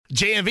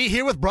JMV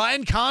here with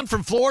Brian Kahn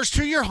from Floors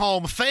to Your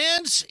Home.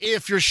 Fans,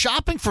 if you're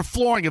shopping for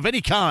flooring of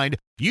any kind,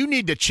 you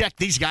need to check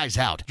these guys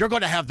out. You're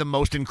going to have the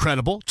most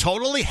incredible,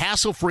 totally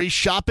hassle-free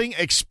shopping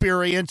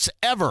experience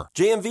ever.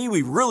 JMV,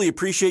 we really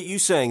appreciate you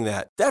saying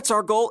that. That's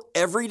our goal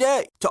every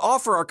day, to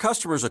offer our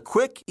customers a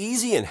quick,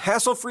 easy, and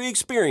hassle-free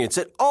experience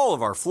at all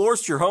of our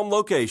Floors to Your Home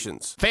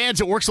locations.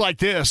 Fans, it works like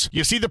this.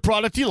 You see the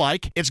product you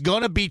like. It's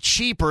going to be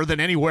cheaper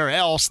than anywhere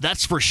else,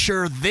 that's for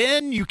sure.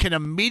 Then you can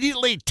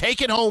immediately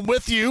take it home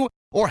with you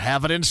or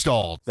have it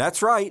installed.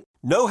 That's right.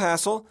 No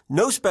hassle,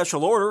 no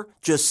special order.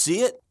 Just see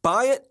it,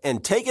 buy it,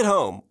 and take it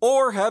home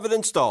or have it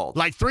installed.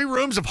 Like 3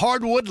 rooms of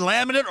hardwood,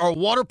 laminate, or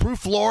waterproof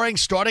flooring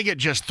starting at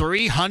just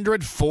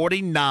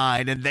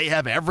 $349, and they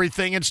have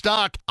everything in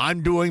stock.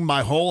 I'm doing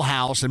my whole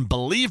house, and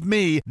believe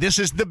me, this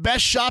is the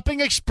best shopping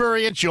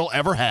experience you'll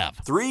ever have.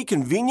 3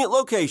 convenient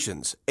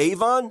locations: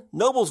 Avon,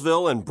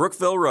 Noblesville, and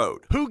Brookville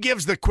Road. Who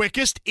gives the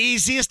quickest,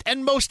 easiest,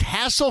 and most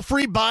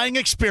hassle-free buying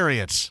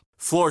experience?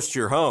 Floors to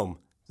Your Home.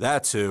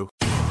 That's who.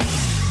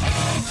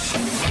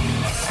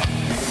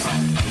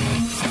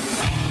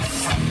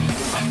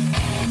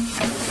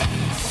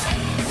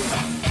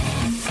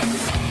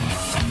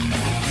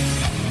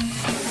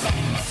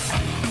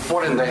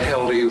 What in the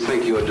hell do you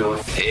think you are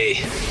doing?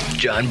 Hey,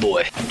 John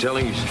Boy. I'm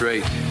telling you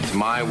straight, it's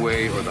my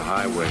way or the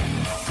highway.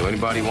 So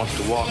anybody wants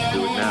to walk,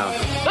 do it now.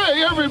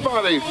 Hey,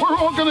 everybody, we're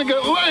all going to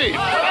get laid.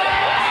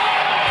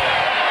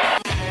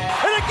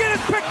 And again,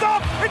 it's picked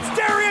up. It's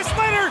Darius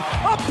Leonard.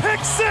 A pick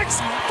 6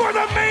 for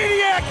the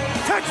Maniac.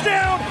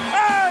 Touchdown,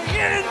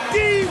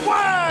 I-N-D-Y.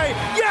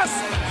 Yes,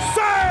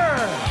 sir.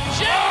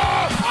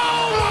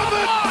 Oh,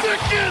 the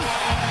Dickens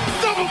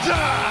double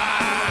time.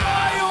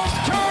 Miles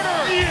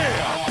Turner.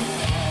 Yeah.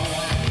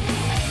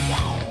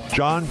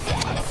 John,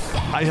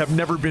 I have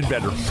never been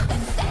better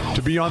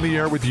to be on the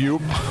air with you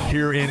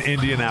here in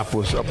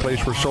Indianapolis, a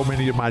place where so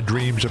many of my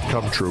dreams have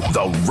come true.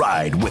 The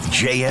Ride with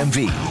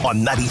JMV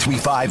on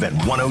 93.5 and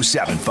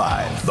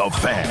 107.5. The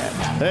Fan.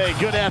 Hey,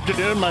 good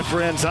afternoon, my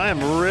friends. I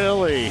am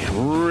really,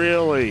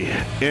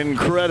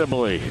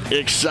 incredibly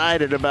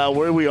excited about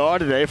where we are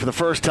today for the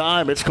first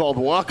time. It's called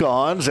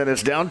Walk-Ons, and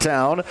it's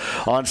downtown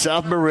on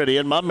South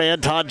Meridian. My man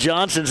Todd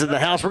Johnson's in the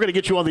house. We're going to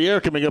get you on the air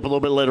coming up a little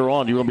bit later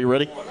on. You want to be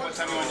ready?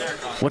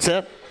 What's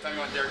that?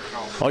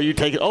 Oh, you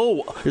take it.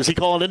 Oh, is he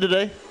calling in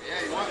today?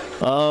 Yeah, you want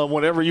it.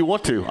 Whenever you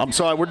want to. I'm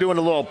sorry, we're doing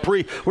a little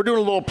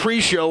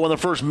pre-show on the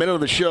first minute of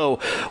the show.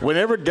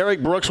 Whenever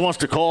Derek Brooks wants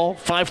to call,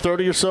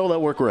 5:30 or so, that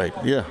work great.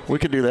 Yeah, we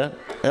can do that.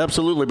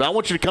 Absolutely. But I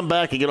want you to come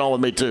back and get on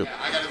with me too. Yeah,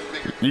 I got it.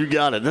 You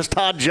got it. This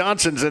Todd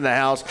Johnson's in the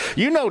house.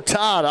 You know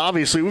Todd,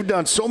 obviously. We've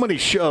done so many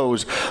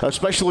shows,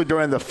 especially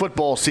during the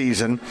football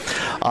season,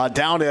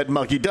 down at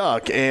Mucky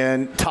Duck.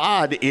 And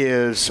Todd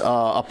is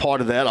a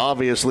part of that,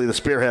 obviously the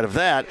spearhead of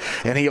that.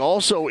 And he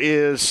also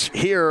is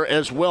here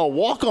as well.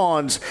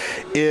 Walk-Ons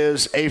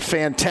is a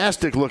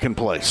fantastic-looking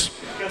place.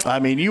 I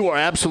mean, you are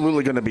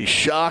absolutely going to be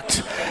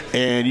shocked,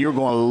 and you're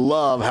going to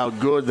love how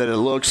good that it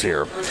looks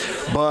here.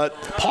 But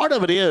part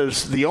of it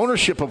is the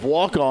ownership of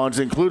Walk-Ons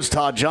includes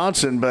Todd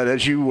Johnson, but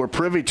as you were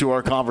privy to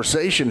our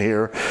conversation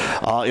here,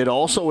 it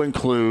also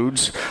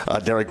includes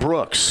Derek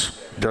Brooks.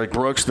 Derek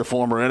Brooks, the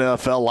former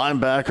NFL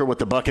linebacker with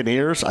the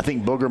Buccaneers. I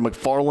think Booger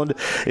McFarland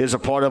is a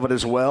part of it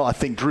as well. I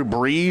think Drew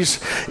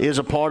Brees is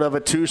a part of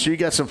it too. So you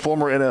got some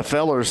former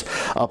NFLers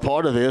a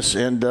part of this,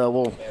 and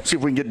we'll see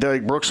if we can get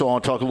Derek Brooks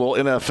on, talk a little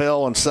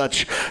NFL and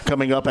such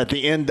coming up at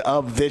the end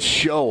of this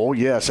show. Oh,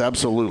 yes,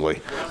 absolutely.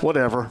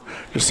 Whatever.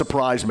 Just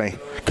surprise me.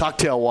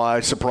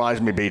 Cocktail-wise, surprise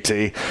me,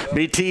 BT.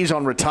 BT's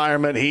on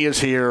retirement. He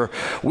is here.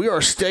 We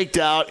are staked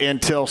out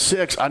until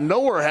 6. I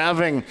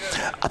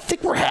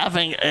think we're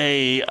having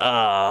a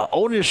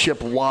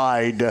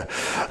ownership-wide,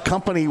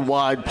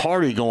 company-wide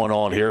party going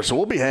on here. So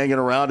we'll be hanging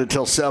around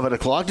until 7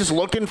 o'clock, just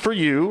looking for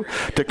you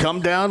to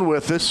come down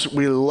with us.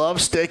 We love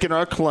staking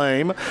our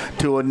claim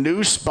to a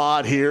new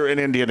spot here in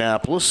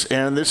Indianapolis,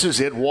 and this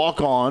is it,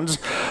 Walk-Ons,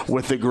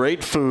 with the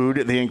great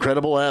food, the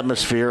incredible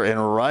atmosphere,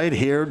 and right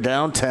here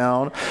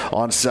downtown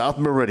on South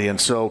Meridian.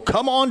 So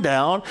come on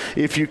down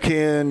if you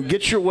can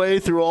get your way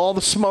through all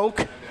the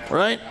smoke,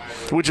 right?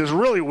 Which is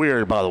really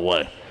weird, by the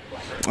way.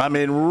 I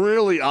mean,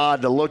 really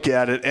odd to look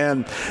at it.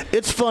 And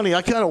it's funny.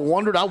 I kind of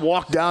wondered. I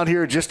walked down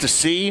here just to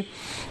see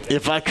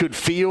if I could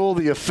feel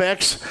the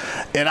effects.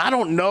 And I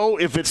don't know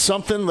if it's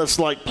something that's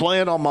like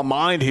playing on my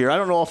mind here. I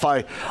don't know if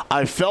I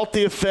felt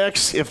the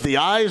effects, if the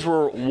eyes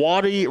were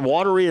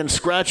watery and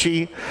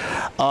scratchy,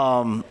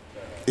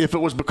 if it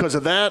was because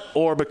of that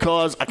or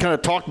because I kind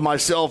of talked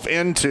myself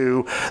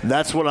into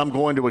that's what I'm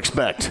going to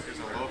expect.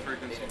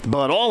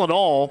 But all in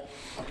all,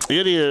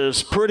 it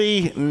is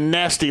pretty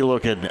nasty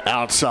looking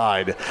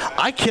outside.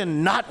 I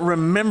cannot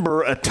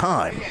remember a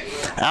time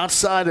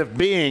outside of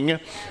being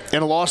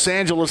in Los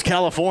Angeles,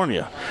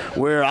 California,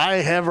 where I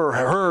ever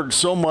heard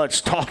so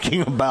much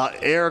talking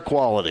about air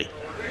quality.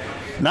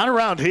 Not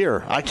around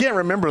here. I can't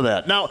remember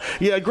that. Now,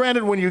 yeah,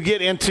 granted, when you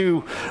get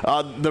into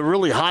the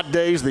really hot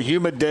days, the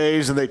humid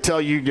days, and they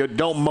tell you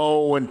don't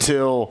mow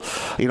until,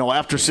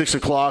 after 6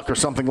 o'clock or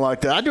something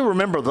like that. I do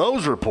remember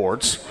those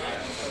reports.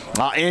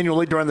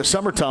 annually during the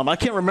summertime. I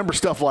can't remember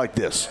stuff like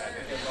this,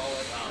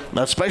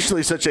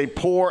 especially such a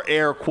poor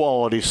air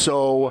quality.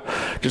 So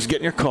just get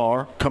in your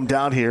car, come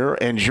down here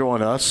and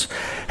join us.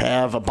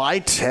 Have a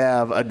bite,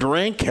 have a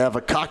drink, have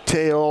a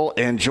cocktail,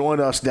 and join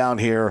us down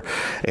here.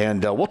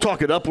 And we'll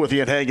talk it up with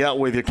you and hang out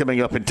with you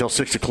coming up until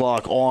 6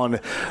 o'clock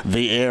on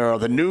the air.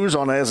 The news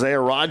on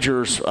Isaiah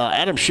Rodgers,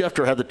 Adam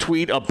Schefter had the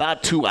tweet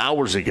about 2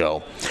 hours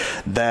ago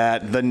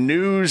that the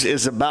news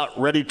is about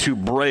ready to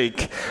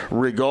break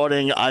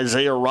regarding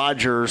Isaiah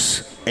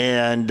Rodgers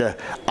and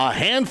a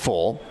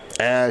handful,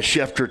 as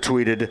Schefter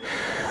tweeted,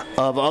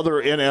 of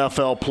other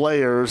NFL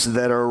players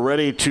that are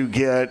ready to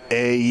get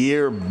a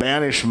year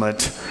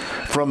banishment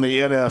from the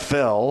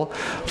NFL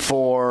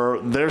for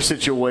their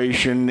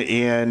situation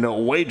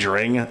in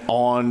wagering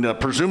on,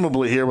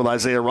 presumably here with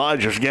Isaiah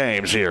Rodgers,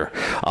 games here.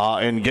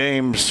 In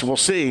games, we'll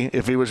see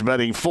if he was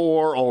betting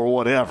for or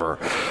whatever.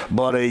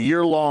 But a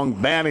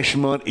year-long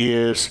banishment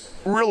is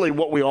really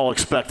what we all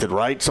expected,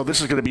 right? So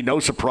this is going to be no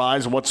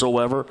surprise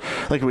whatsoever.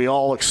 I think we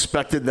all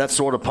expected that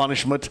sort of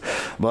punishment.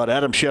 But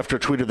Adam Schefter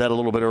tweeted that a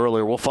little bit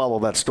earlier. We'll follow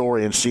that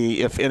story and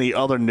see if any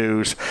other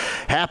news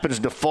happens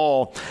to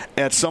fall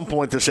at some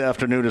point this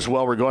afternoon as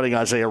well regarding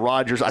Isaiah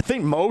Rodgers. I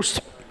think most,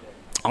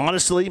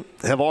 honestly,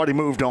 have already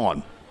moved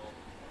on.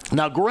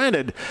 Now,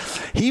 granted,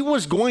 he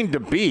was going to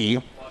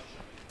be,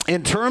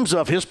 in terms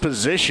of his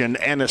position,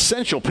 an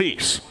essential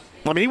piece.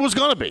 I mean, he was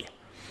going to be.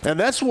 And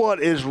that's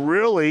what is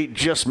really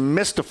just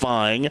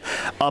mystifying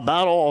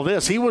about all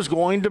this. He was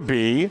going to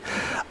be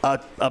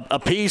a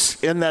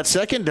piece in that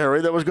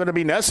secondary that was going to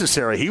be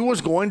necessary. He was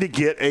going to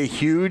get a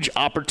huge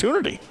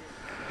opportunity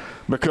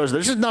because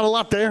there's just not a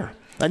lot there.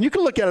 And you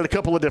can look at it a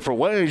couple of different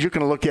ways. You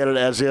can look at it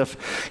as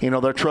if,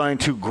 they're trying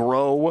to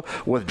grow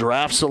with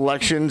draft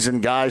selections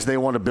and guys they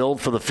want to build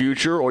for the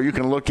future. Or you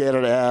can look at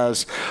it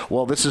as,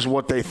 well, this is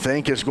what they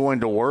think is going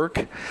to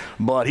work.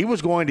 But he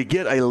was going to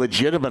get a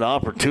legitimate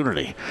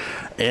opportunity.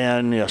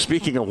 And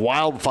speaking of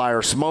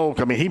wildfire smoke,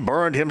 I mean, he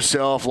burned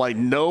himself like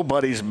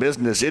nobody's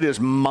business. It is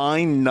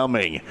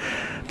mind-numbing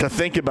to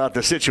think about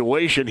the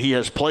situation he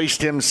has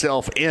placed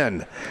himself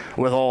in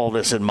with all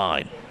this in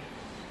mind.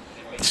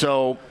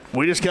 So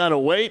we just got to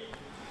wait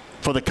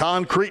for the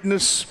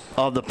concreteness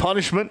of the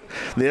punishment.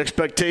 The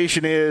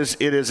expectation is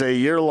it is a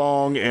year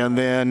long, and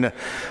then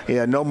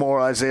no more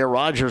Isaiah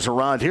Rodgers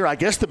around here. I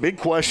guess the big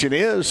question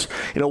is,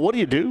 what do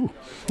you do?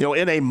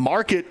 In a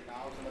market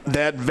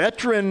that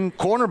veteran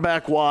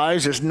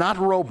cornerback-wise is not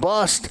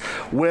robust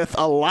with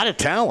a lot of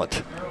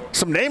talent.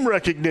 Some name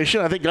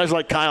recognition. I think guys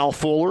like Kyle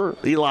Fuller,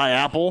 Eli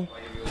Apple,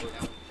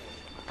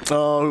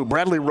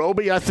 Bradley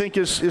Roby, I think,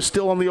 is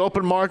still on the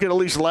open market, at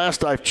least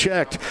last I've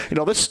checked.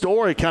 This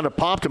story kind of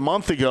popped a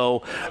month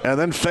ago and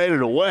then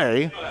faded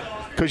away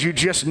because you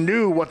just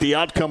knew what the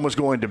outcome was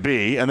going to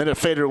be, and then it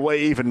faded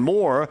away even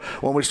more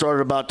when we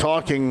started about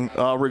talking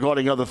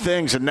regarding other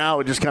things, and now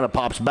it just kind of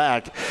pops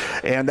back,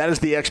 and that is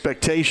the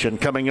expectation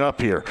coming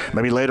up here.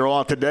 Maybe later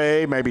on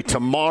today, maybe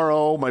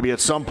tomorrow, maybe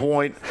at some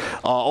point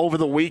over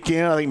the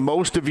weekend. I think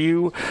most of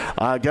you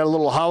got a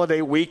little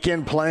holiday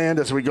weekend planned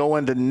as we go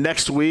into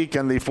next week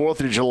and the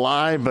 4th of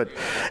July, but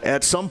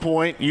at some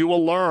point you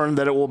will learn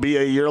that it will be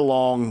a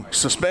year-long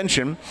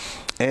suspension.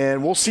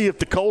 And we'll see if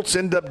the Colts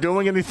end up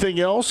doing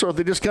anything else or if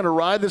they just kind of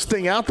ride this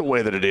thing out the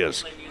way that it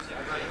is.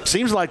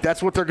 Seems like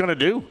that's what they're going to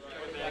do.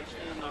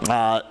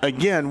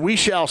 Again, we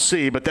shall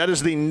see, but that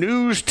is the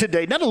news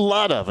today. Not a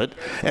lot of it,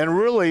 and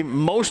really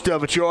most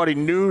of it you already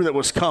knew that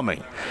was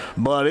coming.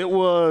 But it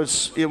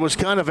was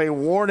kind of a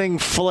warning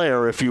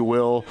flare, if you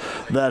will,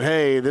 that,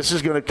 hey, this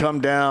is going to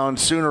come down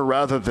sooner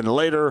rather than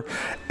later,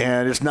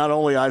 and it's not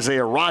only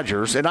Isaiah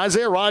Rodgers. And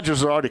Isaiah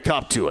Rodgers has already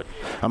copped to it.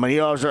 I mean,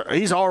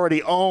 he's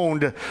already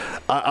owned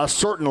a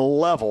certain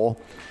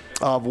level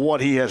of what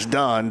he has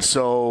done,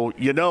 so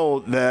you know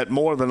that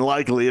more than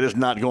likely it is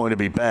not going to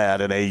be bad,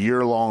 and a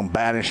year-long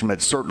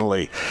banishment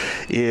certainly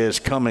is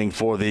coming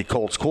for the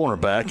Colts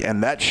cornerback,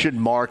 and that should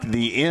mark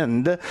the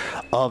end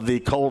of the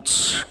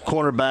Colts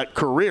cornerback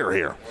career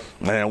here,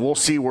 and we'll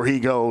see where he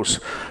goes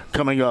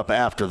coming up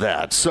after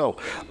that. So,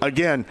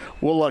 again,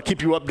 we'll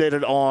keep you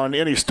updated on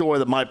any story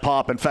that might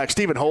pop. In fact,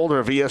 Stephen Holder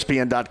of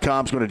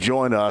ESPN.com is going to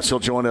join us. He'll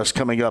join us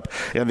coming up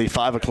in the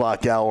 5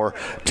 o'clock hour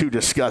to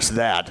discuss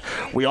that.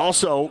 We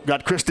also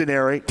got Chris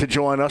Denary to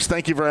join us.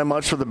 Thank you very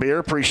much for the beer.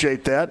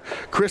 Appreciate that.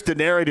 Chris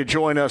Denary to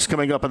join us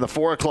coming up in the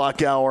 4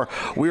 o'clock hour.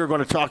 We are going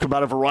to talk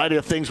about a variety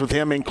of things with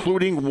him,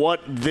 including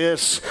what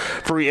this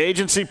free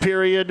agency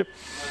period,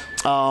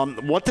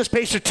 what this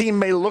Pacer team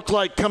may look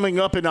like coming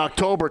up in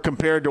October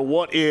compared to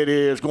what it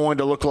is going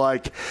to look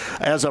like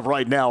as of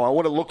right now, or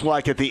what it looked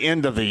like at the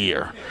end of the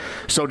year.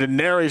 So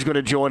Denary is going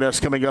to join us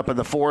coming up in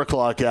the 4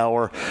 o'clock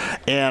hour.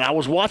 And I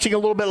was watching a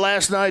little bit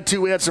last night,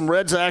 too. We had some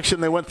Reds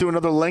action. They went through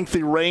another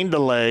lengthy rain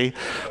delay,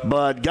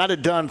 but got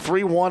it done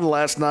 3-1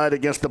 last night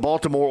against the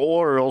Baltimore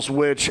Orioles,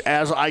 which,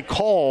 as I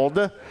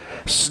called,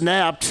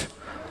 snapped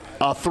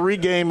a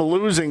 3-game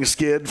losing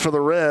skid for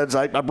the Reds.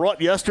 I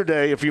brought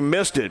yesterday, if you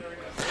missed it,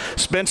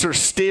 Spencer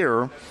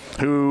Steer,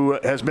 who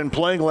has been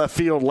playing left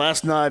field.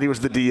 Last night he was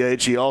the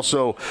DH. He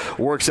also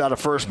works out of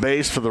first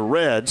base for the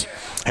Reds,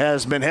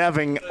 has been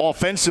having,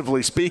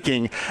 offensively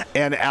speaking,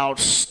 an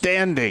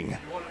outstanding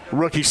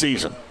rookie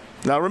season.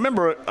 Now,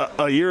 remember,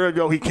 a year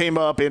ago he came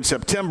up in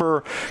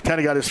September,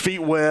 kind of got his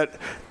feet wet,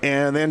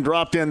 and then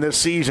dropped in this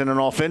season and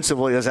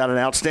offensively has had an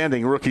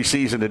outstanding rookie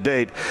season to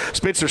date.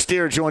 Spencer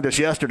Steer joined us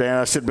yesterday, and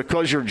I said,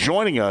 because you're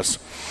joining us,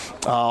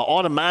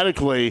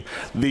 automatically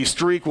the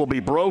streak will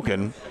be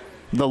broken,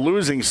 the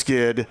losing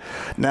skid.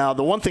 Now,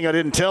 the one thing I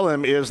didn't tell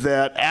him is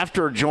that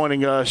after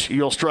joining us,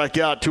 you'll strike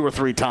out 2 or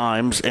 3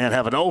 times and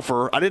have an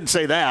offer. I didn't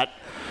say that,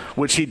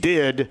 which he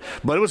did,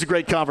 but it was a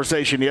great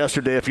conversation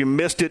yesterday. If you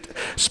missed it,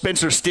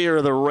 Spencer Steer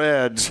of the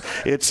Reds,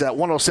 it's at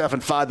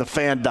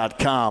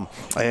 1075thefan.com,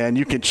 and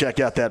you can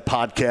check out that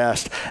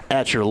podcast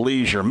at your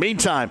leisure.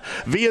 Meantime,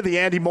 via the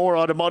Andy Moore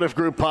Automotive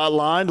Group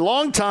hotline,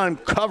 longtime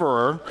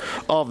coverer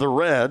of the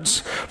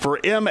Reds for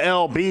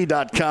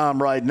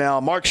MLB.com right now,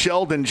 Mark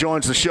Sheldon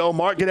joins the show.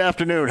 Mark, good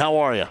afternoon. How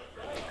are you?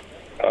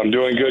 I'm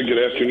doing good.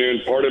 Good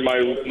afternoon. Pardon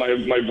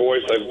my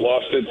voice. I've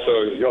lost it,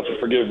 so you'll have to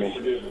forgive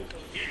me.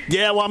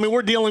 Yeah, well, I mean,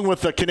 we're dealing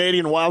with the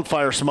Canadian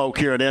wildfire smoke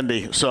here in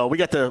Indy, so we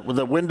got the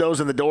windows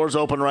and the doors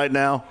open right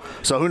now,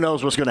 so who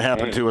knows what's going to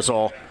happen to us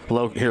all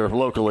here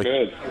locally.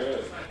 Good.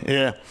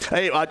 Yeah.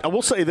 Hey, I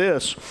will say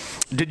this.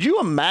 Did you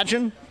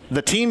imagine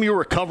the team you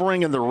were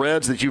covering in the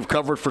Reds that you've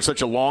covered for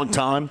such a long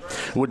time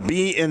would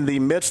be in the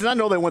midst? And I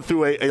know they went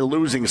through a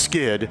losing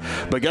skid,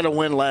 but got a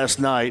win last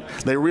night.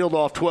 They reeled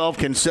off 12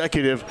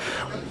 consecutive.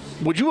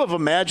 Would you have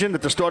imagined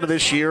at the start of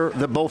this year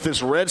that both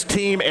this Reds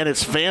team and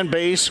its fan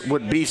base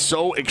would be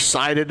so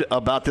excited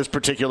about this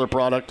particular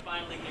product?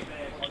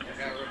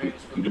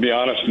 To be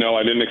honest, no,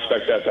 I didn't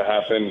expect that to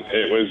happen.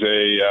 It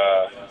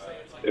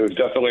was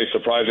definitely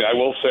surprising. I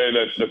will say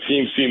that the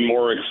team seemed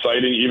more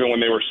exciting even when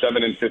they were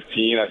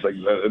 7-15. I was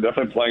like, they're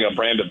definitely playing a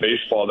brand of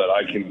baseball that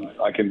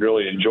I can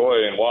really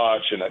enjoy and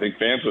watch, and I think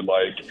fans would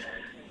like.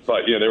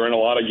 But, they were in a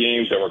lot of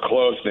games that were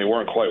close, and they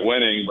weren't quite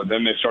winning, but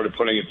then they started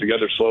putting it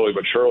together slowly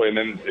but surely, and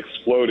then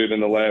exploded in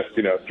the last,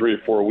 3 or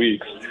 4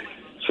 weeks.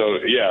 So,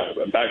 yeah,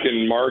 back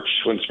in March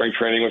when spring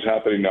training was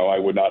happening, no, I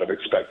would not have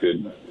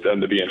expected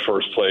them to be in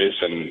first place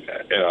and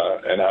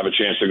have a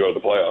chance to go to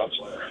the playoffs.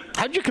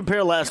 How did you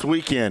compare last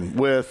weekend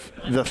with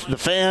the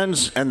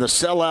fans and the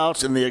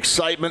sellouts and the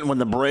excitement when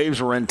the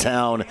Braves were in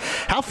town?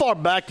 How far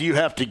back do you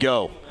have to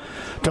go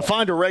to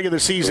find a regular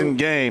season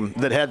game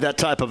that had that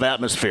type of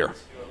atmosphere?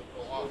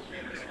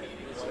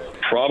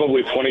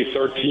 Probably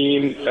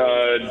 2013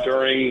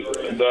 during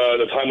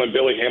the time when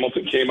Billy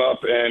Hamilton came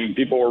up and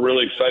people were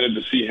really excited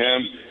to see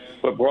him,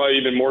 but probably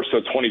even more so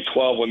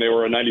 2012 when they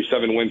were a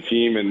 97-win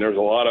team and there's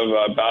a lot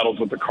of battles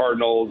with the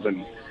Cardinals,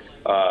 and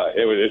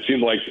it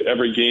seemed like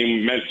every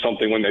game meant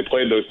something when they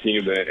played those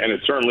teams, and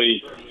it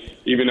certainly,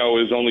 even though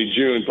it was only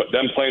June, but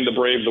them playing the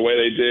Braves the way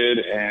they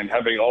did and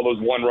having all those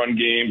one-run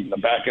games, the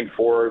back and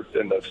forth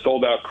and the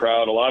sold-out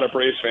crowd, a lot of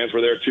Braves fans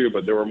were there too,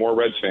 but there were more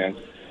Reds fans.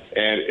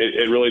 And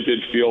it really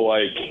did feel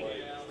like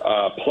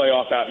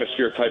playoff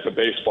atmosphere type of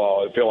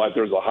baseball. It felt like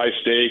there was a high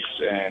stakes,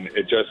 and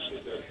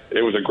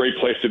it was a great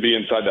place to be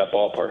inside that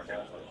ballpark.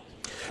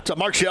 So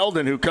Mark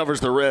Sheldon, who covers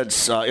the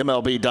Reds,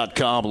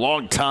 MLB.com,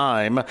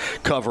 longtime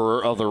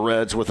coverer of the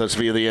Reds, with us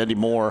via the Andy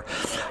Moore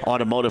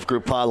Automotive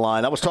Group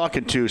hotline. I was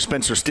talking to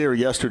Spencer Steer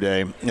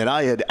yesterday, and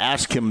I had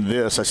asked him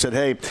this. I said,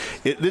 hey,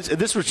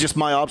 this was just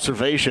my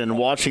observation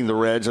watching the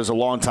Reds as a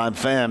longtime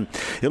fan.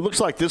 It looks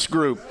like this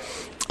group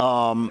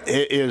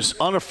is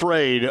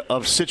unafraid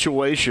of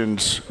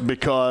situations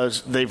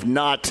because they've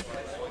not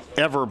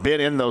ever been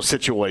in those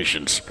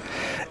situations.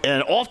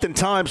 And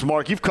oftentimes,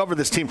 Mark, you've covered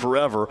this team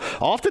forever,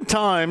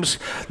 oftentimes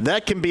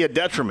that can be a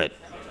detriment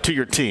to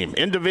your team,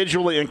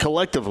 individually and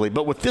collectively.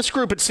 But with this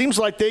group, it seems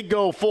like they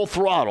go full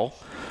throttle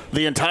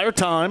the entire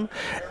time,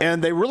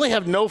 and they really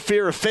have no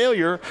fear of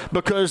failure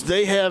because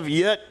they have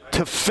yet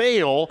to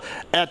fail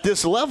at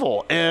this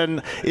level.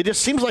 And it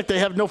just seems like they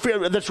have no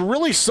fear. That's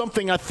really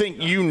something I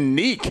think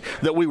unique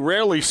that we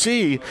rarely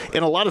see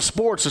in a lot of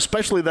sports,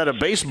 especially that of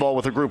baseball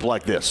with a group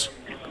like this.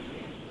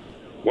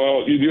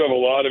 Well, you do have a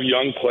lot of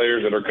young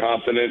players that are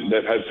confident,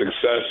 that had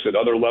success at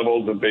other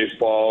levels of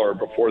baseball or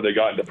before they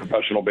got into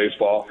professional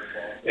baseball.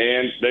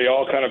 And they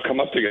all kind of come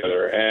up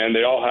together, and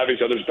they all have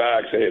each other's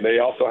backs. They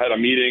also had a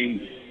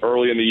meeting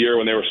early in the year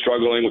when they were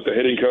struggling with the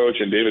hitting coach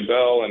and David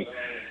Bell,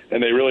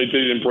 and they really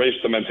did embrace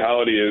the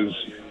mentality is,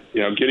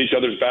 get each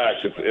other's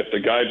backs. If the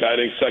guy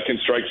batting second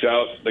strikes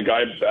out, the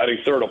guy batting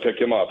third will pick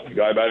him up. The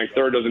guy batting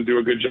third doesn't do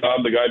a good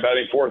job, the guy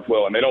batting fourth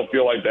will. And they don't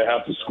feel like they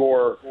have to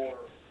score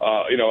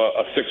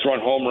a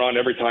 6-run home run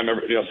every time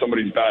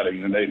somebody's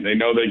batting, and they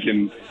know they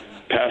can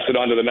pass it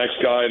on to the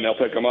next guy and they'll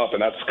pick them up,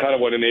 and that's kind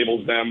of what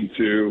enables them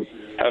to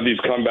have these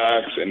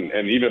comebacks.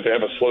 And even if they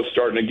have a slow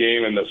start in a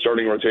game and the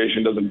starting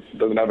rotation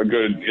doesn't have a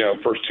good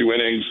first 2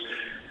 innings,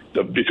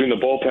 between the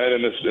bullpen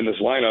and this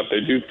lineup, they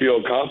do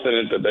feel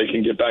confident that they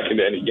can get back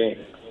into any game.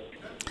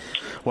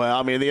 Well,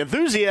 I mean, the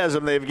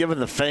enthusiasm they've given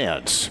the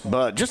fans,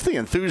 but just the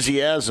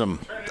enthusiasm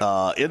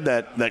in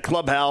that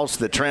clubhouse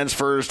that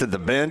transfers to the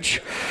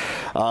bench.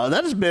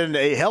 That has been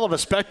a hell of a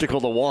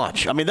spectacle to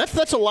watch. I mean,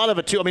 that's a lot of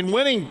it too. I mean,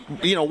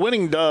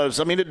 winning does.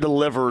 I mean, it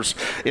delivers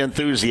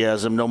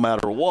enthusiasm no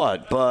matter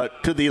what.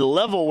 But to the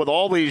level with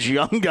all these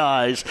young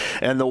guys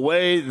and the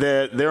way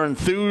that they're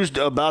enthused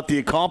about the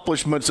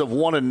accomplishments of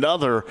one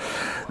another,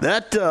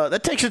 that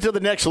takes it to the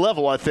next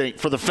level, I think,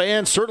 for the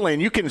fans certainly.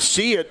 And you can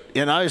see it.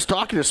 And I was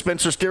talking to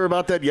Spencer Steer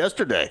about that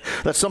yesterday.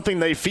 That's something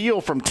they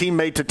feel from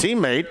teammate to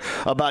teammate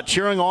about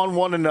cheering on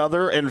one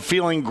another and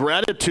feeling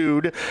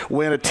gratitude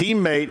when a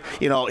teammate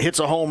hits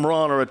a home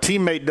run or a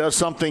teammate does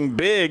something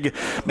big.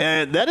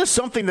 Man, that is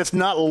something that's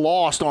not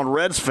lost on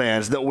Reds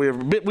fans that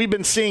we've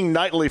been seeing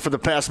nightly for the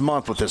past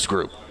month with this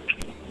group.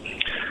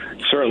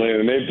 Certainly,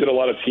 and they did a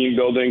lot of team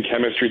building,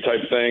 chemistry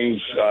type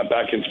things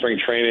back in spring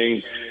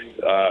training.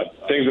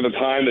 Things at the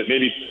time that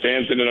maybe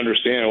fans didn't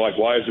understand, like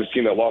why is this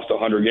team that lost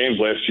 100 games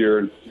last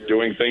year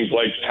doing things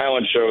like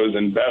talent shows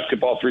and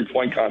basketball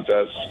three-point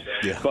contests?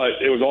 Yeah.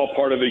 But it was all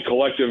part of the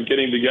collective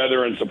getting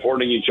together and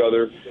supporting each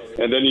other.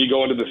 And then you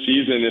go into the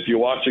season, if you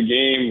watch a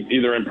game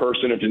either in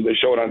person or if they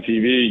show it on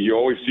TV, you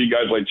always see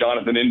guys like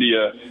Jonathan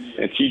India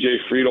and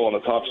TJ Friedel on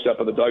the top step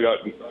of the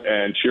dugout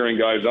and cheering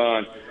guys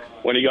on.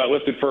 When he got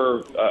lifted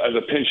as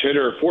a pinch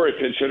hitter for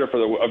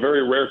a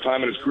very rare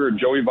time in his career,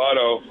 Joey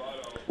Votto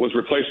was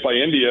replaced by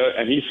India,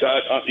 and he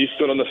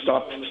stood on the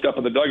step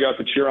of the dugout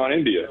to cheer on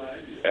India.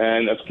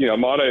 And that's, a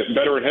lot of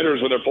veteran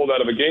hitters, when they're pulled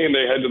out of a game,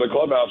 they head to the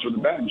clubhouse or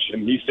the bench,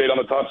 and he stayed on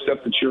the top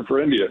step to cheer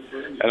for India.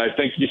 And I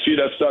think you see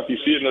that stuff. You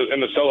see it in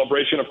the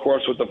celebration, of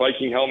course, with the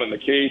Viking helmet and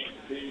the cape.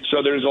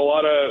 So there's a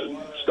lot of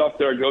stuff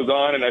there that goes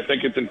on, and I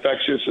think it's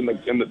infectious to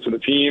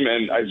the team.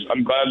 And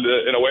I'm glad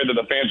that, in a way, that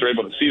the fans are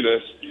able to see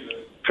this,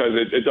 because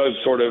it does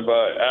sort of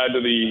add to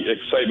the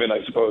excitement,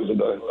 I suppose,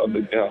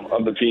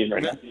 of the team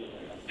right now.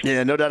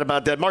 Yeah, no doubt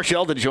about that. Mark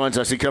Sheldon joins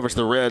us. He covers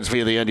the Reds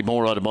via the Andy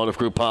Moore Automotive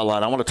Group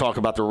hotline. I want to talk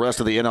about the rest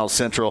of the NL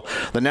Central,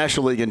 the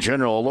National League in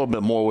general, a little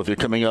bit more with you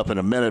coming up in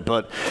a minute.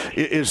 But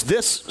is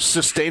this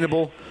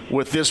sustainable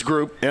with this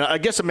group? And I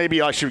guess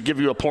maybe I should give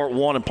you a part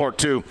one and part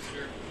two.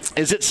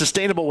 Is it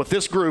sustainable with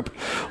this group,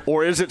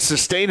 or is it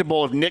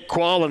sustainable if Nick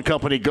Krall and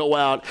company go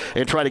out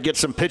and try to get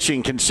some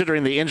pitching,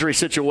 considering the injury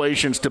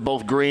situations to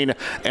both Green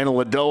and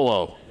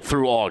Lodolo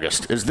through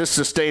August? Is this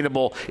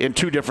sustainable in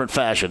two different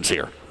fashions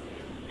here?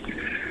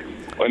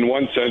 In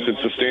one sense,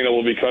 it's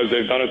sustainable because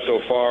they've done it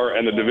so far,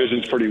 and the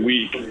division's pretty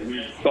weak.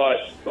 But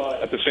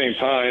at the same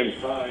time,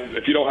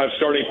 if you don't have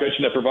starting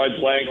pitching that provides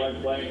length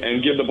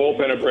and give the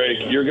bullpen a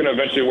break, you're going to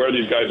eventually wear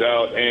these guys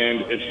out,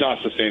 and it's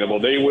not sustainable.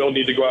 They will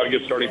need to go out and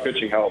get starting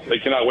pitching help. They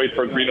cannot wait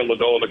for Green and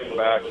Lodolo to come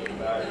back.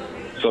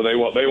 So they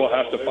will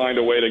have to find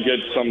a way to get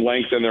some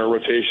length in their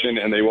rotation,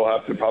 and they will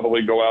have to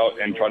probably go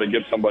out and try to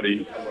get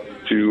somebody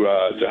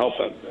to help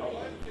them.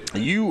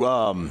 You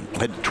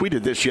had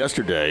tweeted this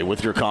yesterday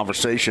with your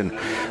conversation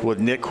with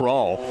Nick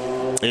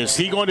Krall. Is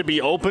he going to be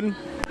open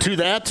to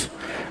that?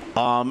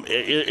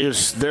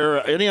 Is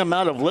there any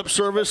amount of lip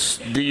service?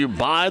 Do you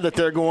buy that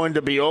they're going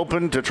to be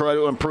open to try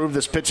to improve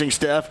this pitching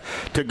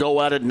staff to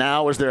go at it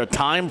now? Is there a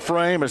time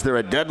frame? Is there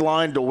a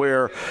deadline to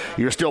where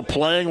you're still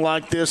playing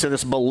like this and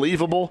it's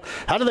believable?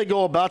 How do they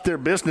go about their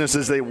business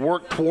as they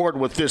work toward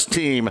with this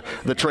team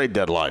the trade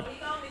deadline?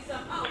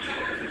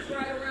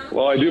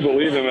 Well, I do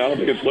believe him. I don't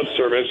think it's lip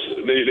service.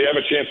 They have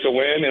a chance to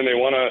win, and they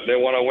want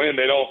to win.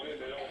 They don't,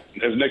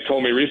 as Nick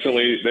told me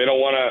recently, they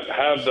don't want to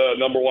have the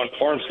number one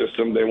farm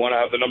system. They want to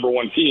have the number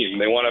one team.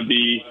 They want to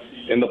be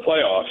in the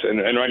playoffs, and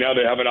right now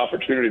they have an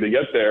opportunity to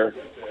get there.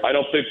 I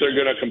don't think they're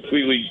going to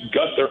completely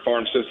gut their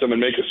farm system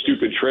and make a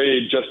stupid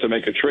trade just to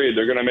make a trade.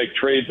 They're going to make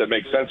trades that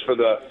make sense for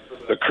the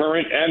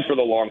current and for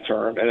the long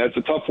term, and it's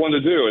a tough one to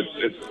do.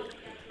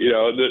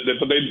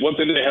 But one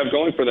thing they have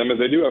going for them is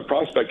they do have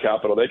prospect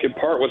capital. They can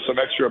part with some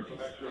extra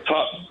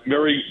top,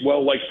 very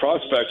well-liked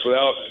prospects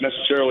without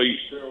necessarily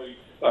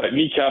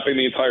kneecapping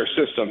the entire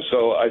system.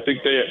 So I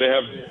think they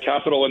have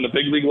capital in the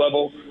big league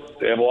level.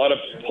 They have a lot of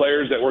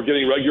players that were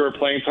getting regular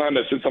playing time.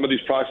 That since some of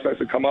these prospects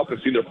have come up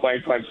and see their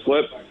playing time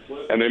slip,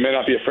 and they may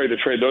not be afraid to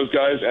trade those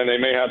guys, and they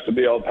may have to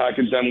be able to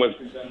package them with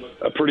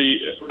a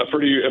pretty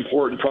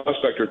important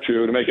prospect or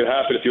two to make it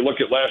happen. If you look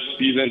at last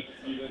season,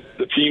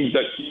 the teams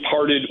that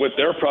parted with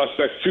their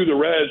prospects to the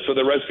Reds, so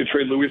the Reds could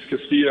trade Luis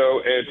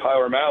Castillo and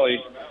Tyler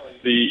Mahle,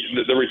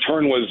 the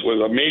return was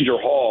a major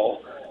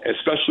haul,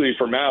 especially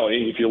for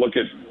Mahle. If you look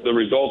at the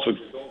results with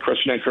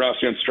Christian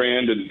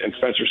Encarnacion-Strand and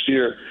Spencer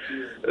Steer,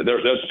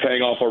 that's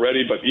paying off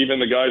already. But even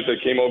the guys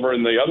that came over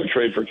in the other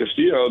trade for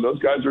Castillo, those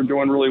guys are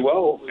doing really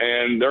well,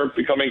 and they're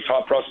becoming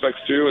top prospects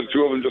too. And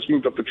two of them just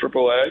moved up to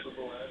AAA.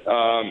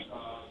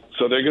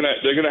 So they're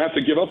gonna have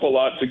to give up a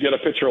lot to get a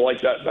pitcher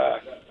like that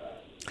back.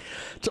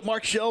 To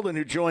Mark Sheldon,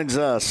 who joins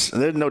us.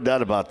 There's no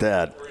doubt about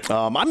that.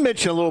 I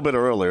mentioned a little bit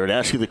earlier to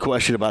ask you the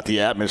question about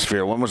the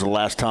atmosphere. When was the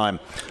last time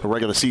a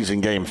regular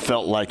season game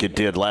felt like it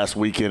did last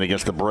weekend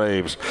against the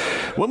Braves?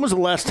 When was the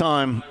last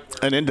time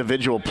an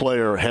individual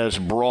player has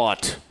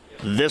brought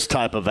this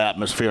type of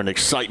atmosphere and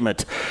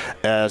excitement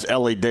as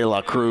Ellie De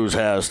La Cruz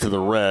has to the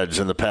Reds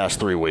in the past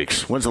 3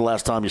 weeks? When's the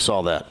last time you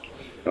saw that?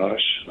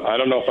 Gosh. I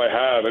don't know if I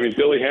have. I mean,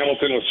 Billy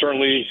Hamilton was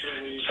certainly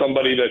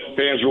somebody that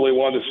fans really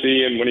wanted to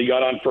see, and when he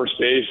got on first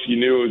base, you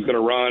knew he was going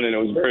to run, and it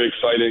was very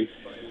exciting.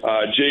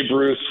 Jay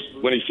Bruce,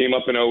 when he came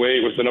up in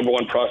 2008, was the number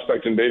one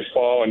prospect in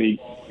baseball, and he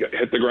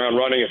hit the ground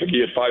running. I think he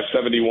had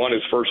 571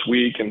 his first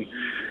week, and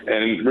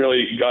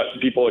really got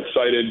people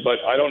excited. But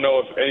I don't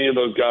know if any of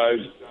those guys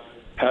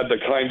had the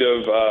kind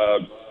of,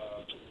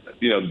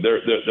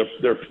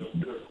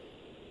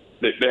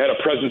 they had a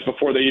presence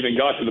before they even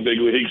got to the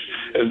big leagues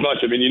as much.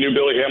 I mean, you knew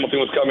Billy Hamilton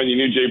was coming, you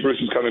knew Jay Bruce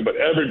was coming, but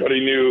everybody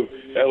knew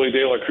Ellie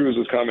De La Cruz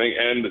was coming,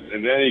 and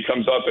then he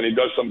comes up and he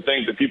does some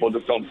things that people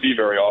just don't see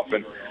very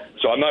often.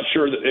 So I'm not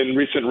sure that in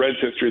recent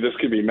Reds history this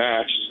could be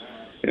matched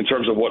in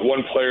terms of what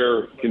one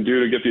player can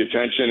do to get the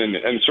attention.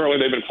 And certainly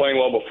they've been playing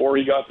well before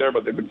he got there,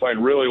 but they've been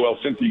playing really well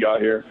since he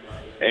got here.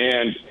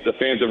 And the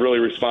fans have really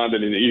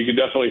responded, and you can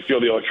definitely feel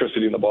the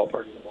electricity in the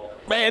ballpark.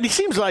 Man, he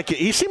seems like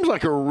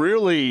a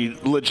really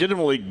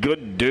legitimately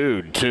good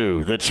dude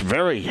too. That's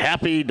very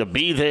happy to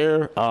be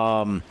there.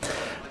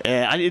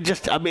 And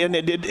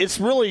it's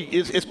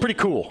pretty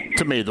cool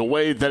to me, the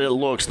way that it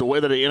looks, the way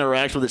that he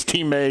interacts with his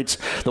teammates,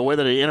 the way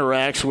that he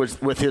interacts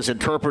with his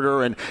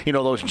interpreter, and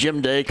those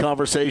Jim Day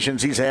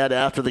conversations he's had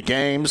after the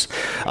games,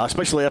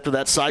 especially after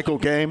that cycle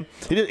game.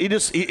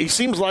 He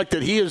seems like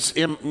that he is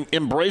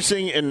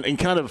embracing and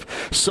kind of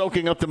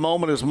soaking up the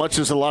moment as much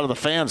as a lot of the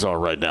fans are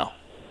right now.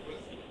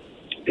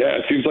 Yeah,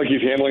 it seems like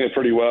he's handling it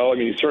pretty well. I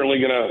mean, he's certainly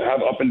going to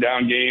have up and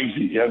down games.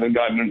 He hasn't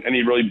gotten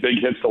any really big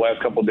hits the last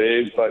couple of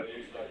days, but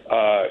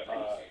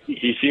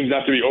he seems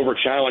not to be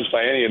over-challenged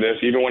by any of this.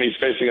 Even when he's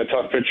facing a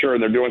tough pitcher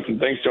and they're doing some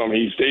things to him,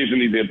 he stays in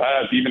these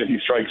at-bats even if he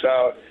strikes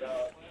out.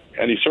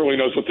 And he certainly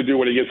knows what to do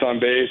when he gets on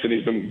base, and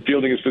he's been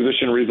fielding his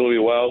position reasonably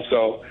well.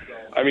 So,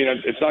 I mean,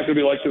 it's not going to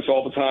be like this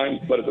all the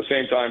time, but at the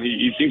same time,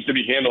 he seems to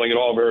be handling it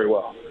all very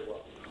well.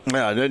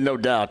 Yeah, no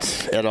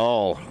doubt at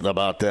all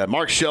about that.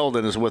 Mark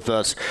Sheldon is with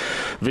us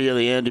via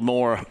the Andy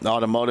Moore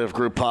Automotive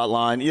Group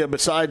hotline. Yeah,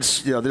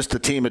 besides the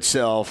team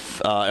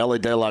itself, Ellie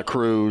De La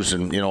Cruz,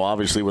 and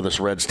obviously where this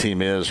Reds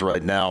team is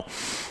right now.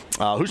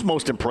 Who's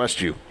most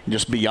impressed you,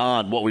 just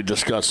beyond what we've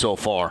discussed so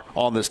far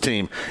on this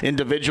team?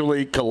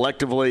 Individually,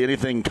 collectively,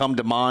 anything come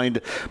to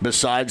mind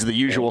besides the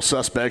usual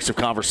suspects of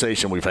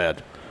conversation we've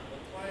had?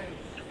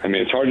 I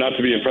mean, it's hard not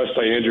to be impressed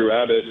by Andrew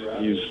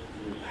Abbott. He's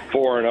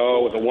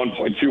 4-0 with a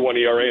 1.21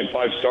 ERA and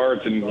 5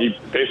 starts, and he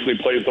basically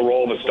plays the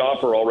role of a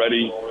stopper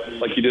already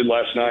like he did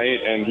last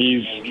night. And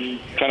he's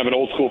kind of an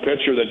old-school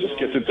pitcher that just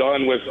gets it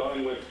done with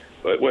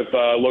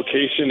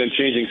location and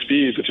changing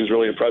speeds, which is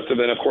really impressive.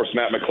 And, of course,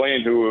 Matt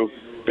McClain, who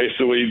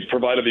basically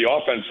provided the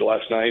offense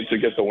last night to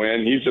get the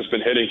win. He's just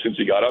been hitting since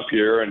he got up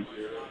here, and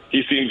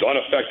he seems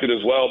unaffected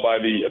as well by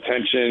the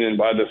attention and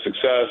by the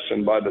success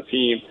and by the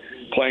team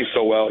playing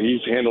so well. He's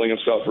handling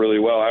himself really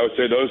well. I would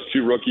say those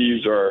two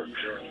rookies are –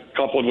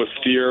 coupled with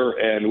Steer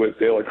and with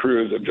De La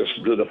Cruz, just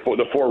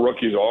the four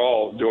rookies are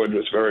all doing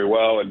this very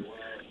well, and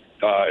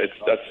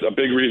that's a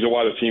big reason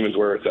why the team is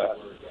where it's at.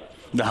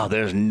 No,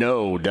 there's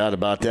no doubt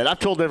about that. I've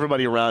told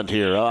everybody around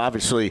here,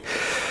 obviously,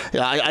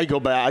 I go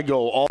back. I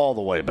go all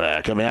the way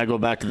back. I mean, I go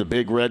back to the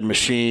Big Red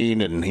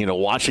Machine and,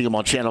 watching them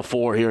on Channel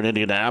 4 here in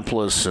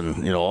Indianapolis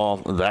and, all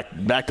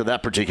back to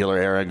that particular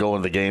era,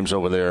 going to the games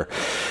over there.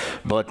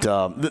 But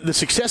the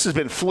success has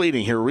been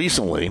fleeting here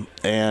recently,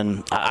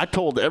 and I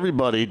told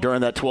everybody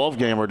during that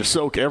 12-gamer to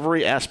soak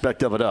every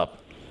aspect of it up.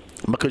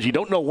 Because you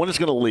don't know when it's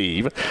going to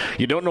leave.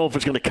 You don't know if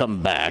it's going to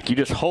come back. You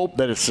just hope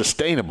that it's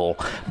sustainable.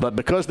 But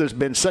because there's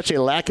been such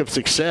a lack of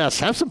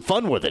success, have some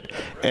fun with it.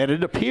 And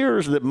it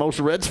appears that most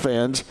Reds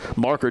fans,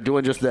 Mark, are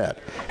doing just that.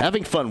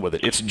 Having fun with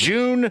it. It's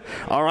June.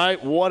 All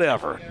right,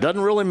 whatever.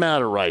 Doesn't really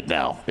matter right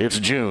now. It's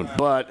June.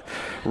 But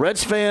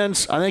Reds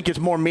fans, I think it's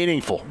more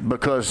meaningful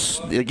because,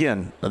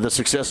 again, the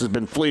success has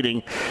been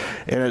fleeting.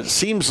 And it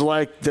seems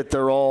like that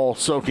they're all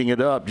soaking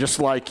it up, just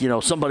like,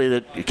 somebody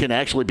that can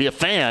actually be a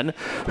fan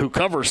who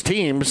covers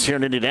teams here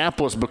in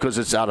Indianapolis because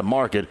it's out of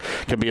market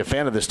can be a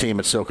fan of this team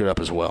and soak it up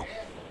as well.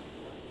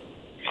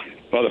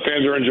 Well, the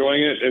fans are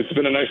enjoying it. It's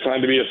been a nice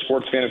time to be a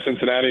sports fan of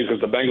Cincinnati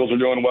because the Bengals are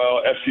doing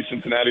well. FC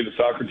Cincinnati, the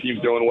soccer team's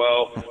doing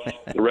well.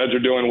 The Reds are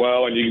doing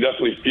well, and you can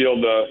definitely feel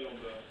the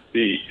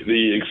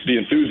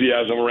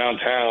enthusiasm around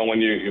town when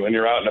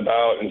you're out and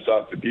about and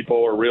stuff.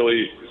 People are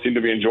really seem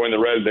to be enjoying the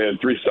Reds. They had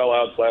 3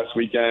 sellouts last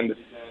weekend.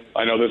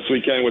 I know this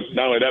weekend, with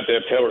not only that, they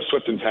have Taylor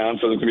Swift in town,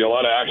 so there's going to be a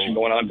lot of action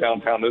going on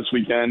downtown this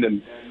weekend,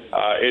 and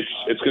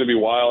it's going to be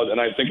wild.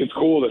 And I think it's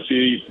cool to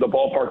see the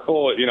ballpark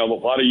full. A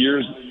lot of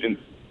years in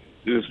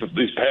these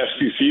past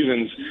few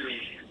seasons,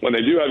 when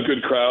they do have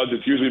good crowds,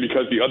 it's usually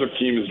because the other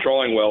team is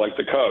drawing well, like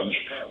the Cubs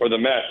or the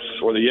Mets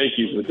or the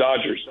Yankees, the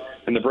Dodgers,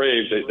 and the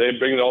Braves. They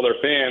bring all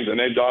their fans, and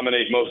they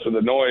dominate most of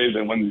the noise.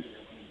 And when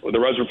the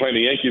Reds were playing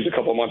the Yankees a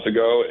couple months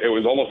ago, it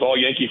was almost all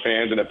Yankee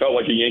fans, and it felt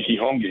like a Yankee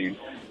home game.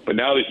 But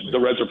now that the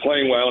Reds are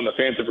playing well and the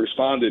fans have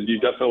responded,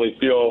 you definitely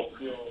feel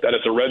that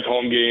it's a Reds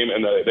home game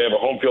and they have a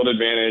home field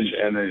advantage,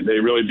 and they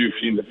really do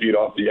seem to feed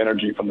off the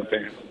energy from the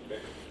fans.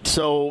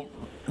 So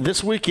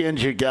this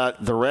weekend you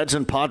got the Reds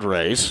and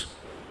Padres.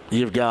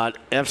 You've got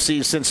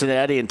FC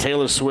Cincinnati and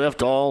Taylor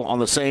Swift all on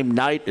the same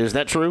night. Is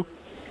that true?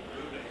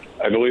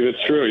 I believe it's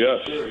true,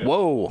 yes.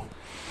 Whoa.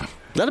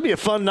 That'd be a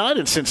fun night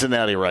in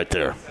Cincinnati right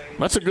there.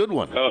 That's a good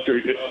one.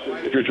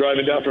 If you're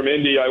driving down from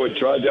Indy, I would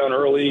drive down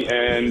early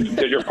and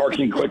get your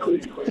parking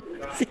quickly.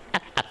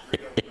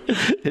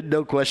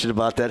 No question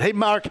about that. Hey,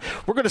 Mark,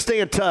 we're going to stay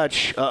in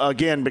touch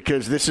again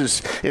because this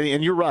is,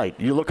 and you're right,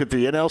 you look at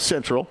the NL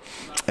Central,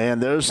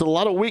 and there's a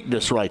lot of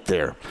weakness right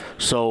there.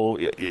 So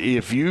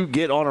if you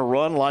get on a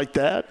run like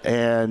that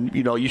and,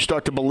 you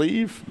start to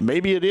believe,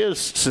 maybe it is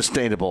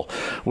sustainable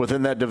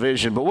within that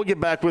division. But we'll get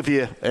back with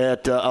you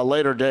at a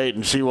later date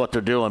and see what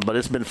they're doing. But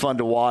it's been fun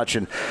to watch,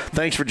 and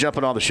thanks for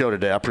jumping on the show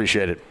today. I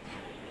appreciate it.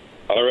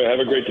 All right, have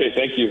a great day.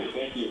 Thank you.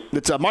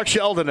 It's Mark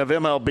Sheldon of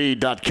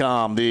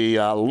MLB.com, the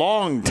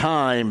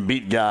longtime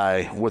beat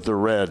guy with the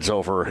Reds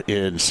over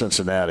in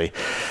Cincinnati.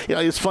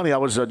 It's funny. I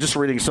was just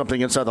reading something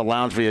inside the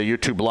lounge via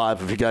YouTube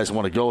Live. If you guys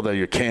want to go there,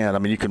 you can. I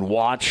mean, you can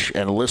watch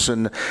and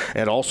listen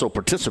and also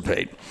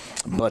participate.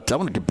 But I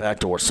want to get back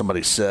to what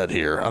somebody said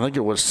here. I think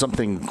it was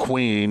something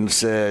Queen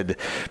said,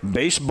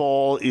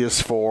 baseball is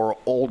for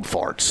old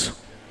farts.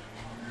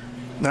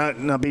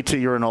 Now, BT,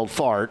 you're an old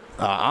fart.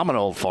 I'm an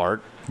old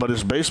fart. But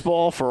is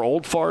baseball for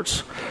old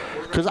farts?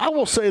 Because I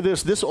will say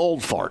this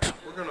old fart.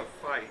 We're going to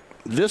fight.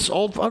 This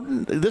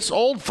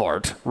old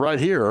fart right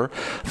here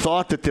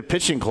thought that the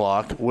pitching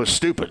clock was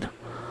stupid.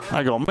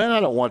 I go, man, I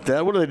don't want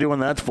that. What are they doing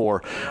that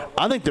for?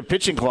 I think the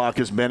pitching clock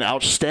has been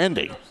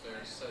outstanding.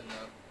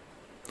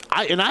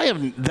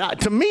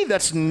 To me,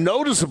 that's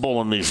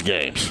noticeable in these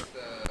games.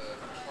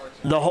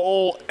 The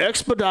whole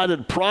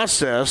expedited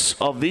process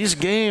of these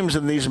games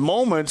and these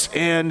moments,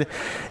 and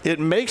it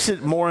makes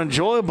it more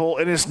enjoyable,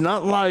 and it's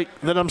not like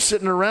that I'm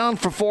sitting around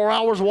for 4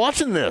 hours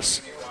watching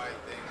this.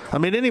 I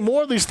mean, any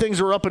more of these things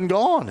are up and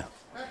gone.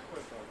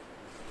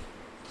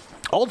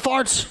 Old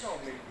farts.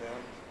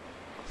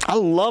 I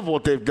love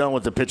what they've done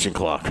with the pitching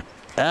clock.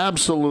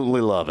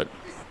 Absolutely love it.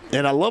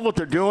 And I love what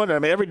they're doing. I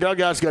mean, every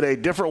dugout's got a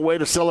different way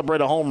to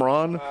celebrate a home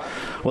run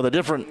with a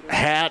different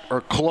hat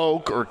or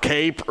cloak or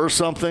cape or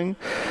something.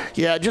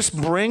 Yeah, it just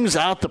brings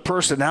out the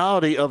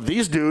personality of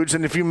these dudes.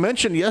 And if you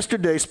mentioned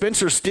yesterday,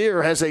 Spencer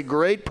Steer has a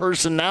great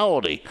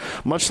personality,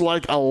 much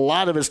like a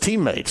lot of his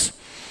teammates.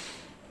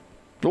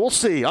 We'll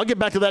see. I'll get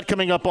back to that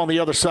coming up on the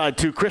other side,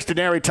 too. Kristen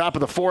Airy, top of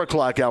the 4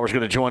 o'clock hour, is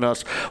going to join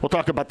us. We'll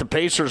talk about the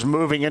Pacers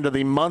moving into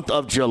the month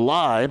of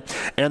July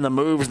and the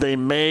moves they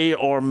may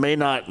or may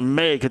not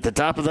make. At the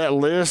top of that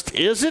list,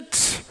 is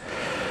it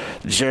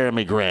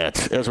Jeremy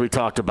Grant, as we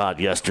talked about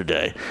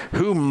yesterday?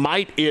 Who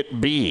might it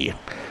be?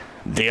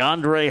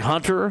 DeAndre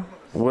Hunter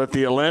with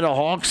the Atlanta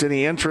Hawks?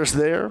 Any interest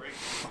there?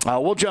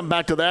 We'll jump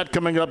back to that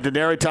coming up.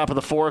 Denary, top of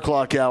the 4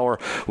 o'clock hour.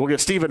 We'll get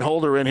Stephen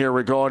Holder in here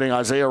regarding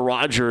Isaiah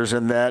Rodgers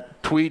and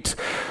that tweet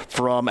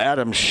from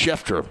Adam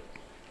Schefter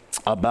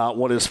about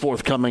what is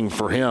forthcoming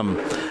for him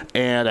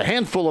and a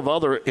handful of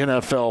other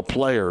NFL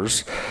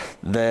players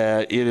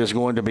that it is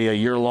going to be a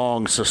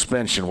year-long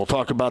suspension. We'll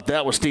talk about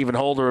that with Stephen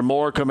Holder and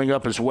more coming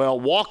up as well.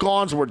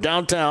 Walk-ons were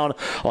downtown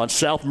on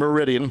South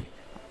Meridian.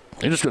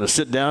 You're just going to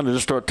sit down and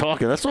just start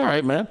talking. That's all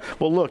right, man.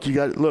 Well, look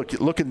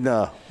in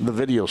the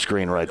video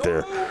screen right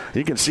there.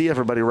 You can see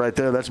everybody right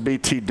there. That's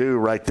BT Do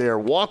right there.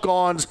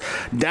 Walk-ons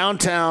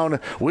downtown.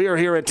 We are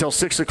here until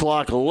 6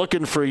 o'clock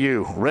looking for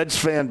you. Reds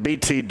fan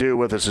BT Do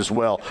with us as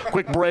well.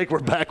 Quick break. We're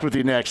back with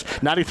you next.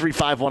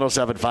 93.5,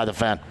 107.5 The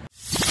Fan.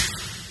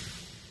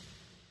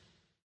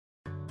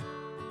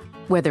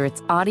 Whether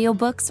it's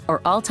audiobooks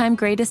or all-time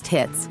greatest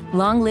hits,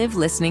 long live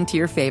listening to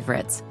your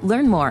favorites.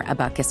 Learn more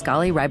about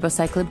Kisqali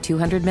Ribociclib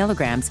 200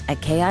 milligrams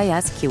at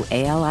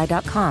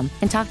KISQALI.com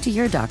and talk to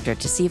your doctor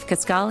to see if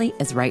Kisqali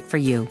is right for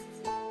you.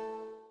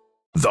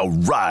 The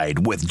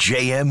Ride with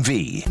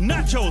JMV.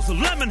 Nachos,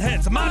 lemon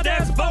heads, my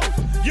dad's boat.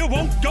 You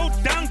won't go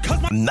down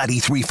cause my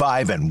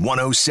 93.5 and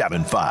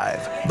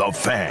 107.5 The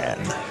Fan.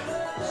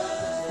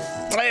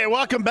 Hey,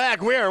 welcome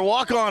back. We are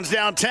walk-ons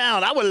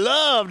downtown. I would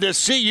love to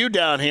see you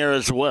down here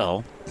as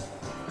well.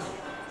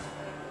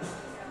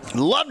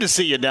 Love to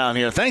see you down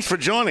here. Thanks for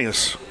joining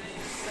us.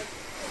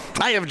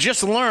 I have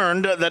just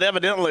learned that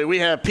evidently we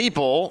have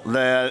people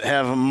that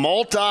have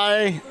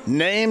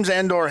multi-names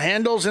and or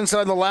handles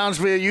inside the lounge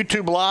via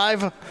YouTube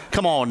Live.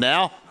 Come on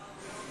now.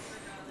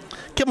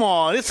 Come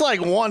on. It's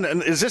like one.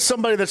 Is this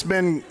somebody that's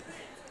been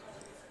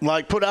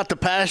put out to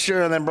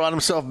pasture and then brought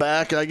himself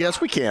back? I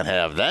guess we can't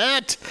have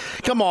that.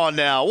 Come on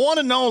now. One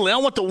and only. I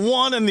want the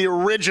one and the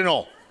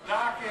original.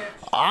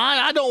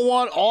 I don't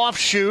want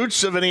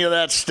offshoots of any of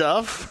that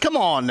stuff. Come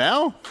on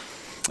now.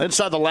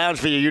 Inside the lounge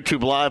via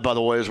YouTube Live, by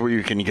the way, is where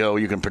you can go.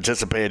 You can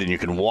participate and you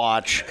can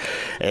watch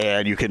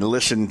and you can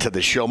listen to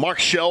the show. Mark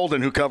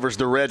Sheldon, who covers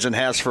the Reds and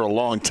has for a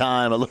long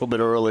time, a little bit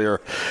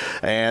earlier.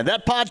 And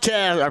that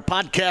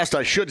podcast,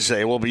 I should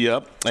say, will be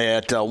up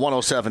at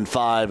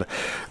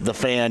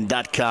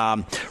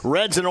 1075thefan.com.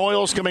 Reds and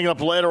Oils coming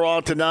up later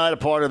on tonight, a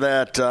part of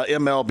that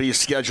MLB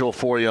schedule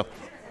for you.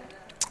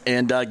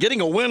 And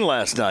getting a win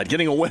last night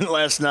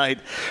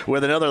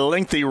with another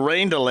lengthy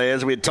rain delay,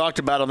 as we had talked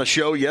about on the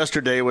show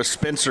yesterday with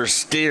Spencer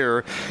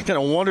Steer. Kind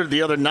of wondered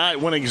the other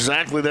night when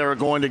exactly they were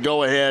going to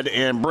go ahead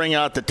and bring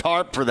out the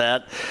tarp for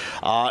that.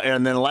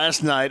 And then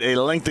last night, a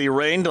lengthy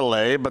rain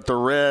delay, but the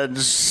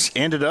Reds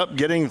ended up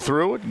getting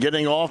through it,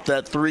 getting off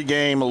that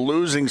 3-game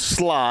losing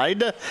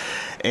slide,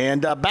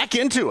 and back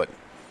into it.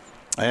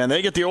 And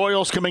they get the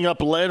Orioles coming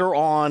up later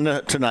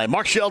on tonight.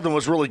 Mark Sheldon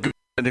was really good.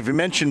 And if you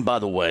mentioned, by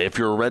the way, if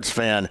you're a Reds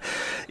fan,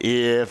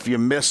 if you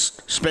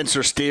missed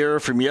Spencer Steer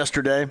from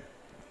yesterday,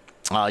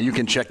 you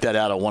can check that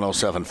out at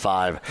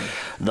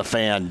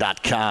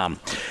 1075thefan.com.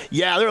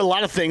 Yeah, there are a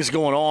lot of things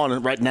going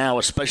on right now,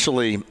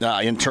 especially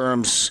in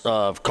terms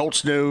of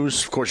Colts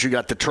news. Of course, you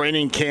got the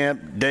training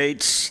camp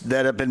dates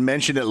that have been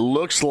mentioned. It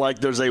looks like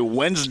there's a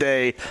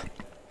Wednesday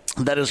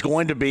that is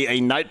going to be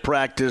a night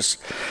practice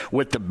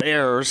with the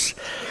Bears.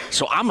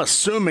 So I'm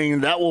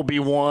assuming that will be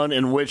one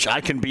in which I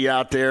can be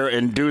out there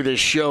and do this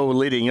show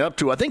leading up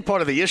to. I think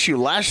part of the issue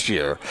last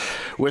year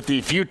with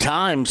the few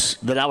times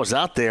that I was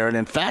out there, and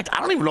in fact, I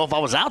don't even know if I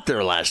was out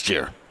there last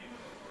year.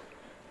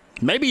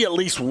 Maybe at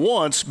least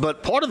once,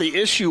 but part of the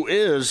issue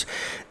is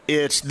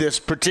it's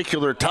this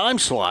particular time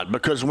slot,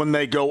 because when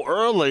they go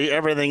early,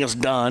 everything is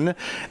done,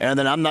 and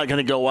then I'm not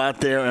going to go out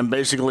there and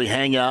basically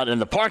hang out in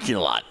the parking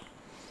lot.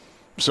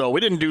 So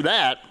we didn't do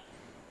that.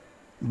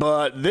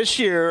 But this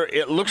year,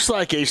 it looks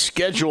like a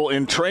schedule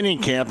in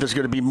training camp is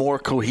going to be more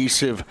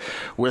cohesive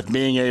with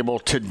being able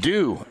to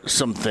do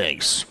some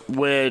things,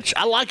 which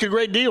I like a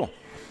great deal.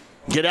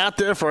 Get out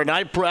there for a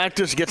night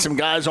practice, get some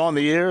guys on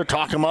the air,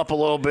 talk them up a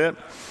little bit.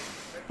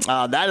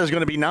 That is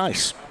going to be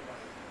nice.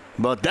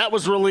 But that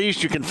was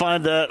released. You can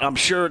find that, I'm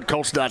sure, at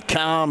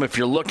Colts.com if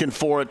you're looking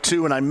for it,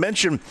 too. And I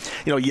mentioned,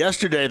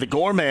 yesterday the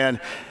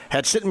Gorman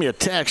had sent me a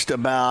text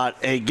about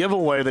a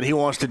giveaway that he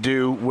wants to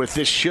do with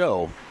this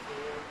show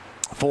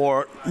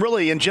for,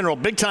 really, in general,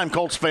 big-time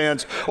Colts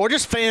fans or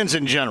just fans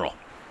in general.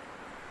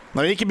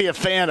 I mean, you can be a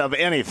fan of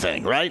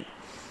anything, right?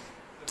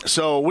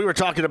 So we were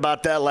talking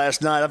about that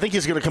last night. I think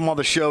he's going to come on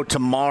the show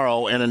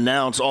tomorrow and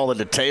announce all the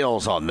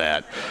details on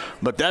that.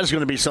 But that is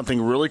going to be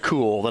something really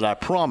cool that I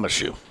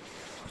promise you.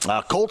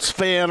 Colts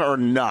fan or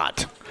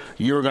not,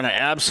 you're going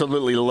to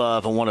absolutely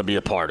love and want to be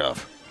a part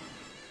of.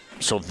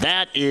 So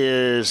that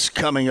is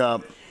coming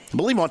up, I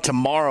believe, on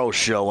tomorrow's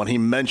show. When he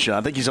mentioned,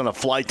 I think he's on a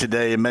flight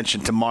today and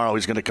mentioned tomorrow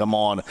he's going to come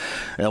on,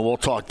 and we'll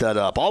talk that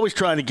up. Always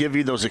trying to give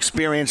you those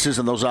experiences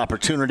and those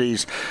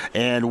opportunities,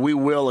 and we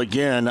will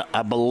again,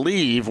 I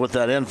believe, with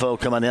that info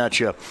coming at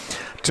you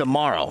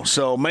tomorrow.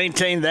 So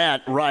maintain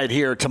that right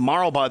here.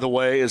 Tomorrow, by the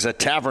way, is a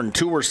tavern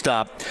tour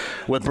stop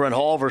with Brent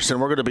Halverson.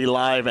 We're going to be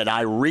live at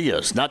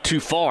Iria's, not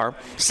too far,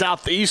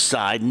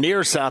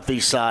 near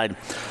southeast side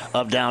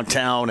of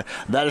downtown.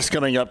 That is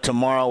coming up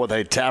tomorrow with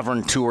a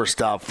tavern tour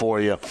stop for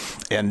you,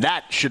 and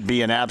that should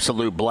be an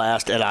absolute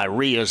blast at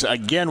Iria's.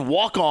 Again,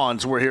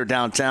 walk-ons were here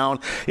downtown.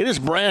 It is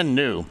brand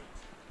new.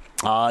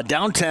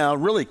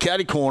 Downtown, really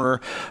catty corner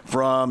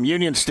from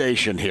Union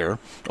Station here,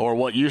 or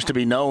what used to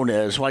be known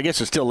as, well, I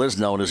guess it still is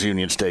known as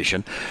Union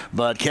Station,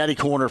 but catty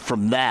corner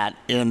from that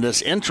in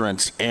this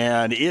entrance,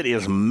 and it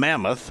is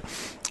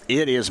mammoth.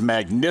 It is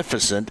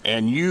magnificent,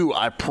 and you,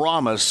 I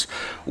promise,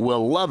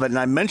 will love it. And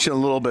I mentioned a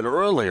little bit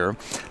earlier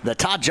that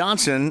Todd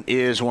Johnson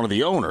is one of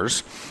the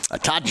owners.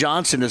 Todd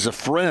Johnson is a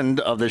friend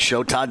of this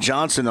show. Todd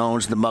Johnson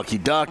owns the Mucky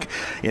Duck,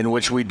 in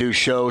which we do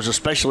shows,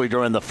 especially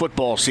during the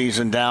football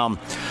season down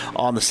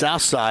on the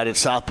south side at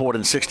Southport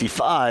and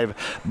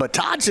 65. But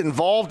Todd's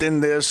involved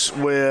in this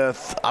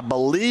with, I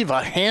believe,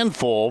 a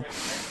handful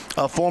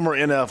of former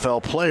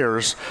NFL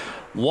players,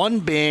 one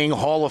being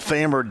Hall of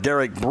Famer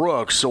Derek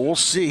Brooks. So we'll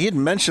see. He'd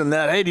mentioned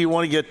that, hey, do you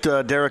want to get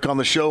Derek on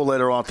the show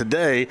later on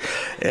today?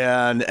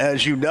 And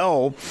as you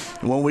know,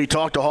 when we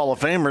talk to Hall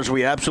of Famers,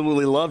 we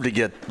absolutely love to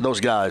get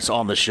those guys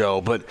on the show.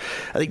 But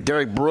I think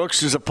Derek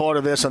Brooks is a part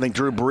of this. I think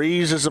Drew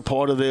Brees is a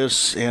part of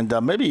this, and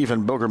maybe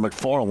even Booger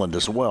McFarland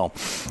as well.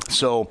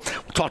 So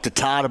we'll talk to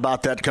Todd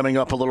about that coming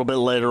up a little bit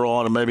later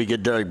on, and maybe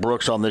get Derek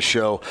Brooks on this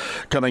show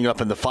coming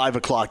up in the 5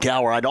 o'clock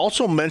hour. I'd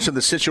also mention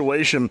the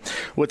situation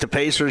with the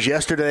Pacers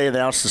yesterday.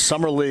 They announced the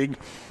Summer League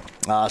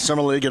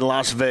in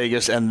Las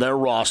Vegas and their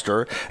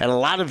roster. And a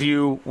lot of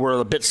you were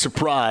a bit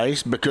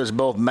surprised because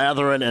both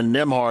Matherin and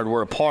Nembhard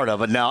were a part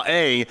of it. Now,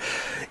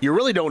 you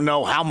really don't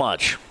know how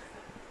much.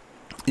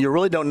 You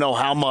really don't know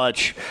how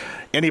much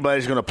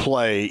anybody's going to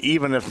play,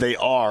 even if they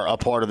are a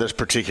part of this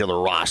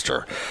particular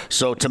roster.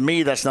 So to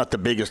me, that's not the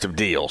biggest of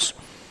deals.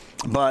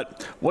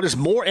 But what is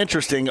more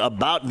interesting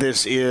about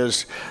this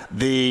is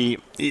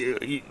you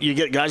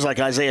get guys like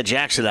Isaiah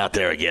Jackson out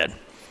there again.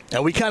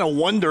 And we kind of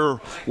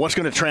wonder what's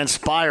going to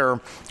transpire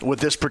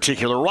with this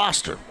particular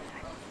roster.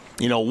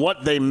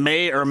 What they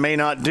may or may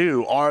not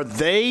do. Are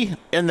they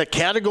in the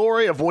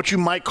category of what you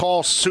might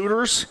call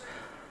suitors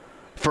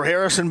for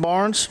Harrison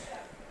Barnes?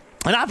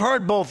 And I've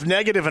heard both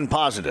negative and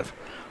positive.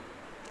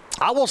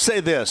 I will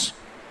say this.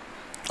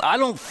 I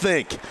don't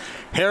think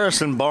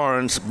Harrison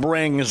Barnes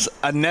brings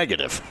a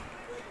negative.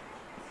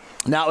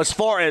 Now, as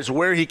far as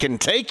where he can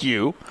take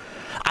you,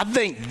 I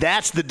think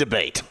that's the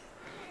debate.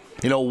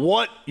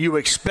 What you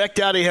expect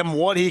out of him,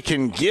 what he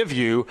can give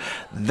you,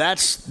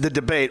 that's the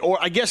debate. Or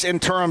I guess in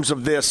terms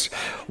of this,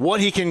 what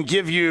he can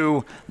give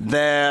you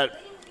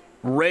that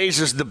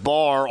raises the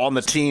bar on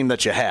the team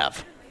that you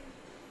have.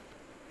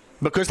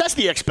 Because that's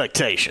the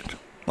expectation.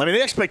 I mean,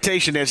 the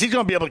expectation is he's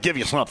going to be able to give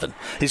you something.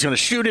 He's going to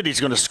shoot it. He's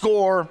going to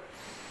score.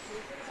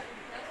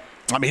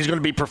 I mean, he's going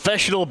to be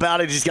professional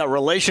about it. He's got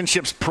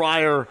relationships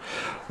prior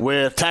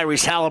with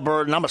Tyrese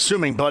Halliburton. I'm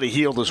assuming Buddy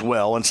Hield as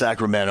well in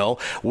Sacramento.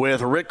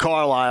 With Rick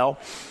Carlisle,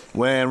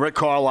 when Rick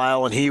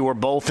Carlisle and he were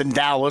both in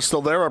Dallas.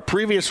 So there are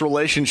previous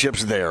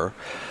relationships there.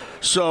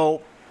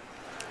 So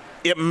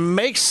it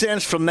makes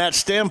sense from that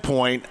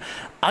standpoint.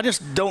 I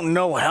just don't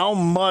know how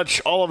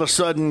much all of a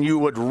sudden you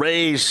would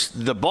raise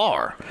the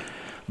bar.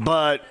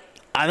 But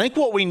I think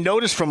what we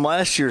noticed from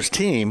last year's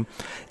team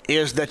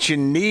is that you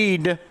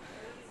need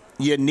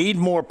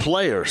more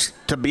players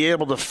to be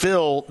able to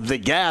fill the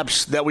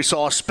gaps that we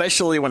saw,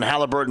 especially when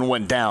Halliburton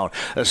went down,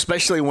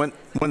 especially when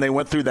they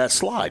went through that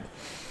slide.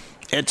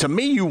 And to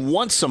me, you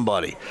want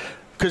somebody.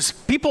 Because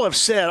people have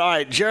said, all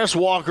right, Jarris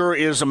Walker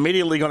is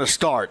immediately going to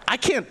start. I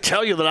can't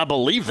tell you that I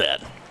believe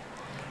that.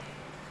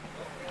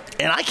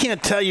 And I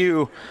can't tell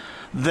you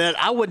that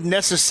I would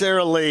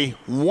necessarily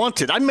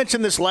want it. I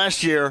mentioned this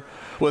last year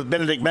with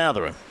Benedict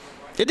Mathurin.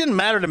 It didn't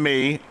matter to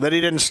me that he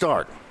didn't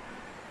start.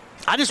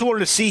 I just wanted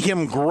to see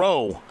him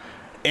grow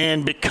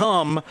and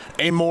become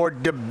a more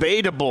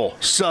debatable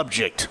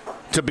subject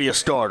to be a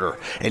starter.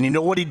 And you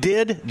know what he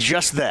did?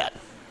 Just that.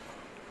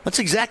 That's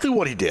exactly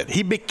what he did.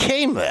 He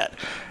became that.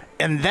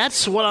 And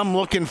that's what I'm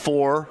looking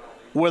for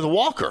with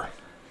Walker.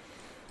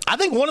 I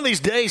think one of these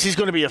days he's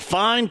going to be a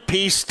fine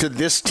piece to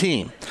this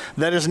team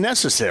that is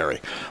necessary.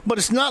 But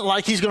it's not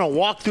like he's going to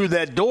walk through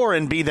that door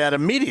and be that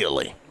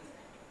immediately.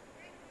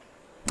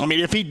 I mean,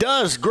 if he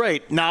does,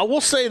 great. Now, I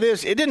will say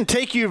this. It didn't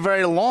take you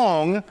very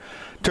long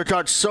to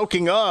start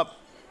soaking up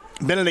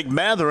Benedict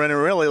Mathurin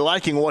and really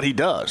liking what he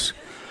does.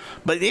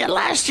 But, yeah,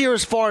 last year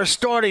as far as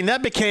starting,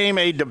 that became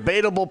a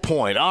debatable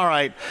point. All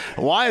right,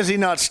 why is he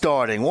not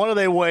starting? What are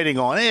they waiting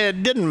on?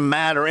 It didn't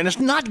matter, and it's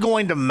not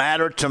going to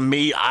matter to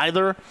me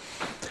either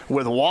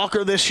with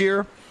Walker this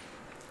year.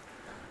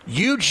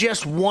 You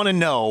just want to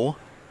know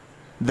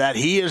that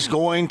he is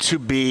going to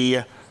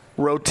be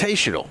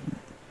rotational.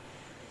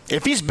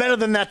 If he's better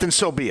than that, then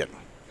so be it.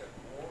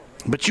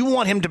 But you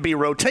want him to be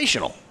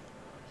rotational,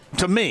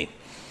 to me.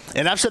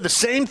 And I've said the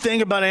same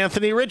thing about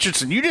Anthony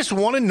Richardson. You just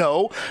want to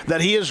know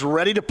that he is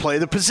ready to play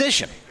the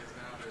position.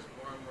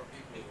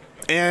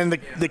 And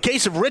the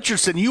case of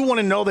Richardson, you want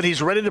to know that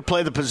he's ready to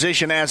play the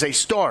position as a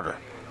starter.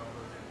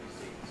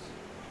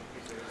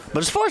 But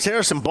as far as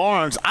Harrison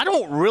Barnes, I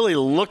don't really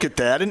look at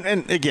that.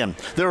 And again,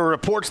 there were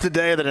reports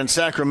today that in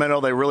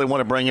Sacramento they really want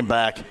to bring him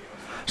back.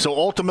 So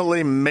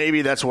ultimately,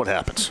 maybe that's what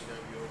happens.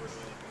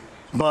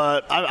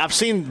 But I've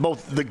seen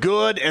both the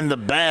good and the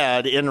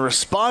bad in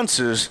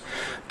responses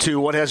to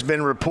what has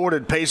been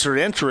reported Pacer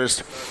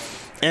interest.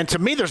 And to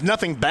me, there's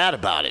nothing bad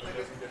about it.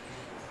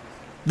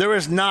 There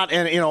is not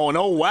an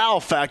oh wow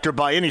factor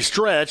by any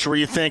stretch where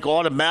you think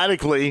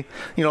automatically,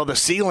 the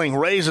ceiling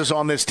raises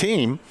on this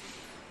team.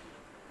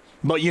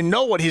 But you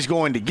know what he's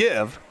going to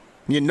give.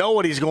 You know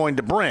what he's going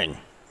to bring.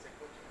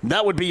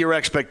 That would be your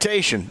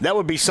expectation. That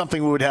would be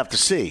something we would have to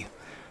see.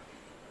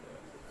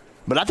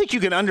 But I think you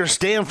can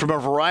understand from a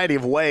variety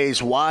of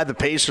ways why the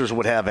Pacers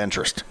would have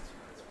interest.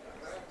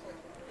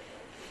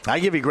 I'll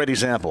give you a great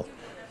example.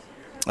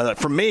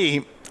 For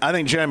me, I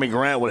think Jeremy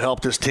Grant would help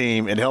this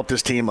team and help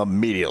this team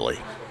immediately.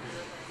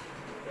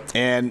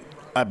 And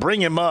I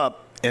bring him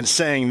up in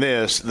saying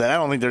this, that I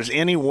don't think there's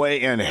any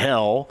way in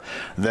hell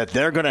that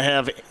they're going to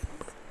have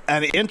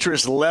an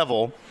interest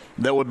level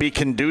that would be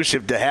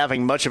conducive to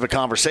having much of a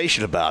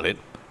conversation about it.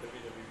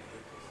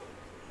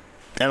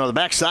 And on the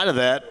backside of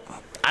that,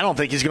 I don't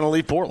think he's going to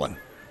leave Portland.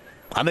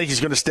 I think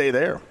he's going to stay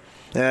there.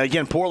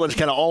 Again, Portland's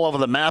kind of all over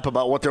the map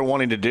about what they're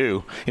wanting to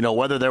do.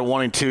 Whether they're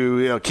wanting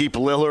to keep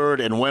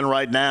Lillard and win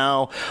right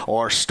now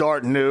or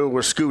start new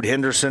with Scoot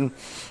Henderson,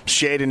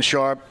 Shaedon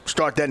Sharpe,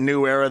 start that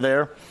new era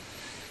there.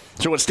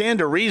 So it would stand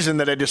to reason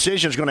that a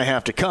decision is going to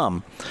have to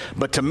come.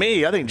 But to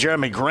me, I think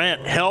Jeremy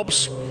Grant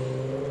helps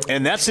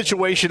in that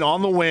situation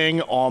on the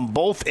wing on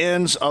both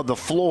ends of the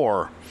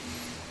floor.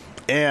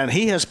 And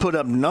he has put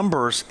up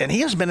numbers, and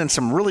he has been in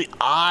some really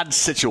odd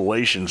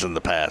situations in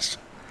the past.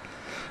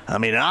 I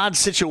mean, an odd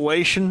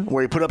situation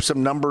where he put up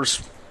some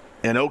numbers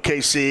in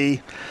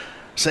OKC.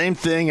 Same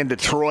thing in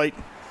Detroit.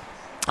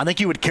 I think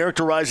you would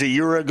characterize a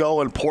year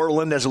ago in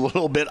Portland as a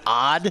little bit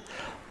odd.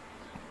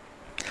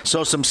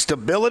 So some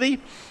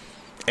stability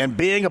and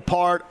being a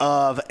part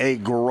of a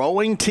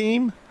growing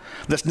team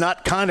that's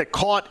not kind of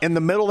caught in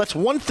the middle. That's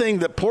one thing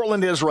that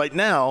Portland is right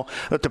now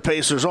that the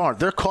Pacers aren't.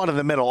 They're caught in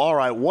the middle. All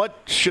right, what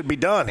should be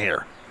done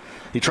here?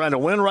 You trying to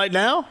win right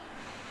now?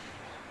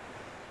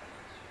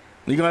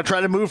 You going to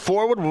try to move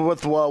forward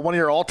with one of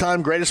your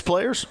all-time greatest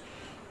players?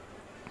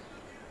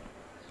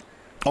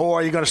 Or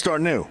are you going to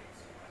start new?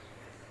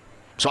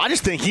 So I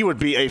just think he would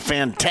be a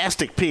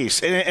fantastic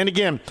piece. And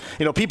again,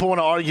 people want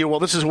to argue,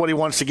 well, this is what he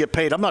wants to get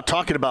paid. I'm not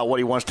talking about what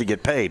he wants to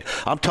get paid.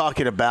 I'm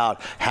talking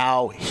about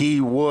how he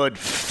would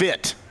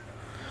fit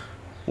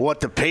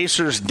what the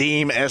Pacers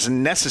deem as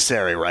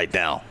necessary right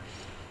now.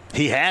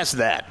 He has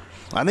that.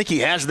 I think he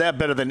has that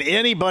better than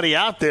anybody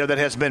out there that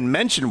has been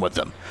mentioned with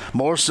them.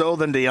 More so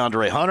than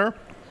DeAndre Hunter,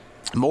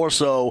 more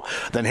so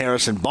than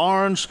Harrison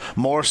Barnes,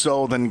 more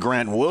so than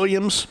Grant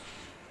Williams.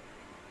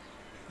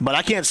 But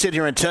I can't sit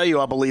here and tell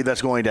you I believe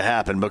that's going to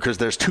happen because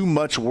there's too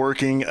much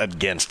working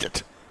against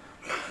it.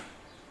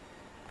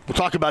 We'll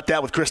talk about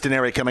that with Chris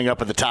Denary coming up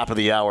at the top of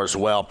the hour as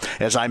well.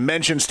 As I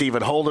mentioned,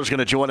 Stephen Holder's going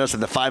to join us in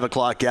the 5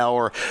 o'clock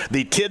hour.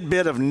 The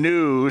tidbit of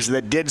news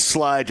that did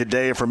slide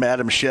today from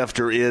Adam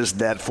Schefter is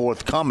that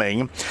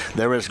forthcoming,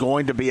 there is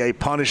going to be a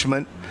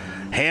punishment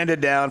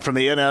handed down from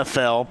the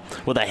NFL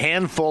with a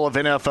handful of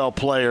NFL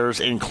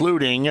players,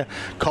 including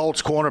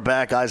Colts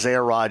cornerback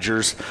Isaiah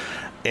Rodgers.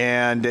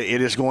 And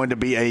it is going to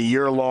be a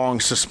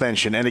year-long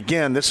suspension. And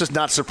again, this is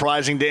not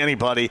surprising to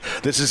anybody.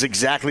 This is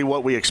exactly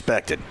what we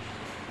expected.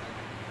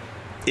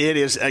 It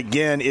is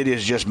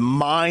just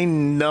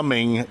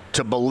mind-numbing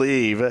to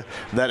believe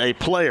that a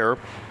player,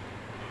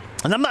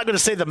 and I'm not going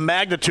to say the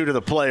magnitude of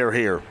the player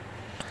here,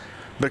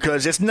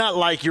 because it's not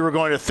like you were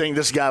going to think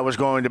this guy was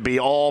going to be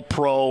all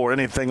pro or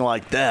anything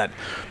like that,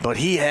 but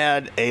he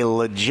had a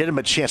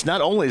legitimate chance. Not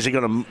only is he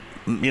going to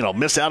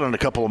miss out on a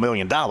couple of $1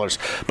 million,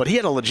 but he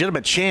had a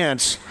legitimate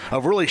chance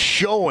of really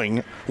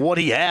showing what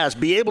he has,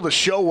 be able to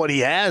show what he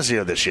has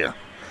here this year.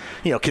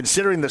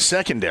 Considering the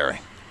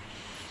secondary.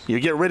 You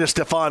get rid of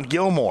Stephon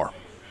Gilmore.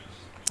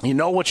 You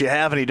know what you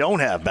have and you don't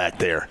have back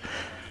there.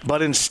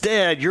 But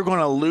instead, you're going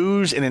to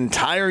lose an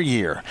entire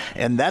year.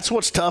 And that's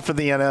what's tough in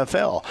the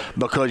NFL,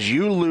 because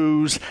you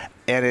lose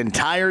an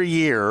entire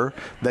year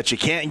that you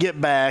can't get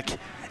back.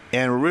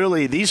 And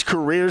really, these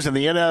careers in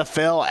the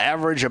NFL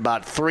average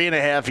about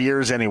 3.5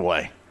 years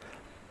anyway.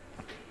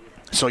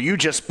 So you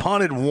just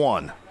punted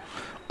one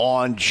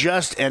on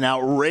just an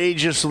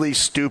outrageously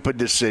stupid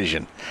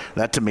decision.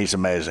 That, to me, is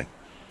amazing.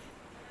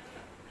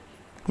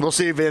 We'll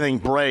see if anything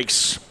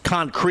breaks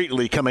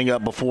concretely coming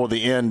up before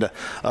the end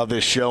of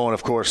this show. And,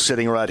 of course,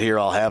 sitting right here,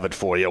 I'll have it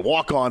for you.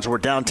 Walk-Ons, we're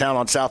downtown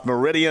on South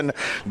Meridian.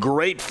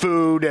 Great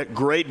food,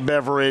 great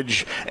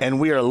beverage, and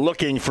we are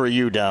looking for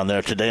you down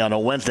there today on a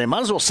Wednesday.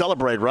 Might as well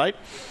celebrate, right?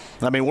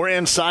 I mean, we're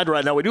inside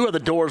right now. We do have the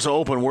doors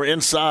open. We're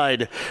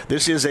inside.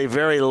 This is a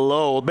very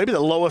low, maybe the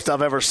lowest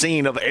I've ever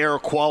seen of air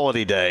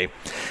quality day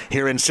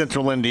here in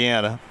central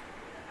Indiana.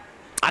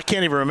 I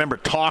can't even remember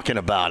talking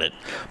about it,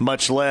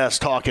 much less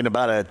talking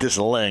about it at this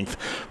length.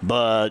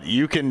 But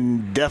you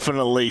can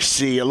definitely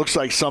see it looks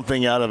like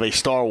something out of a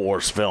Star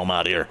Wars film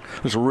out here.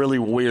 It's really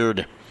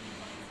weird.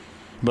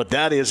 But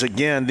that is,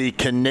 again, the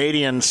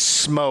Canadian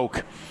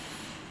smoke.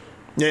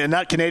 Yeah,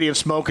 not Canadian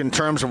smoke in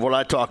terms of what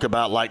I talk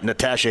about, like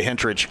Natasha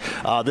Henstridge.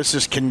 This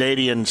is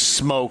Canadian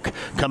smoke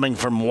coming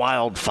from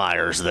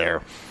wildfires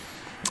there.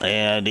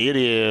 And it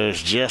is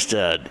just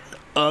a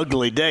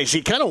ugly day. So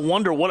you kind of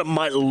wonder what it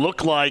might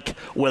look like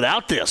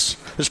without this.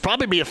 This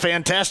probably be a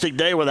fantastic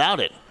day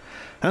without it.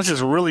 This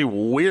is really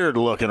weird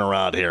looking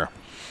around here.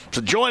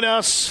 So join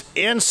us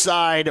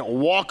inside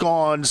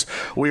Walk-Ons.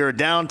 We are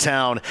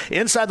downtown.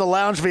 Inside the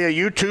lounge via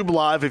YouTube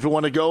Live if you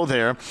want to go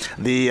there.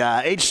 The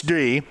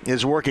HD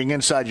is working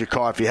inside your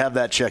car. If you have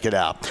that, check it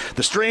out.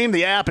 The stream,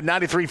 the app at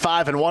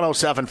 93.5 and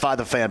 107.5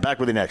 The Fan. Back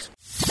with you next.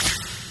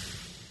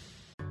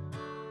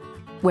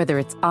 Whether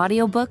it's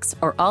audiobooks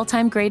or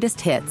all-time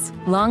greatest hits,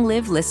 long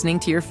live listening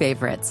to your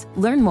favorites.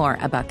 Learn more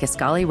about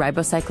Kisqali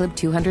Ribociclib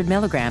 200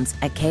 milligrams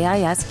at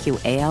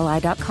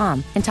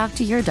KISQALI.com and talk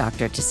to your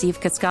doctor to see if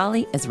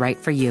Kisqali is right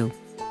for you.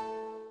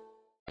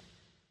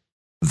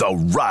 The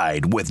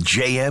Ride with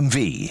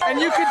JMV. And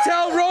you can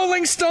tell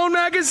Rolling Stone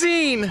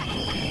magazine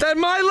that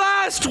my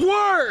last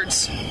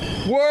words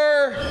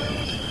were,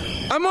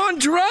 I'm on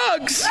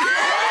drugs.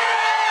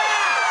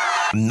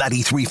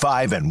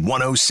 93.5 and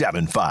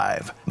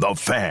 107.5 The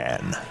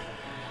Fan.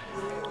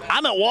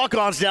 I'm at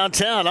Walk-Ons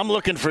downtown. I'm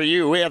looking for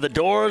you. We have the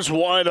doors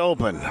wide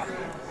open.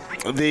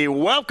 The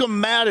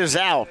welcome mat is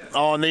out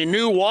on the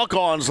new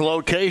Walk-Ons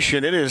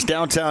location. It is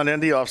downtown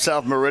Indy off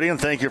South Meridian.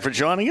 Thank you for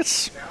joining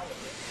us.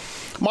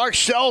 Mark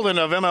Sheldon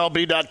of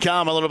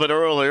MLB.com a little bit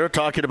earlier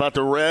talking about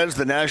the Reds,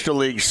 the National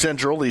League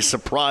Central, these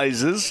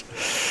surprises.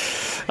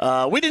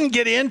 We didn't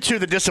get into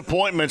the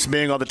disappointments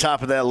being on the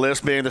top of that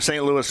list, being the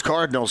St. Louis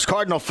Cardinals.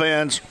 Cardinal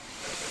fans,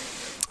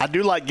 I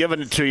do like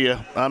giving it to you.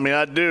 I mean,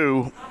 I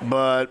do.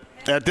 But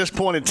at this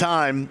point in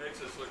time,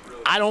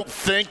 I don't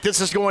think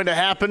this is going to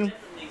happen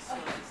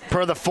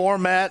per the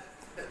format,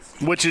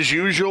 which is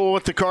usual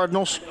with the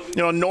Cardinals.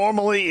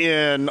 Normally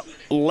in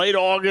late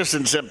August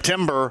and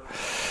September,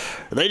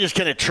 they just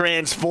kind of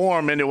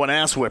transform into an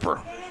ass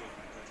whipper.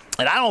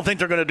 And I don't think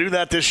they're going to do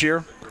that this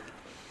year.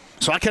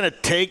 So I kind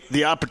of take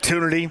the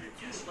opportunity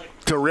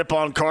to rip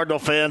on Cardinal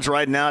fans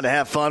right now to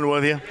have fun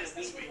with you.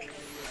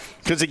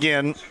 Because,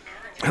 again,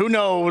 who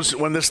knows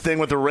when this thing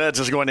with the Reds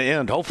is going to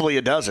end. Hopefully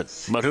it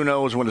doesn't, but who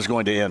knows when it's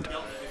going to end.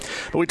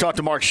 But we talked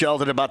to Mark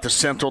Sheldon about the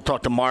Central,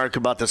 talked to Mark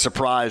about the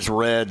surprise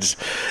Reds,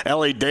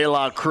 Ellie De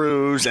La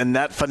Cruz, and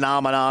that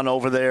phenomenon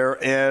over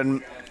there.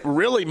 And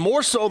really,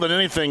 more so than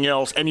anything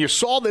else, and you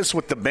saw this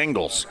with the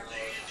Bengals.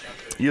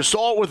 You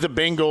saw it with the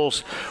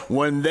Bengals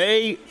when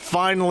they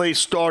finally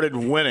started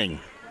winning,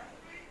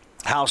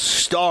 how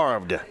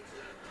starved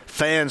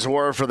fans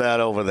were for that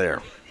over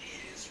there.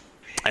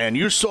 And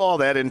you saw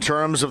that in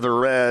terms of the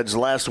Reds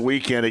last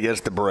weekend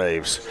against the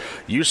Braves.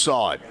 You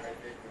saw it.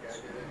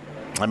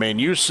 I mean,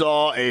 you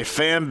saw a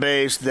fan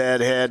base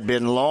that had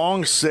been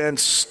long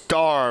since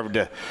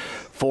starved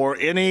for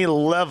any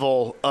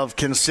level of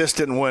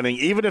consistent winning,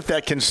 even if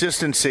that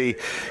consistency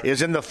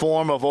is in the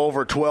form of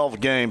over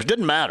 12 games.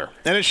 Didn't matter,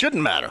 and it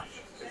shouldn't matter.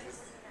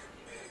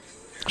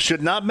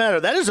 Should not matter.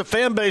 That is a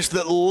fan base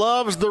that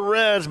loves the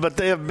Reds, but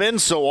they have been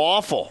so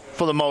awful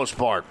for the most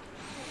part.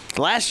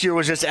 Last year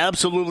was just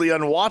absolutely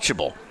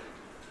unwatchable.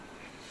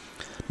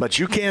 But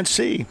you can't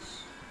see.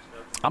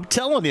 I'm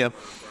telling you,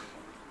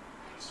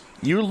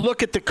 you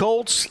look at the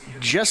Colts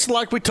just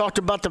like we talked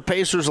about the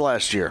Pacers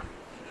last year.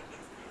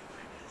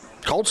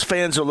 Colts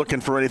fans are looking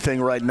for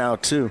anything right now,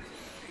 too.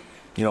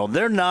 You know,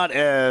 they're not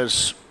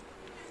as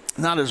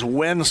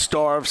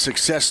win-starved,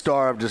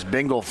 success-starved as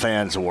Bengal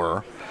fans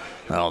were.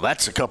 Oh,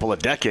 that's a couple of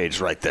decades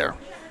right there.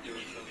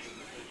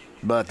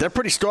 But they're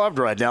pretty starved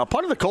right now.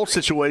 Part of the Colts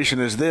situation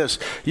is this.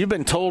 You've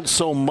been told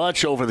so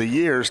much over the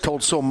years,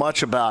 told so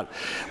much about,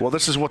 well,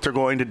 this is what they're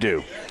going to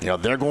do. You know,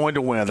 they're going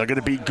to win. They're going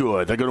to be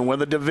good. They're going to win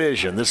the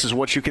division. This is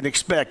what you can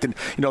expect. And,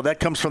 you know, that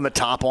comes from the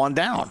top on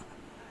down.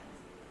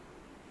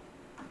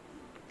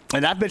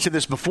 And I've mentioned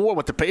this before.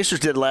 What the Pacers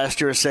did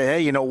last year is say,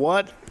 hey, you know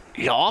what?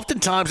 You know,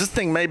 oftentimes this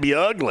thing may be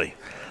ugly.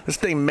 This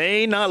thing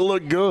may not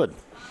look good.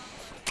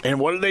 And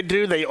what did they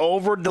do? They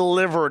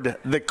over-delivered.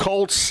 The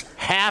Colts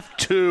have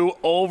to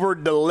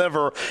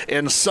over-deliver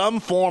in some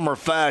form or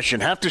fashion,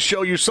 have to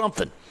show you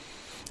something.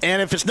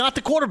 And if it's not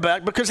the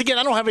quarterback, because, again,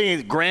 I don't have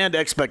any grand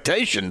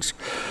expectations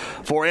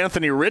for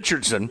Anthony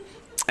Richardson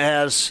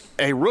as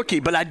a rookie,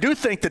 but I do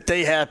think that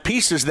they have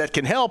pieces that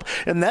can help,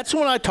 and that's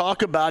when I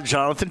talk about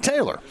Jonathan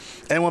Taylor.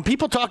 And when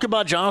people talk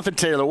about Jonathan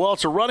Taylor, well,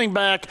 it's a running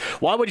back.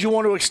 Why would you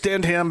want to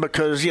extend him?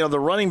 Because, you know, the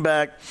running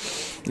back,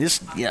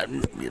 it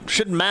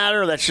shouldn't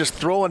matter. That's just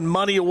throwing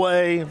money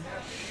away.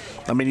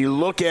 I mean, you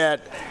look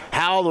at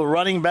how the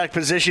running back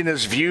position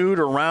is viewed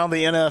around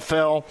the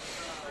NFL,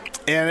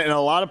 and in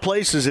a lot of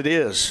places it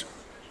is.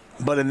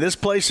 But in this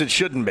place, it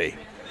shouldn't be.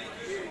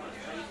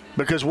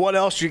 Because what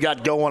else you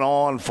got going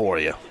on for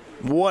you?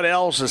 What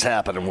else is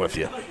happening with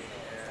you?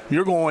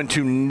 You're going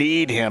to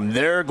need him.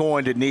 They're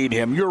going to need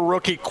him. Your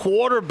rookie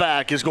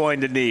quarterback is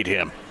going to need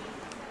him.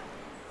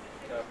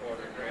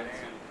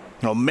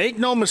 No, make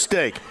no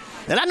mistake.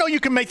 And I know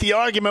you can make the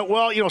argument,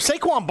 well, you know,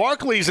 Saquon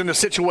Barkley's in a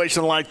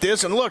situation like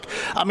this. And look,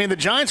 I mean, the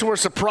Giants were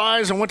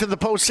surprised and went to the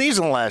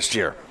postseason last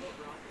year.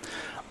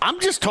 I'm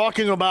just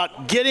talking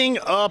about getting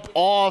up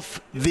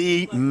off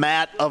the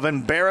mat of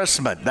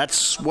embarrassment.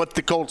 That's what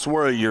the Colts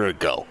were a year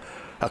ago.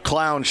 A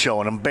clown show,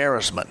 an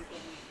embarrassment.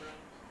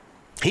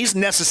 He's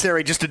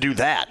necessary just to do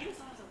that.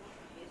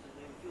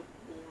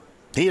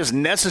 He is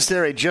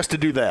necessary just to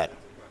do that.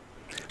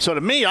 So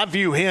to me, I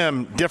view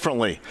him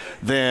differently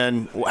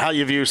than how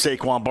you view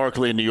Saquon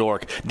Barkley in New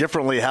York,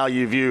 differently how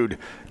you viewed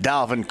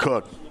Dalvin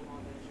Cook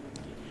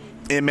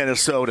in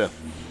Minnesota.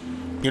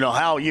 You know,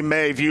 how you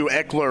may view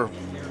Eckler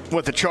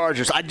with the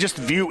Chargers. I just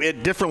view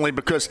it differently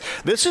because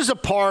this is a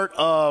part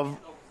of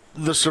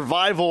the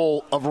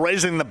survival of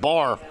raising the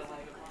bar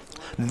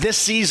this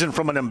season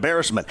from an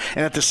embarrassment,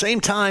 and at the same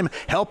time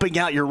helping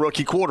out your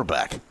rookie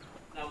quarterback.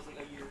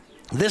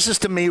 This is,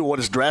 to me, what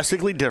is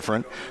drastically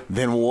different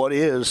than what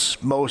is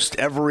most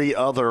every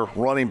other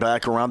running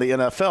back around the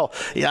NFL.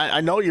 Yeah, I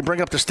know you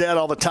bring up the stat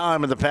all the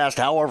time in the past,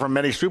 however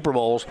many Super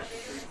Bowls,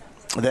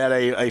 that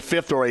a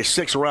fifth or a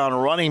sixth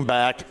round running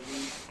back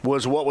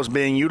was what was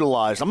being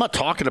utilized. I'm not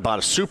talking about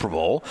a Super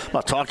Bowl. I'm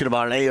not talking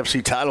about an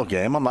AFC title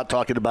game. I'm not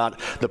talking about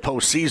the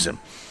postseason.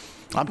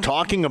 I'm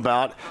talking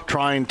about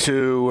trying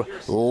to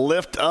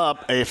lift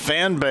up a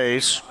fan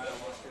base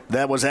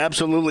that was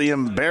absolutely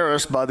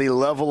embarrassed by the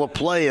level of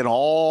play and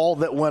all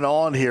that went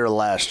on here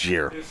last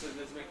year.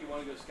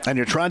 And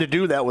you're trying to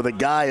do that with a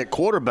guy at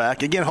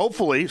quarterback, again,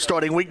 hopefully,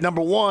 starting week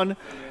number 1,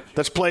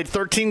 that's played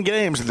 13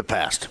 games in the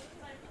past.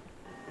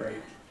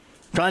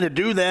 Trying to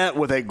do that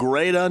with a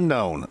great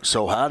unknown.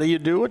 So how do you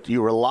do it?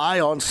 You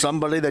rely on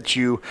somebody that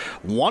you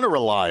want to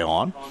rely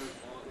on,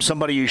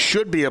 somebody you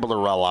should be able to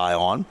rely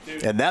on,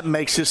 and that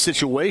makes his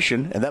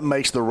situation, and that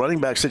makes the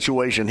running back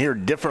situation here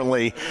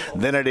differently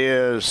than it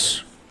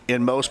is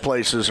in most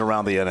places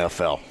around the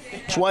NFL.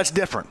 That's why it's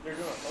different.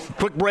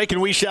 Quick break,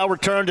 and we shall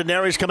return.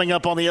 Daenerys coming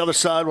up on the other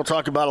side. We'll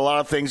talk about a lot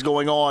of things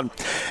going on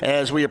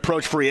as we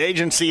approach free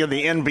agency in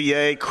the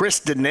NBA.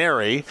 Chris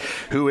Daenerys,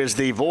 who is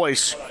the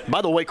voice.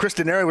 By the way, Chris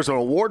Daenerys was an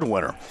award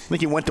winner. I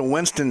think he went to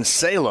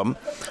Winston-Salem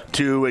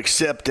to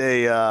accept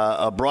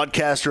a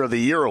Broadcaster of the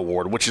Year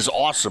award, which is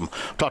awesome.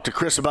 Talk to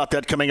Chris about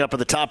that coming up at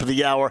the top of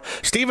the hour.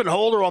 Stephen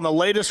Holder on the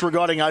latest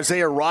regarding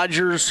Isaiah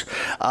Rodgers.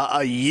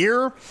 A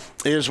year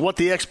is what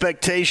the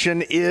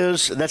expectation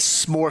is.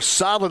 That's more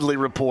solidly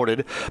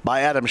reported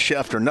by Adam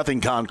Schefter.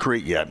 Nothing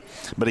concrete yet.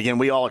 But again,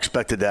 we all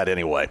expected that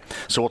anyway.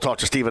 So we'll talk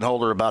to Stephen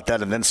Holder about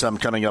that and then some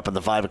coming up in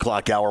the 5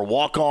 o'clock hour.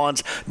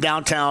 Walk-ons,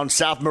 downtown,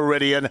 South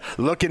Meridian,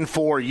 looking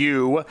for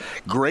you.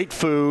 Great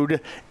food,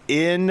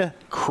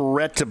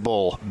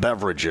 incredible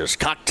beverages,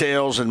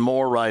 cocktails, and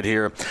more right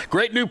here.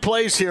 Great new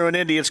place here in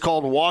Indy. It's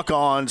called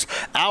Walk-Ons.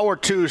 Hour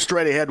 2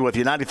 straight ahead with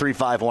you.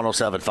 93.5,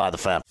 107.5 The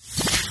Fan.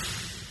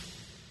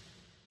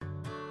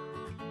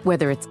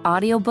 Whether it's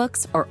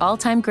audiobooks or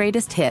all-time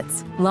greatest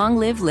hits, long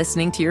live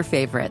listening to your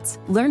favorites.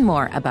 Learn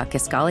more about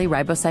Kisqali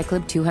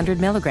Ribociclib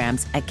 200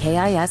 milligrams at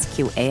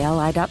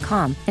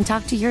KISQALI.com and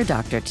talk to your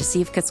doctor to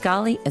see if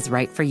Kisqali is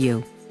right for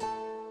you.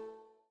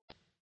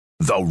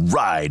 The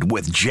Ride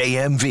with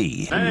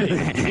JMV.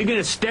 Hey, you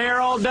gonna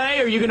stare all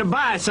day or you gonna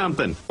buy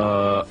something?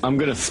 I'm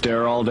gonna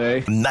stare all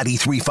day.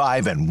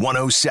 93.5 and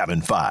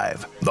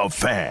 107.5 The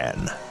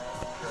Fan.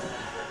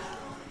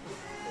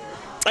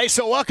 Hey,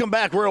 so welcome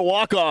back. We're at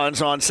Walk-Ons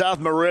on South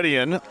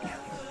Meridian.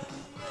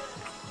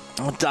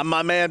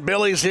 My man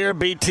Billy's here,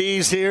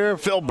 BT's here,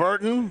 Phil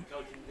Burton.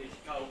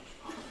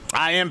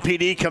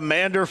 IMPD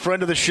commander,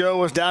 friend of the show,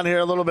 was down here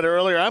a little bit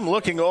earlier. I'm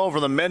looking over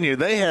the menu.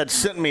 They had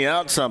sent me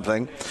out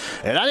something,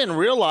 and I didn't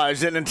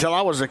realize it until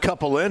I was a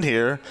couple in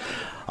here.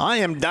 I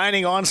am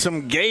dining on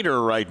some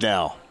gator right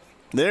now.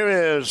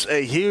 There is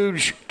a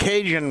huge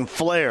Cajun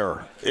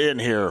flair in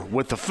here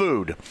with the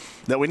food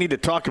that we need to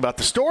talk about.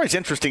 The story's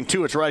interesting,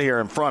 too. It's right here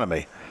in front of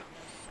me.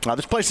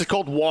 This place is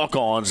called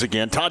Walk-Ons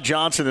again. Todd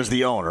Johnson is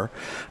the owner.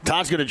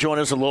 Todd's going to join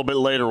us a little bit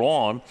later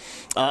on.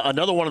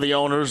 Another one of the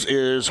owners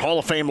is Hall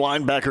of Fame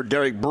linebacker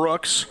Derek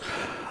Brooks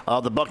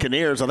of the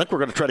Buccaneers. I think we're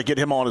going to try to get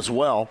him on as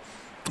well.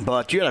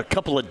 But you had a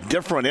couple of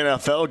different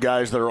NFL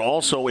guys that are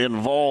also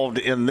involved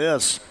in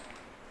this.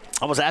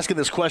 I was asking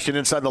this question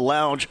inside the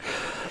lounge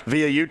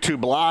via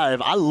YouTube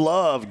Live. I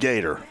love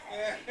gator.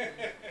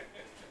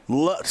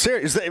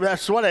 Seriously,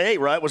 that's what I ate,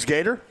 right? Was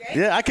gator?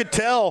 Yeah, I could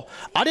tell.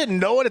 I didn't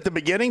know it at the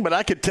beginning, but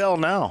I could tell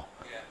now.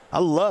 I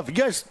love. You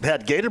guys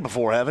had gator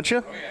before, haven't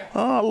you?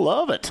 Oh, I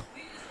love it.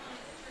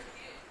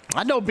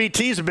 I know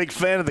BT's a big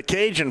fan of the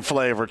Cajun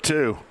flavor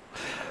too.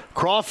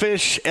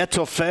 Crawfish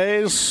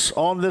etouffees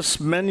on this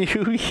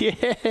menu.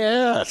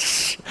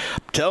 Yes,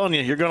 I'm telling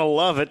you, you're gonna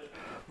love it.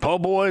 Po'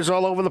 boys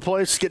all over the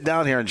place. Get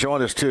down here and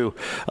join us, too.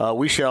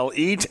 We shall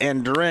eat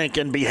and drink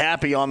and be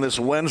happy on this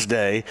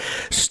Wednesday.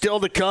 Still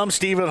to come,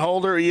 Stephen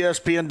Holder,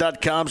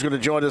 ESPN.com, is going to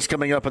join us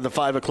coming up in the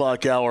 5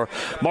 o'clock hour.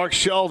 Mark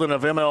Sheldon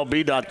of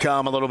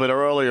MLB.com a little bit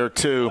earlier,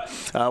 too.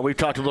 We've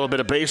talked a little bit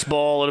of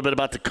baseball, a little bit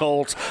about the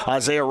Colts,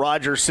 Isaiah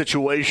Rodgers'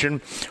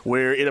 situation,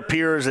 where it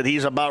appears that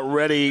he's about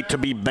ready to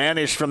be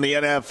banished from the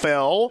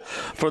NFL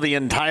for the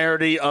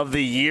entirety of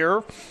the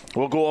year.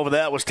 We'll go over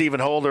that with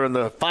Stephen Holder in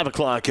the 5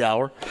 o'clock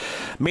hour.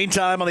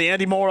 Meantime, on the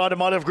Andy Moore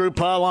Automotive Group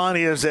hotline,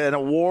 he is an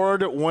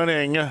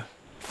award-winning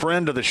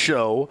friend of the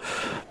show.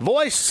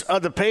 Voice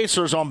of the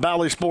Pacers on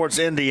Bally Sports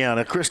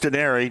Indiana, Chris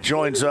Daenerys,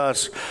 joins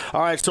us.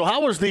 All right, so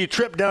how was the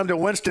trip down to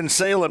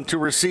Winston-Salem to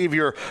receive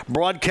your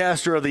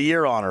Broadcaster of the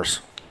Year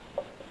honors?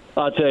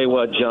 I'll tell you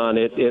what, John,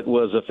 it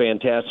was a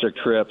fantastic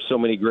trip. So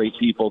many great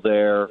people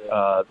there,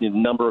 a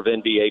number of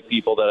NBA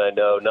people that I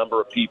know,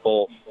 number of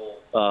people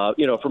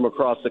from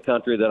across the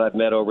country that I've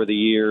met over the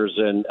years.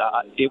 And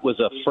it was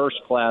a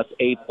first-class,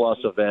 A-plus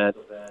event,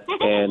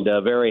 and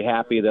very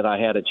happy that I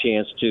had a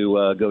chance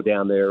to go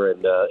down there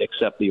and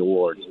accept the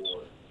award.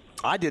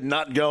 I did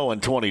not go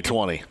in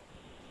 2020.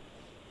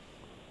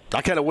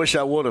 I kind of wish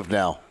I would have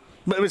now.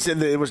 But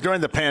it was during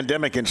the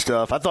pandemic and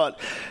stuff. I thought,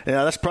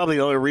 that's probably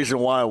the only reason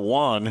why I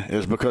won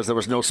is because there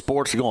was no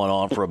sports going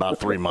on for about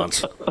 3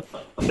 months.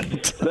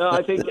 No,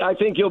 I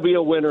think you'll be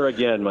a winner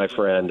again, my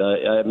friend.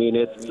 I mean,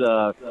 it's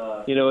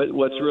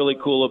what's really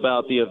cool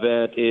about the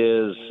event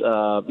is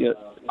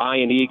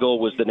Ian Eagle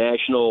was the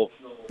national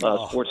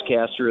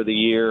sportscaster of the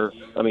year.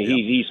 I mean,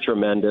 he's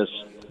tremendous.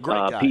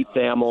 Great guy. Pete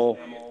Thamel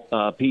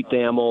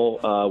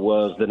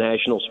was the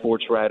national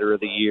sports writer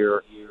of the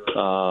year.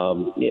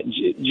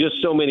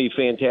 Just so many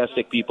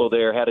fantastic people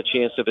there. Had a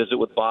chance to visit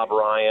with Bob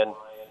Ryan,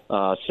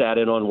 sat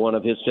in on one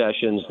of his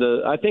sessions.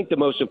 I think the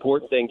most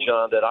important thing,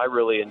 John, that I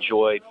really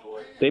enjoyed,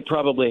 they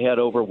probably had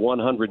over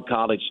 100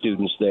 college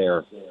students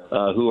there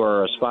who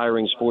are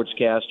aspiring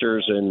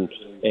sportscasters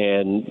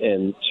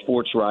and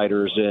sports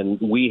writers,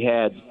 and we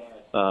had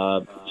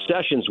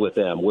sessions with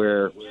them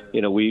where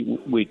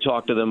we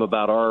talked to them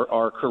about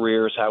our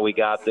careers, how we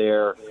got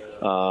there,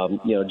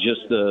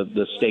 just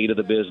the state of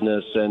the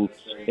business, and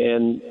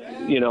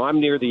I'm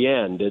near the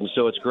end, and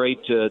so it's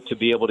great to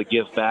be able to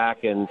give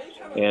back and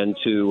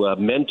to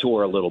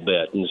mentor a little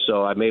bit, and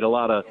so I made a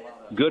lot of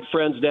good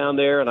friends down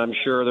there, and I'm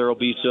sure there will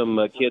be some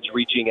kids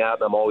reaching out,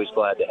 and I'm always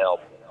glad to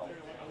help.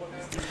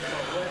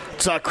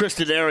 It's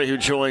Kristen Airy who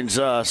joins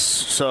us.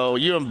 So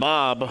you and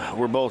Bob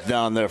were both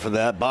down there for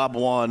that. Bob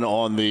won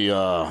on the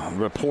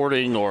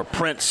reporting or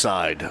print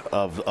side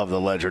of the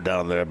ledger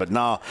down there. But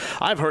now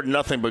I've heard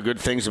nothing but good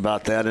things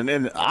about that. And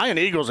Ian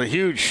Eagle's a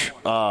huge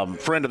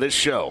friend of this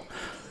show.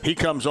 He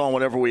comes on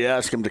whenever we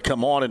ask him to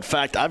come on. In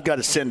fact, I've got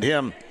to send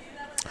him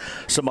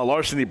some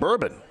Larceny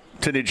bourbon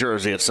to New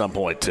Jersey at some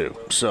point, too.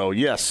 So,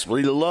 yes,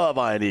 we love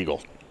Ian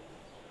Eagle.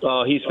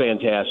 Oh, he's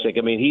fantastic.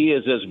 I mean, he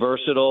is as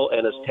versatile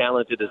and as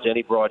talented as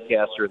any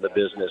broadcaster in the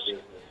business.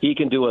 He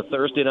can do a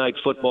Thursday night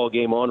football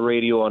game on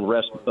radio on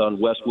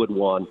Westwood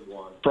One.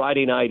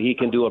 Friday night, he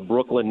can do a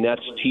Brooklyn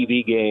Nets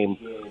TV game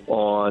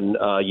on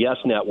Yes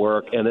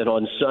Network. And then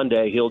on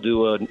Sunday, he'll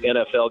do an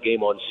NFL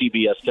game on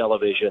CBS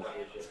television.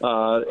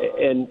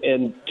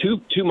 And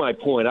to my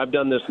point, I've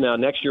done this now.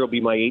 Next year will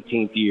be my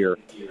 18th year.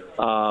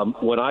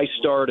 When I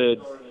started,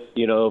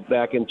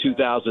 back in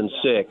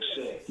 2006,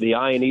 the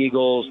Ian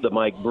Eagles, the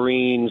Mike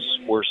Breens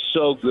were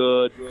so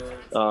good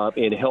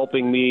in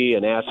helping me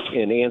and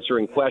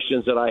answering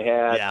questions that I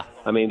had. Yeah.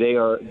 I mean, they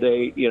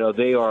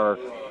are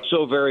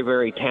so very,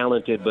 very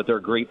talented, but they're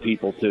great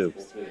people too.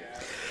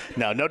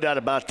 No doubt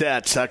about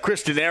that.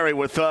 Kristen Airy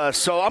with us.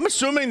 So I'm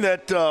assuming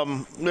that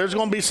there's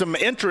going to be some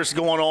interest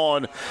going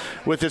on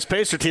with this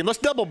Pacer team. Let's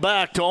double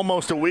back to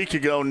almost a week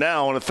ago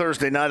now on a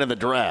Thursday night in the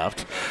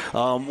draft.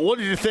 What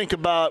did you think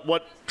about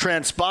what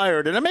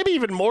transpired? And maybe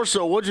even more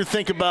so, what did you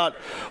think about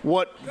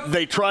what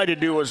they try to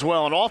do as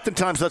well? And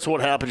oftentimes that's what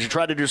happens. You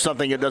try to do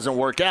something that doesn't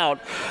work out.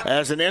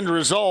 As an end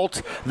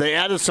result, they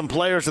added some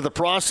players to the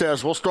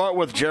process. We'll start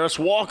with Jarris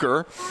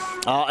Walker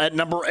at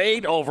number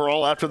 8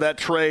 overall after that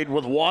trade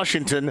with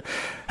Washington.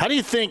 How do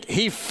you think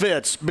he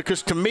fits?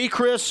 Because to me,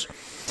 Chris,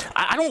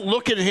 I don't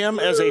look at him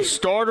as a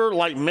starter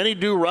like many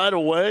do right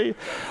away.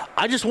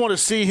 I just want to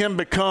see him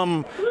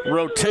become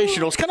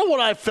rotational. It's kind of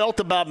what I felt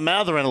about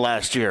Matherin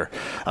last year.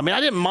 I mean, I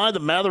didn't mind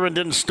that Matherin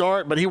didn't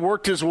start, but he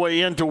worked his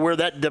way into where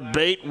that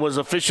debate was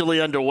officially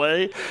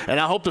underway, and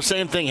I hope the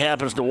same thing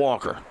happens to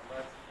Walker.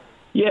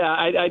 Yeah,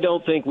 I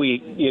don't think we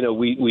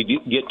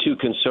get too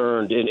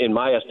concerned, in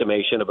my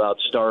estimation, about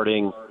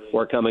starting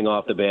or coming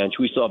off the bench.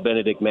 We saw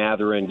Benedict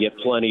Matherin get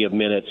plenty of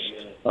minutes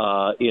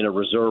in a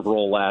reserve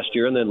role last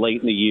year, and then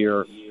late in the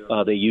year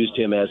they used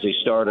him as a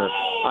starter.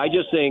 I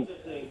just think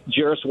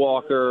Jarris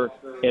Walker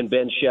and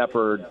Ben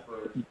Shepherd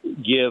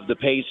give the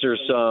Pacers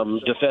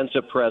some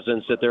defensive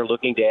presence that they're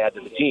looking to add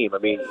to the team. I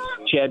mean,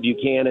 Chad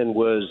Buchanan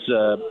was,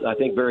 I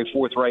think, very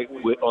forthright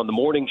on the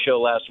morning show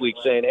last week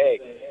saying,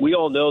 hey, we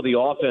all know the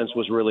offense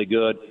was really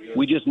good.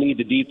 We just need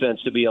the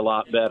defense to be a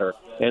lot better.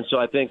 And so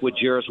I think with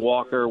Jarris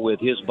Walker, with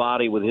his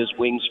body, with his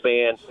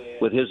wingspan,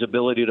 with his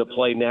ability to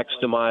play next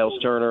to Miles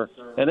Turner,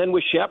 and then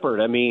with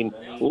Shepherd, I mean,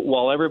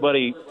 while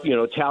everybody,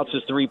 touts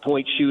his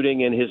three-point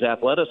shooting and his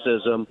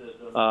athleticism,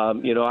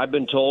 I've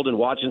been told and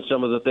watching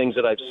some of the things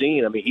that I've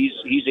seen, I mean,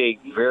 he's a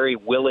very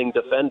willing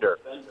defender.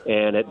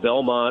 And at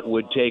Belmont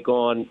would take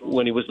on,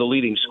 when he was the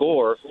leading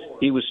scorer,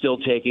 he was still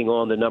taking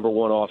on the number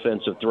one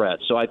offensive threat.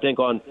 So I think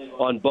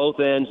on both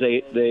ends,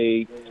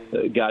 they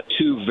got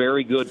two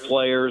very good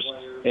players.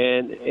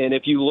 And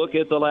if you look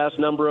at the last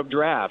number of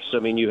drafts, I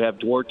mean, you have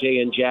Duarte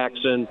and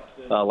Jackson,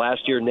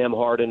 last year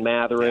Nembhard and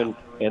Matherin,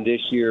 and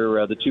this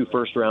year the 2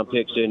 first-round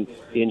picks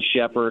in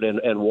Shepherd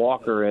and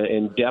Walker,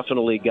 and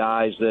definitely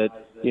guys that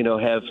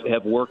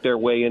have worked their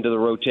way into the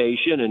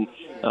rotation, and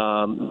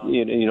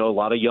a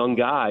lot of young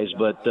guys,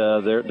 but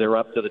they're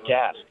up to the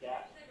task.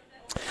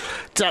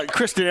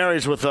 Kristen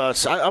Airy's with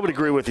us. I would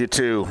agree with you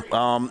too.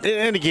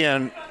 And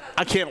again,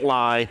 I can't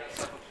lie.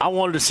 I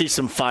wanted to see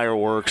some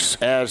fireworks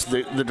as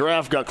the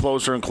draft got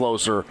closer and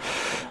closer.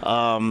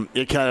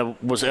 It kind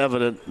of was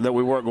evident that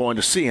we weren't going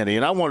to see any,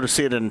 and I wanted to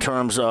see it in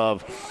terms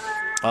of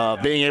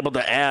being able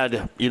to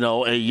add,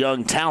 a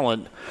young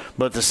talent,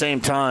 but at the same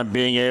time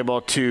being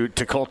able to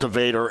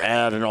cultivate or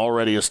add an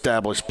already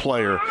established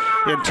player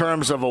in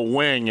terms of a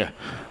wing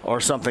or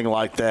something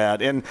like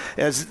that. And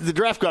as the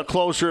draft got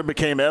closer, it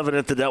became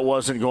evident that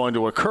wasn't going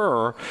to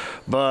occur,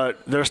 but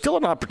there's still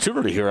an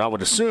opportunity here, I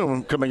would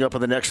assume, coming up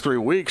in the next 3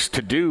 weeks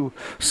to do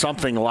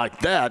something like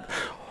that.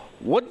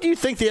 What do you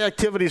think the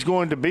activity is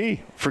going to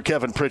be for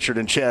Kevin Pritchard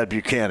and Chad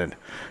Buchanan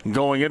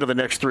going into the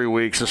next 3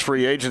 weeks as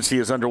free agency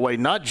is underway,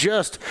 not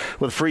just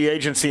with free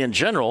agency in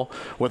general,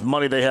 with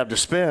money they have to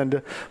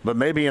spend, but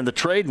maybe in the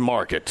trade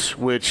market,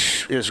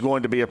 which is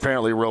going to be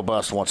apparently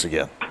robust once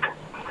again?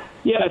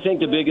 Yeah, I think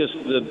the biggest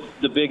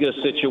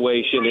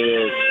situation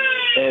is,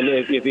 and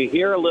if you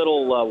hear a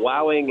little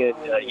wowing and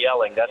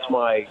yelling, that's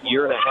my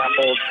year and a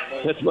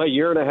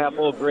half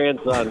old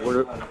grandson.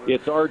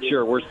 It's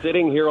Archer. We're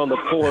sitting here on the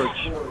porch,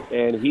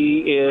 and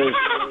he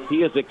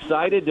is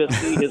excited to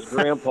see his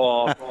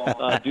grandpa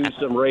do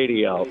some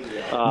radio.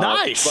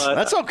 Nice.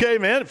 That's okay,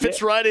 man. It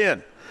fits right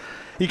in.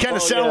 You kind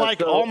of sound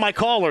like all my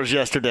callers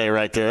yesterday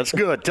right there. That's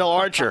good. Tell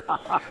Archer.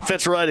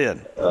 Fits right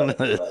in.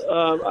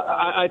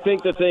 I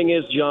think the thing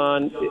is,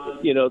 John,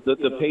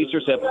 the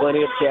Pacers have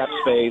plenty of cap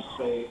space,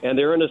 and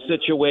they're in a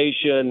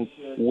situation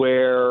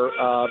where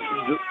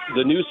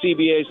the new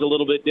CBA is a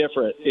little bit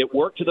different. It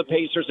worked to the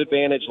Pacers'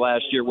 advantage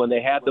last year when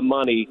they had the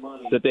money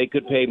that they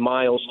could pay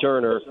Miles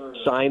Turner,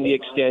 sign the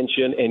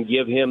extension, and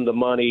give him the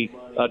money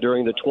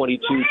during the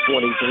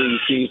 22-23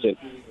 season.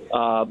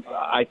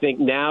 I think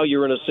now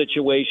you're in a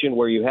situation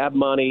where you have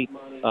money,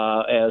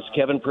 as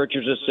Kevin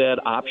Pritchard has said,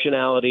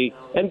 optionality.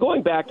 And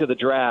going back to the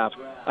draft,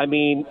 I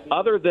mean,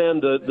 other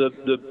than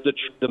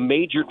the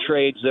major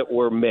trades that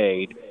were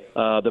made,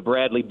 the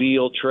Bradley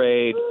Beal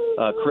trade,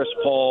 Chris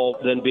Paul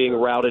then being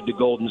routed to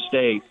Golden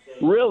State,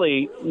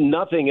 really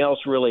nothing else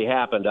really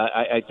happened.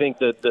 I think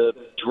that the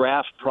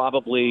draft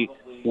probably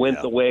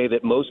went the way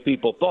that most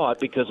people thought,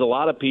 because a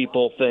lot of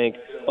people think,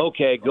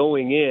 okay,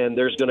 going in,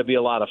 there's going to be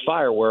a lot of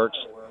fireworks,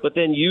 but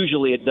then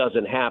usually it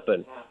doesn't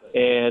happen.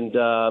 And,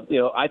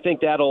 I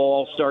think that'll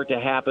all start to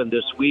happen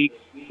this week.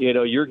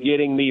 You're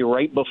getting me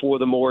right before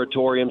the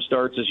moratorium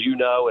starts, as you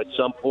know, at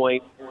some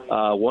point.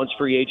 Once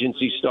free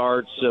agency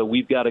starts,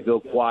 we've got to go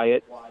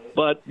quiet.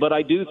 But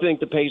I do think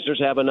the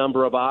Pacers have a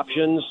number of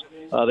options.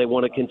 They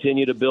want to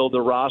continue to build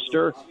the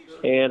roster.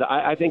 And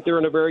I think they're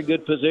in a very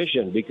good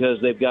position because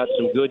they've got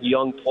some good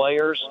young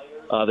players.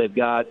 They've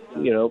got,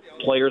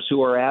 players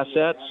who are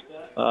assets.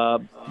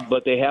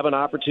 But they have an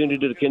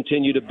opportunity to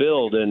continue to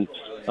build. And,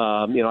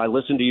 I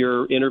listened to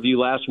your interview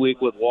last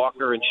week with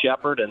Walker and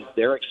Shepard, and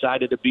they're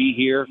excited to be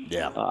here.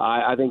 Yeah.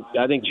 I think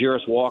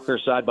Jarris Walker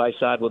side by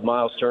side with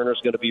Miles Turner is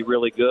going to be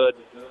really good.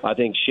 I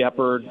think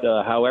Shepard,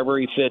 however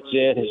he fits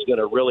in, is going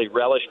to really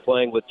relish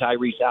playing with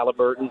Tyrese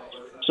Halliburton.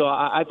 So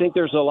I think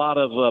there's a lot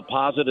of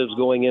positives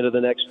going into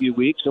the next few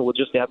weeks, and we'll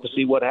just have to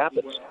see what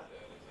happens.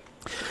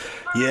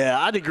 Yeah,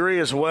 I'd agree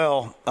as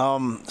well.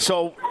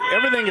 So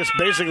everything that's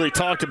basically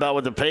talked about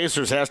with the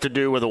Pacers has to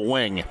do with a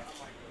wing.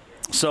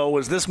 So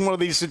is this one of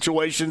these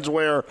situations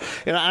where,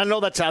 and I know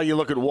that's how you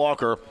look at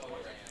Walker,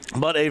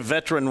 but a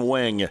veteran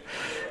wing,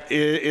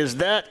 is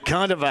that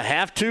kind of a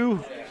have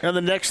to in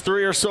the next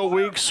 3 or so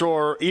weeks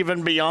or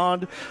even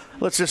beyond?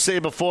 Let's just say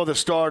before the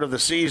start of the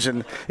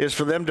season, is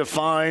for them to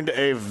find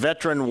a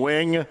veteran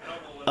wing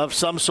of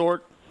some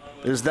sort?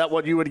 Is that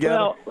what you would get?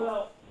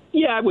 Well,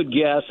 yeah, I would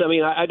guess. I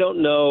mean, I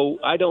don't know.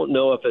 I don't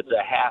know if it's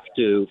a have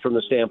to from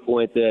the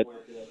standpoint that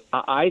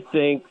I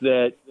think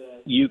that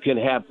you can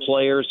have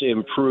players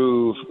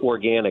improve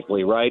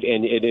organically, right?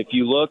 And if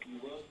you look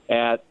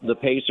at the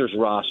Pacers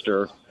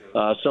roster,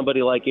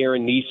 somebody like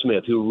Aaron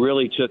Nesmith, who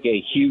really took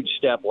a huge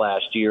step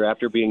last year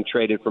after being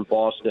traded from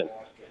Boston,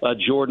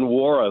 Jordan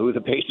Nwora, who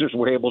the Pacers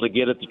were able to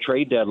get at the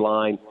trade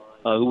deadline,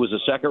 who was a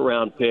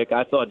second-round pick,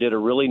 I thought did a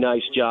really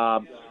nice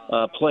job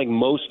playing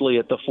mostly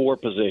at the 4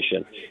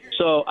 position.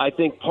 So I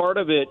think part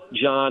of it,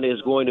 John,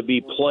 is going to be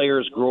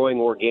players growing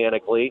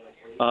organically.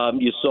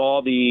 You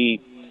saw the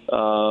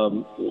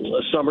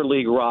Summer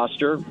League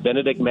roster.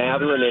 Benedict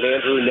Mathurin and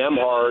Andrew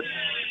Nembhard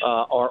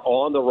are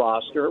on the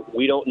roster.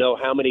 We don't know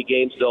how many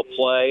games they'll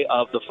play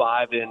of the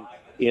 5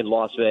 in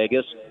Las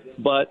Vegas.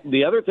 But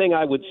the other thing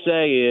I would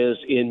say is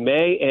in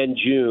May and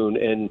June,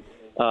 and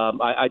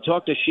I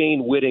talked to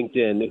Shane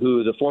Whittington,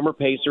 who the former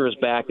Pacer is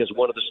back as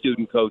one of the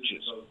student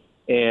coaches.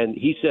 And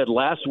he said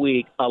last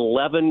week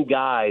 11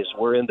 guys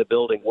were in the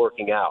building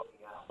working out.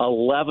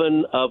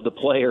 11 of the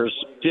players,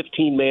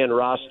 15-man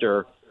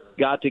roster,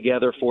 got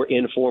together for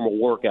informal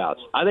workouts.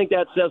 I think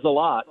that says a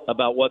lot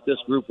about what this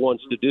group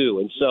wants to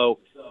do. And so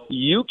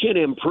you can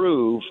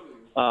improve,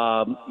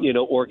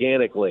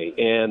 organically.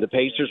 And the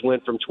Pacers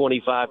went from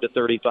 25 to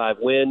 35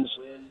 wins.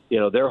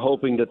 They're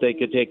hoping that they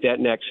could take that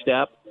next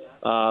step.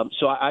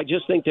 So I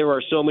just think there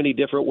are so many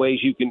different ways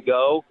you can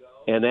go.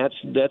 And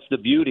that's the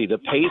beauty. The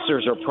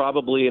Pacers are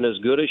probably in as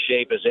good a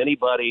shape as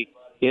anybody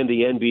in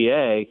the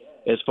NBA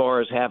as far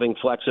as having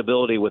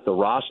flexibility with the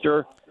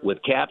roster, with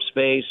cap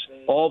space,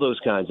 all those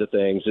kinds of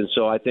things. And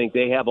so I think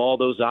they have all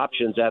those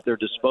options at their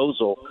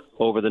disposal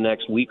over the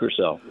next week or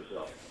so.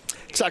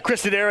 So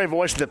Chris Denari,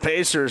 voice of the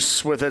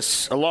Pacers, with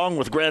us, along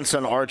with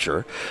grandson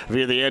Archer,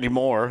 via the Andy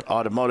Moore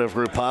Automotive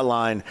Group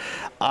hotline.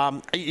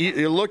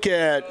 You look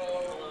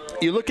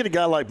at a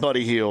guy like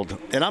Buddy Hield,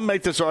 and I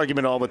make this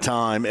argument all the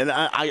time, and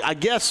I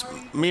guess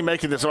me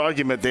making this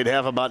argument, they'd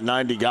have about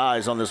 90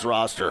 guys on this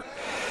roster.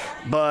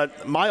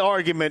 But my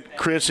argument,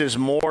 Chris, is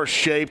more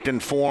shaped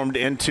and formed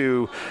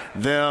into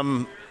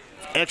them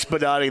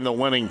expediting the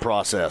winning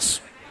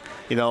process,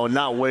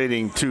 not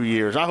waiting 2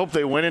 years. I hope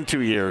they win in 2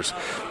 years,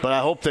 but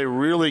I hope they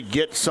really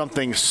get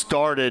something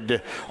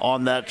started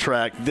on that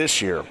track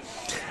this year.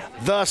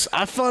 Thus,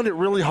 I find it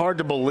really hard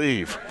to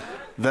believe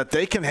that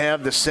they can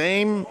have the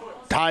same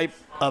type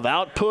of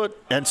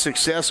output and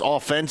success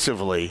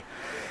offensively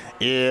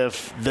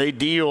if they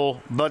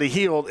deal Buddy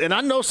Hield. And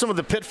I know some of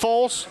the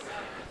pitfalls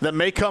that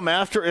may come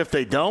after if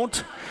they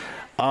don't.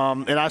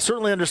 And I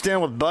certainly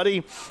understand with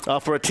Buddy,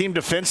 for a team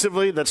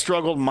defensively that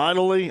struggled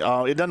mightily,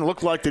 it doesn't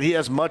look like that he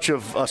has much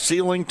of a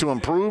ceiling to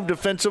improve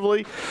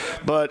defensively,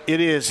 but it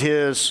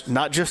is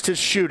not just his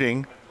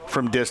shooting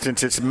from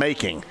distance. It's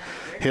making.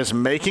 His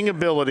making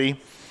ability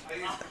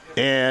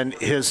and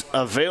his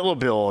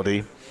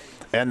availability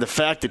and the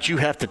fact that you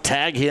have to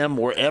tag him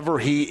wherever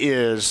he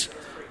is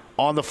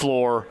on the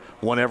floor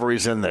whenever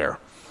he's in there.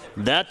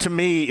 That, to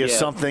me, is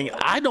something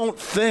I don't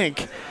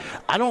think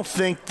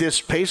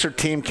this Pacer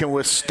team can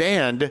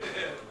withstand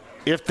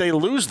if they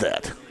lose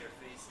that.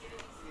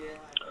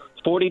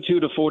 42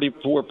 to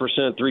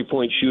 44%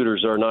 three-point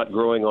shooters are not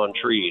growing on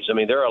trees. I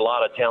mean, there are a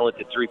lot of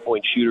talented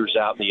three-point shooters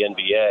out in the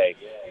NBA,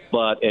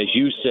 but as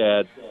you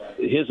said,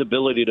 his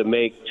ability to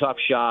make tough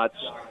shots,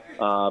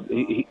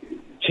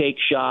 take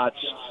shots,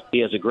 he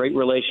has a great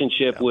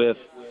relationship with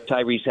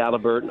Tyrese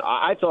Halliburton.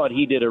 I thought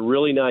he did a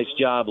really nice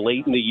job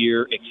late in the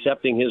year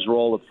accepting his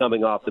role of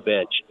coming off the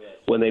bench.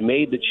 When they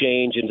made the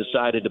change and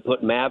decided to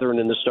put Mathurin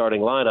in the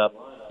starting lineup,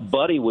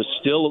 Buddy was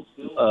still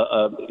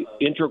an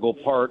integral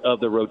part of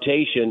the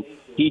rotation.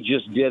 He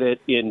just did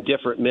it in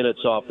different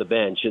minutes off the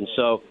bench. And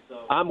so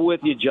I'm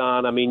with you,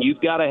 John. I mean,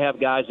 you've got to have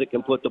guys that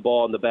can put the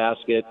ball in the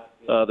basket.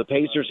 The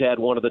Pacers had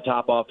one of the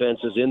top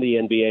offenses in the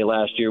NBA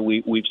last year.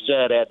 We've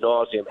said ad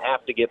nauseum,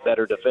 have to get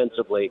better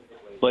defensively,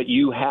 but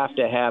you have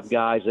to have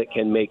guys that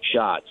can make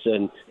shots.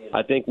 And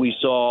I think we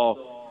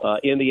saw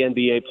in the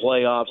NBA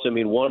playoffs, I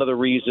mean, one of the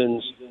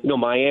reasons,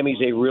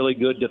 Miami's a really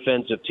good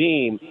defensive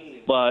team,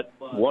 but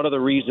one of the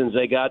reasons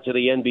they got to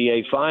the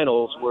NBA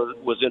Finals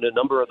was in a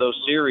number of those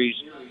series.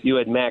 You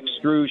had Max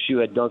Strus, you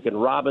had Duncan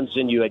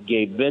Robinson, you had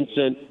Gabe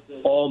Vincent,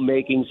 all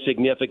making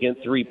significant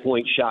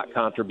three-point shot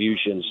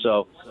contributions.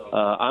 So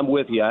I'm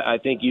with you. I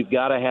think you've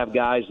got to have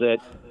guys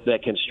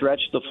that can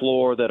stretch the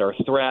floor, that are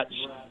threats,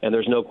 and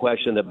there's no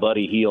question that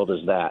Buddy Hield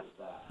is that.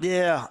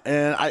 Yeah,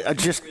 and I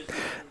just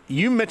 –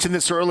 you mentioned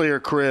this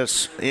earlier,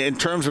 Chris, in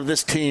terms of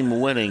this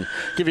team winning.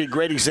 I'll give you a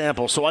great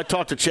example. So I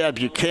talked to Chad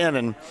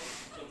Buchanan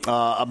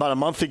about a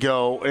month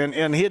ago,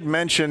 and he had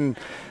mentioned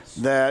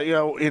that,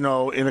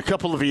 in a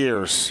couple of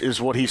years is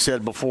what he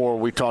said before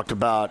we talked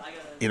about,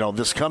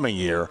 this coming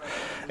year.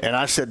 And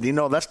I said,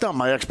 that's not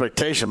my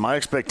expectation. My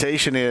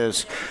expectation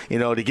is,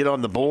 to get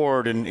on the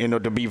board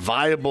and, to be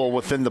viable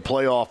within the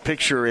playoff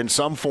picture in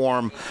some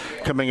form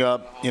coming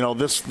up,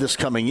 this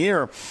coming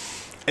year.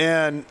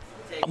 And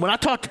when I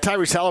talked to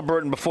Tyrese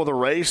Halliburton before the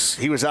race,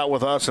 he was out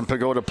with us in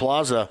Pagoda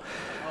Plaza.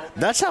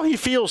 That's how he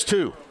feels,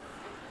 too.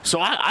 So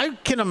I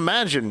can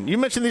imagine. You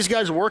mentioned these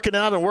guys working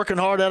out and working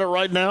hard at it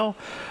right now.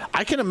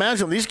 I can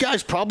imagine these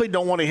guys probably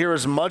don't want to hear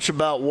as much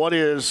about what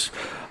is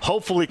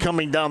hopefully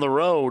coming down the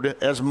road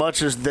as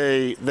much as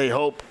they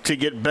hope to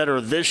get better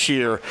this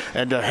year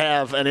and to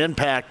have an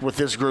impact with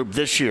this group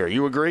this year.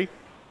 You agree?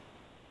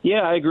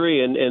 Yeah, I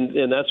agree,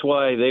 and that's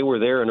why they were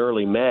there in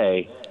early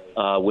May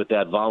with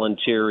that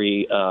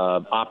voluntary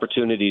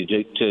opportunity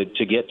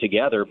to get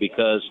together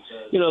because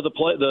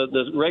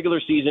the regular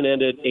season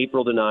ended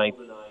April the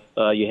 9th.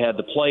 You had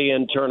the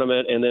play-in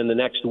tournament, and then the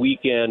next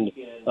weekend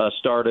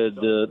started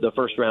the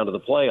first round of the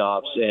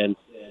playoffs. And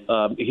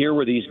here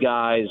were these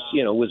guys,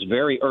 it was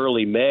very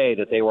early May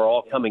that they were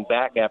all coming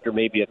back after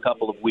maybe a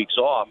couple of weeks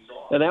off.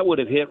 And that would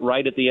have hit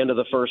right at the end of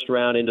the first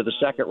round into the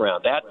second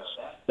round.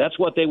 That's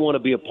what they want to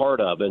be a part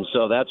of. And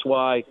so that's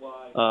why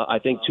I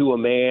think to a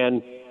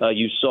man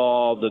you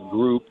saw the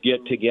group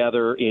get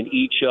together in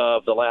each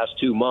of the last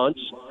 2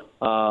 months.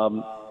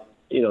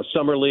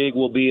 Summer League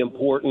will be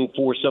important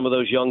for some of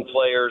those young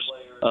players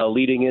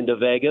leading into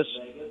Vegas.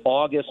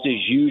 August is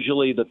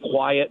usually the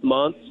quiet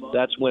month.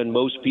 That's when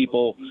most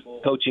people,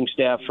 coaching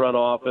staff, front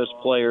office,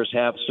 players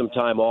have some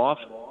time off.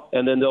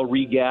 And then they'll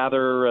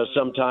regather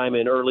sometime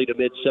in early to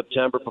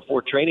mid-September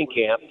before training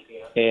camp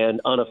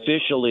and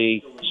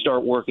unofficially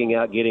start working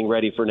out, getting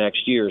ready for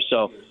next year.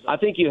 So I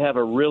think you have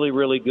a really,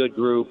 really good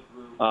group.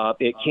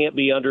 It can't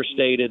be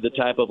understated, the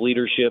type of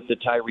leadership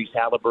that Tyrese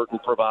Halliburton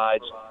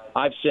provides.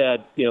 I've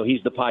said,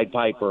 he's the Pied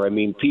Piper. I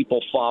mean, people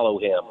follow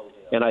him.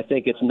 And I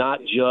think it's not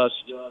just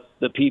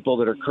the people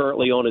that are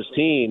currently on his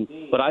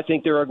team, but I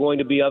think there are going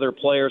to be other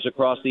players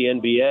across the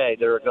NBA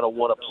that are going to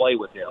want to play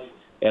with him.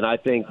 And I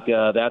think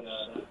that's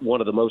one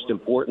of the most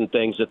important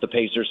things that the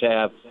Pacers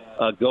have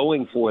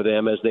going for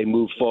them as they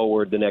move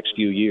forward the next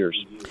few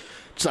years.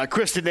 It's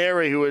Chris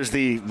Denary, who is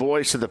the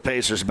voice of the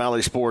Pacers,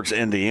 Bally Sports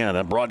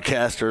Indiana,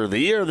 broadcaster of the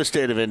year of the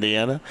state of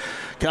Indiana.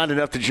 Kind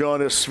enough to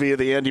join us via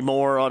the Andy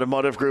Moore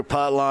Automotive Group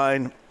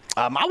hotline.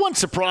 I wasn't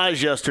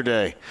surprised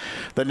yesterday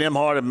that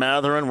Nembhard and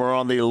Mathurin were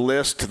on the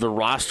list, the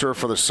roster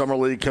for the Summer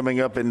League coming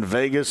up in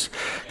Vegas.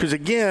 Because,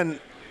 again,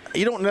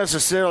 you don't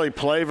necessarily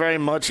play very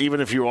much, even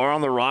if you are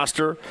on the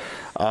roster.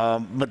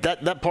 But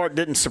that part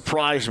didn't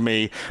surprise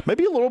me.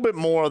 Maybe a little bit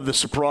more of the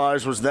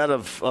surprise was that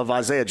of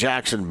Isaiah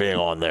Jackson being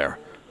on there.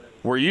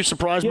 Were you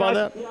surprised by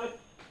that?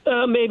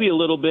 Maybe a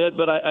little bit,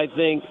 but I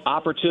think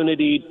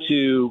opportunity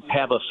to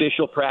have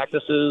official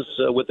practices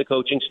with the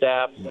coaching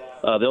staff.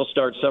 They'll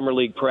start Summer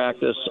League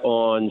practice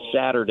on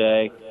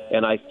Saturday,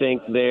 and I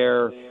think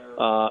they're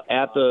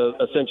at the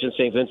Ascension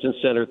St. Vincent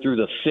Center through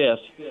the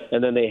 5th,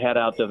 and then they head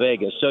out to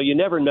Vegas. So you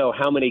never know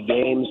how many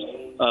games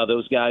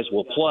those guys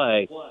will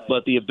play,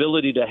 but the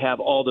ability to have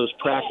all those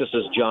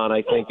practices, John,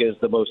 I think is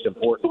the most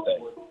important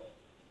thing.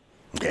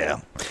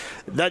 Yeah.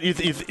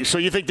 So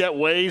you think that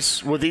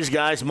weighs with these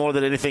guys more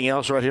than anything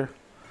else right here?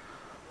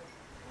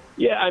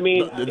 Yeah, I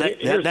mean,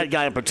 that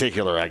guy in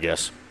particular, I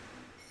guess.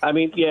 I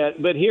mean, yeah,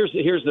 but here's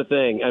the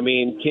thing. I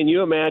mean, can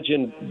you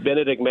imagine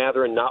Benedict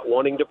Mathurin not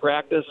wanting to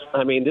practice?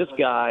 I mean, this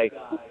guy,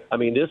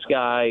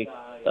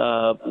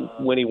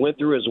 when he went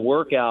through his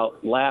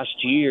workout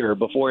last year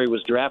before he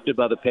was drafted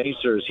by the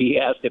Pacers, he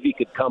asked if he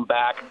could come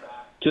back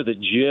to the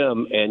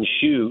gym and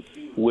shoot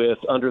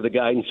under the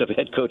guidance of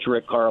head coach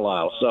Rick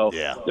Carlisle. So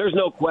There's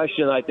no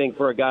question, I think,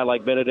 for a guy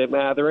like Benedict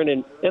Mathurin,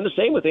 and the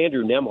same with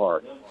Andrew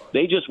Nembhard.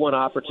 They just want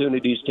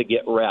opportunities to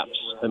get reps.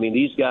 I mean,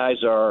 these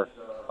guys are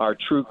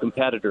true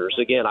competitors.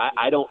 Again,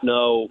 I don't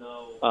know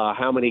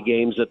how many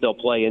games that they'll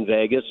play in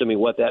Vegas. I mean,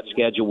 what that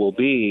schedule will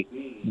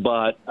be.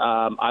 But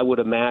I would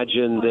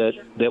imagine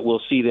that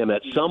we'll see them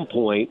at some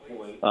point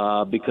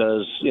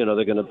because, they're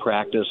going to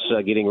practice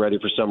getting ready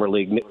for Summer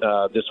League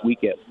this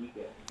weekend.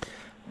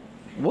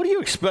 What do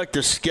you expect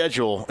to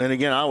schedule? And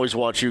again, I always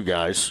watch you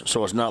guys,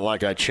 so it's not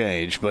like I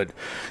change. But,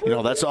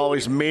 that's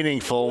always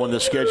meaningful when the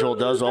schedule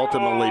does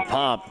ultimately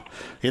pop.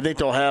 You think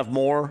they'll have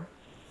more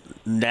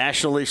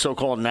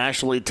so-called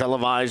nationally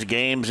televised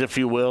games, if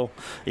you will,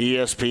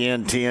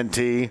 ESPN,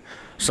 TNT,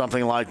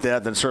 something like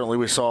that, than certainly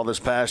we saw this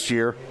past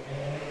year?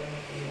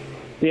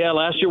 Yeah,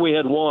 last year we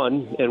had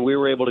one, and we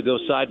were able to go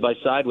side by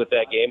side with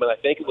that game, and I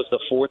think it was the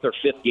fourth or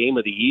fifth game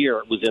of the year.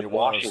 It was in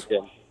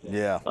Washington.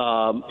 Yeah.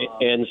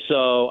 And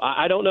so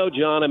I don't know,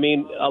 John. I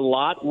mean, a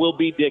lot will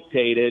be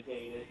dictated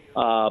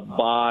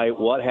by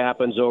what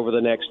happens over the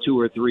next 2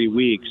 or 3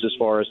 weeks as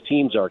far as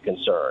teams are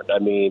concerned. I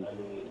mean,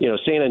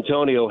 San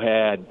Antonio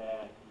had,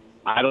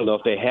 I don't know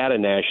if they had a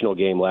national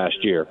game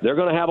last year. They're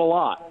going to have a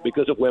lot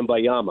because of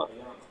Wembayama.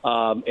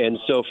 And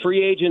so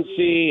free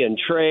agency and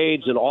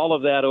trades and all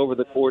of that over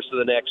the course of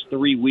the next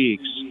 3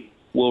 weeks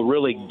will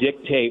really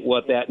dictate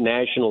what that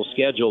national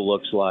schedule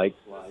looks like.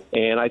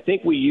 And I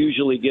think we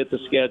usually get the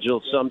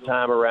schedule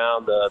sometime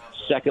around the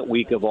second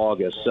week of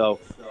August. So,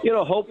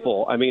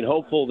 hopeful. I mean,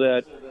 hopeful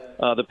that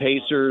the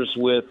Pacers,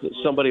 with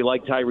somebody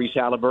like Tyrese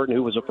Halliburton,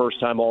 who was a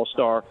first-time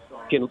All-Star,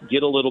 can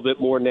get a little bit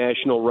more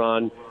national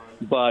run.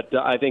 But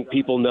I think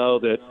people know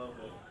that,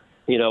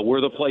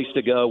 we're the place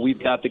to go.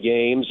 We've got the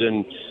games.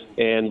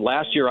 And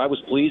last year I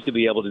was pleased to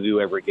be able to do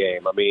every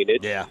game. I mean,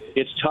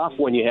 it's tough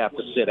when you have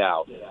to sit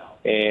out.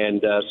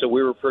 And so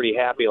we were pretty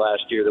happy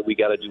last year that we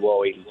got to do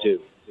all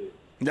 82.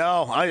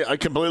 No, I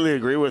completely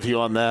agree with you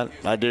on that.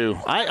 I do.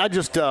 I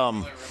just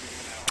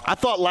I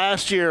thought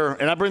last year,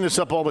 and I bring this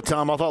up all the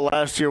time, I thought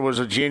last year was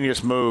a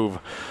genius move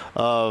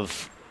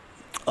of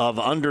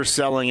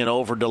underselling and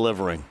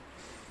over-delivering.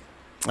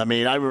 I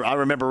mean, I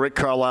remember Rick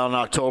Carlisle in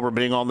October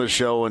being on this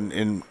show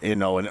and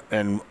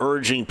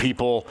urging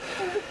people,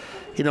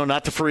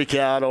 not to freak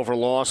out over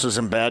losses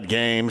and bad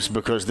games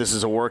because this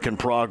is a work in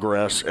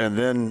progress. And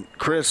then,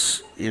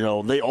 Chris,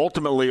 they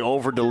ultimately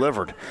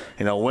over-delivered.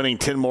 Winning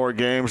 10 more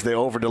games, they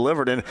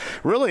over-delivered. And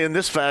really, in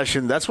this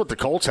fashion, that's what the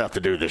Colts have to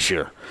do this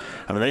year.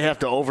 I mean, they have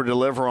to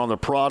over-deliver on the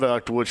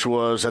product, which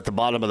was at the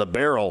bottom of the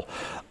barrel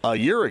a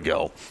year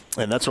ago.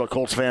 And that's what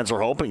Colts fans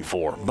are hoping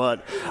for.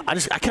 But I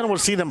kind of want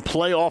to see them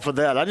play off of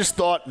that. I just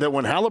thought that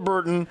when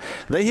Halliburton,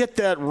 they hit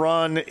that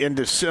run in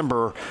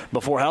December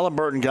before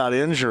Halliburton got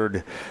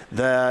injured,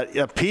 that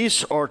a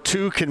piece or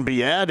two can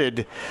be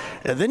added.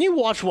 And then you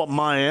watch what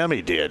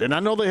Miami did. And I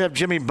know they have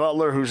Jimmy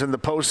Butler, who's in the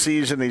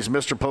postseason. He's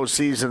Mr.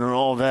 Postseason and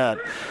all that.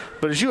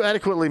 But as you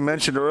adequately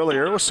mentioned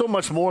earlier, it was so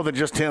much more than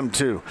just him,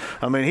 too.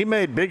 I mean, he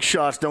made big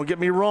shots, don't get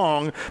me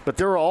wrong, but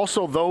there were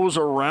also those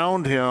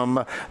around him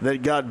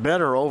that got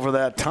better over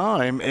that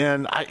time.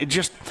 And I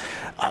just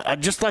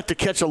like to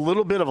catch a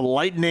little bit of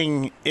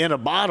lightning in a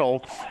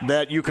bottle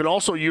that you could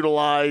also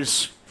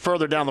utilize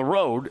further down the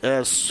road,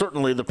 as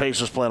certainly the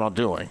Pacers plan on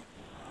doing.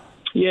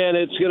 Yeah, and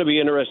it's going to be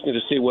interesting to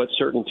see what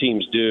certain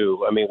teams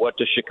do. I mean, what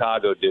does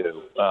Chicago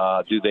do?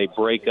 Do they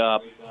break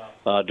up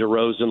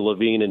DeRozan,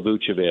 Levine, and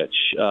Vucevic?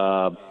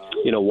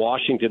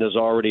 Washington is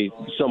already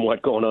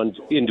somewhat going on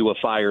into a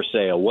fire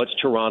sale. What's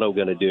Toronto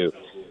going to do?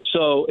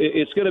 So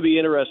it's going to be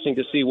interesting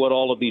to see what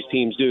all of these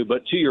teams do.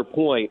 But to your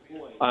point,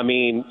 I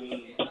mean,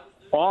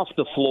 off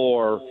the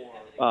floor,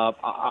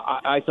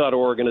 I thought our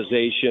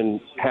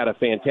organization had a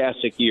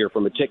fantastic year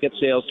from a ticket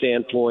sales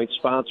standpoint,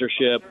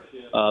 sponsorship.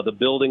 The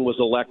building was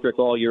electric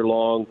all year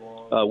long.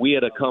 We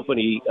had a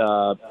company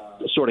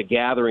sort of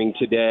gathering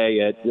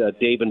today at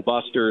Dave &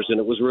 Buster's, and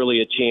it was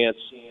really a chance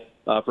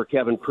for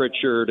Kevin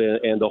Pritchard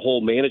and the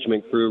whole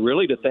management crew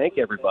really to thank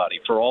everybody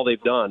for all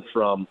they've done,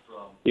 from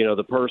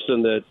the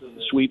person that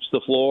sweeps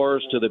the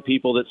floors to the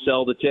people that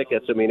sell the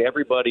tickets. I mean,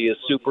 everybody is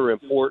super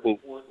important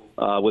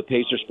with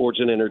Pacer Sports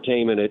and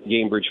Entertainment at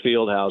Gainbridge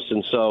Fieldhouse.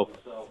 And so,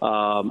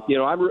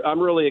 I'm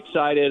really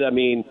excited. I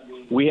mean,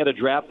 we had a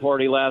draft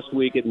party last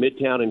week at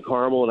Midtown in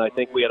Carmel, and I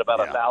think we had about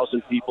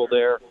 1,000 people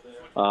there.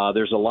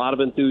 There's a lot of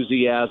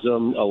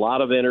enthusiasm, a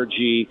lot of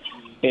energy.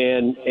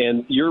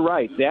 And you're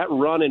right. That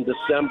run in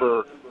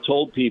December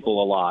told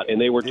people a lot.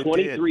 And they were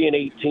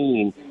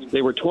 23-18.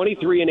 They were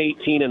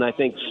 23-18, and I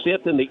think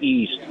fifth in the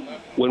East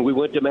when we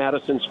went to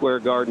Madison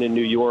Square Garden in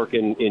New York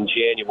in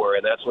January,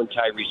 and that's when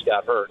Tyrese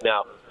got hurt.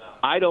 Now,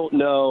 I don't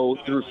know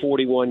through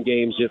 41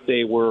 games if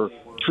they were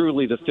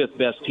truly the fifth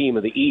best team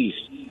of the East,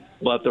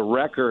 but the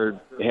record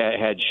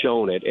had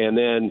shown it. And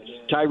then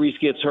Tyrese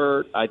gets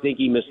hurt. I think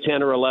he missed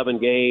 10 or 11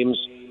 games.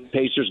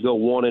 Pacers go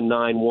 1-9,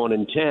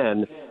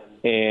 1-10.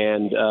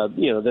 And,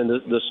 then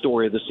the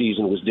story of the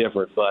season was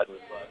different. But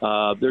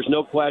there's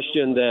no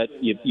question that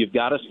you've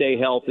got to stay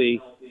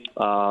healthy.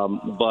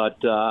 But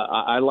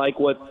I like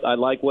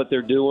what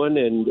they're doing.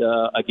 And,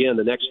 again,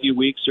 the next few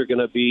weeks are going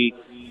to be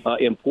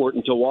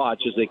important to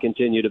watch as they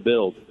continue to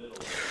build.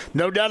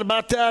 No doubt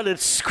about that.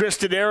 It's Chris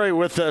Denary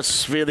with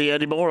us via the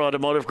Eddie Moore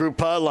Automotive Group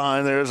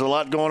hotline. There's a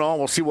lot going on.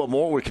 We'll see what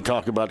more we can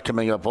talk about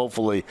coming up,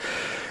 hopefully,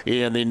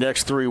 in the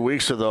next 3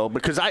 weeks or so.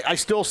 Because I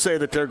still say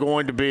that they're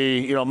going to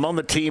be, among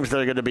the teams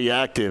that are going to be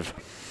active,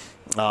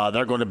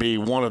 they're going to be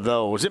one of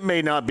those. It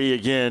may not be,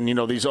 again,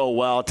 these oh,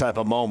 wow type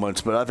of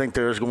moments, but I think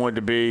there's going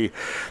to be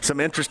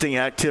some interesting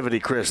activity,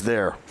 Chris,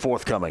 there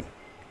forthcoming.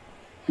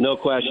 No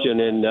question,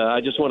 and I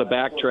just want to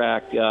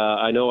backtrack.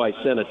 I know I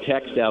sent a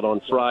text out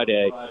on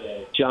Friday.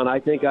 John, I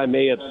think I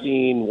may have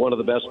seen one of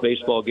the best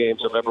baseball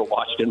games I've ever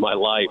watched in my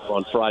life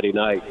on Friday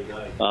night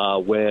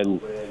when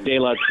De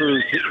La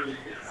Cruz.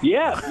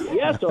 Yes,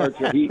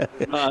 Archer.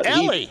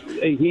 Ellie.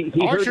 He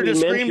Archer heard me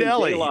just screamed mention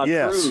Ellie. De La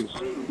Yes.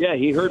 Cruz. Yeah,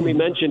 he heard me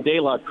mention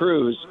De La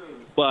Cruz,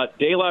 but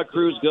De La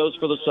Cruz goes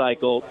for the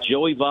cycle.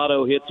 Joey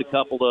Votto hits a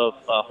couple of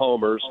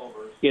homers.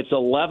 It's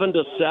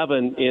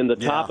 11-7 in the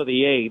top of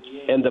the eighth,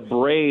 and the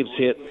Braves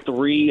hit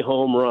 3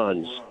 home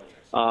runs.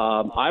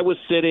 I was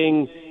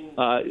sitting.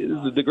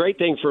 The great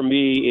thing for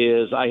me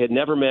is I had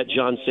never met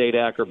John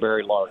Sadak or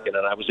Barry Larkin,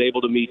 and I was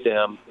able to meet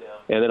them.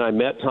 And then I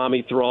met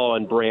Tommy Thrall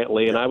and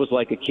Brantley, and I was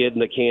like a kid in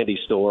the candy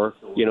store,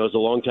 as a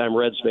longtime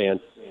Reds fan.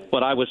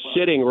 But I was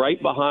sitting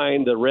right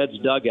behind the Reds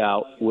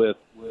dugout with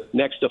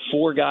next to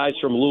 4 guys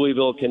from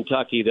Louisville,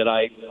 Kentucky that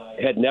I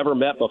had never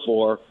met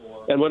before.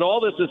 And when all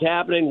this is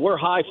happening, we're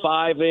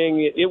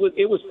high-fiving. It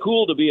was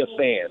cool to be a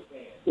fan.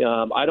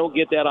 I don't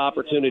get that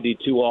opportunity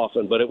too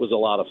often, but it was a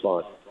lot of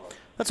fun.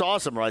 That's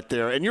awesome right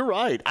there. And you're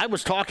right. I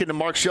was talking to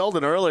Mark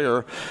Sheldon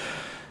earlier,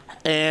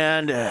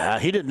 and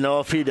he didn't know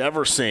if he'd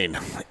ever seen,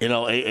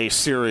 a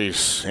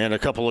series and a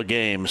couple of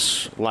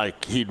games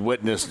like he'd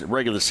witnessed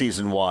regular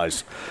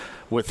season-wise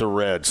with the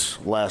Reds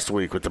last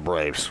week with the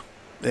Braves.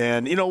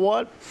 And you know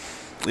what?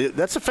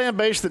 That's a fan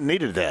base that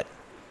needed that.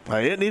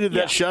 It needed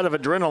that shot of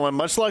adrenaline,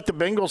 much like the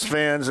Bengals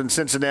fans in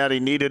Cincinnati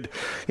needed,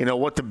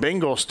 what the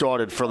Bengals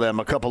started for them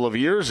a couple of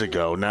years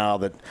ago. Now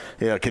that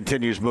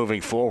continues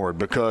moving forward,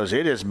 because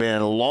it has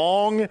been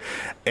long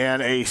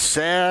and a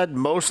sad,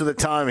 most of the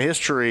time,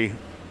 history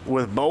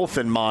with both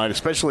in mind,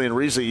 especially in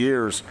recent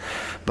years.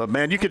 But,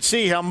 man, you could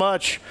see how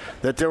much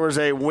that there was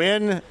a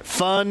win,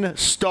 fun,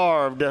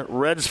 starved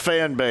Reds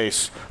fan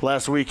base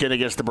last weekend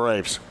against the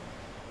Braves.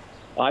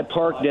 I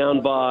parked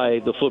down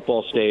by the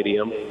football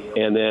stadium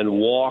and then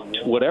walked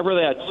whatever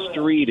that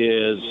street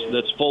is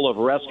that's full of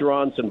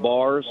restaurants and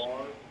bars,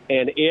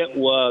 and it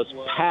was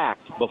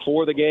packed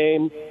before the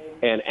game,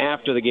 and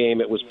after the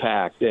game it was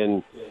packed.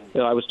 And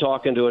I was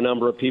talking to a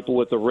number of people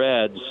with the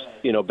Reds.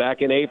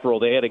 Back in April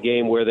they had a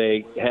game where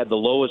they had the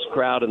lowest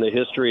crowd in the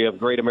history of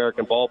Great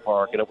American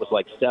Ballpark, and it was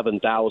like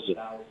 7,000.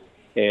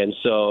 And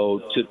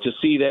so to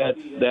see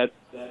that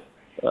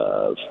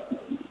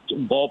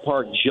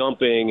ballpark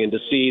jumping and to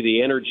see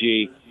the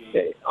energy.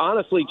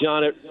 Honestly,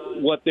 John,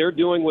 what they're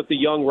doing with the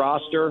young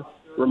roster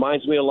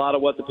reminds me a lot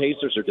of what the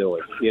Pacers are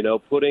doing.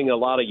 Putting a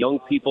lot of young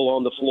people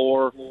on the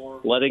floor,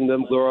 letting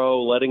them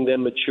grow, letting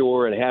them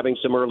mature, and having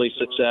some early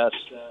success.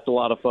 It's a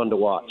lot of fun to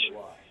watch.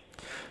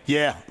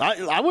 Yeah,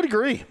 I would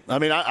agree. I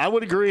mean, I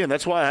would agree, and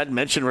that's why I had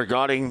mentioned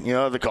regarding,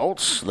 the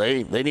Colts.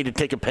 They need to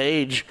take a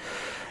page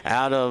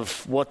out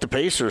of what the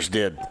Pacers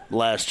did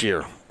last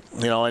year.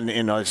 And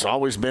it's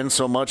always been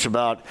so much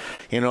about,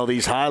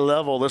 these high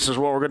level, this is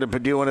what we're going to be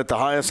doing at the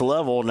highest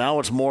level. Now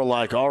it's more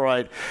like, all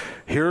right,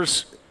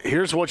 here's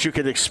what you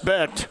could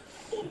expect,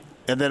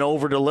 and then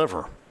over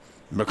deliver,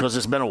 because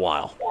it's been a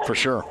while for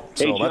sure.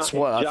 So hey, John, that's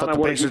what I thought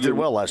the Pacers did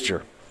well last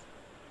year.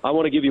 I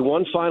want to give you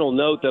one final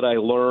note that I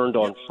learned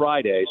on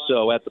Friday.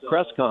 So at the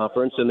press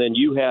conference, and then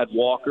you had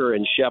Walker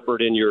and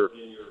Shepard in your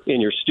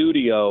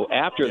studio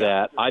after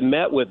that, I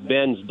met with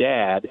Ben's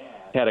dad,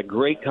 had a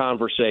great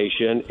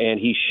conversation, and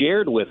he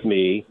shared with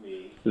me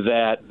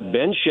that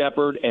Ben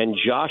Shepard and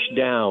Josh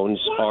Downs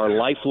are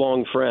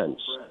lifelong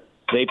friends.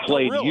 They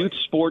played youth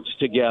sports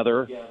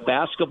together,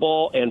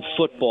 basketball and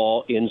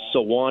football, in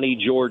Sewanee,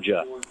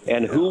 Georgia.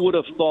 And who would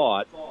have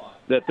thought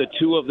that the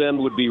two of them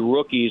would be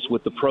rookies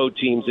with the pro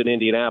teams in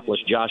Indianapolis?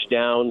 Josh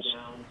Downs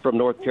from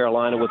North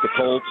Carolina with the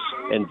Colts,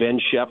 and Ben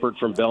Shepard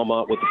from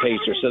Belmont with the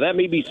Pacers. So that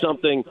may be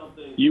something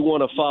you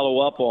want to follow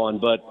up on,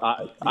 but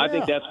I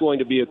think that's going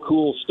to be a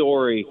cool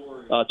story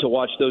to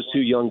watch those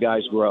two young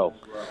guys grow.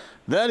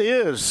 That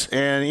is.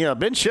 And,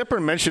 Ben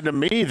Shepard mentioned to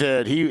me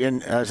that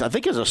I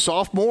think as a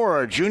sophomore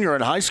or a junior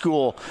in high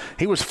school,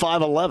 he was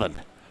 5'11".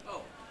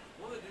 Oh,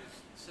 one of the dudes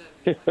said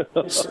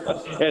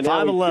And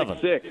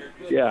 5'11". 6'6".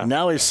 Yeah.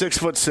 Now he's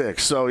 6'6".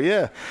 So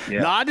yeah.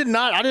 No, I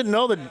didn't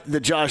know the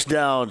Josh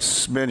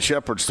Downs, Ben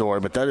Shepherd story,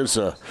 but that is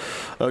a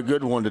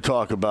good one to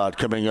talk about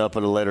coming up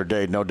at a later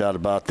date. No doubt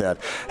about that.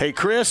 Hey,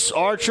 Chris,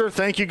 Archer,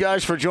 thank you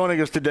guys for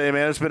joining us today,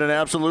 man. It's been an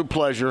absolute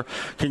pleasure.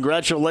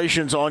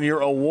 Congratulations on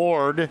your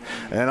award,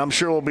 and I'm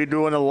sure we'll be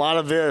doing a lot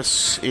of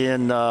this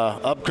in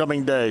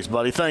upcoming days,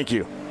 buddy. Thank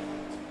you.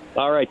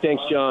 All right.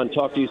 Thanks, John.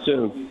 Talk to you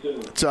soon.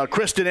 It's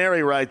Kristen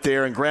Airy right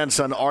there and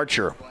grandson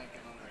Archer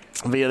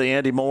via the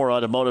Andy Moore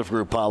Automotive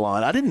Group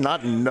hotline. I did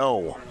not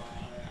know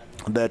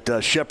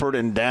that Shepherd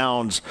and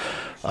Downs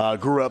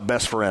grew up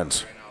best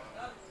friends.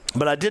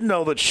 But I did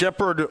know that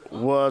Shepherd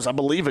was, I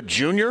believe, a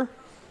junior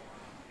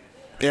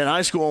in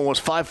high school and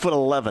was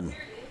 5'11".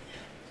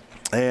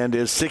 And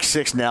is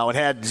 6'6" now, and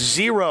had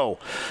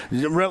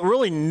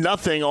really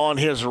nothing on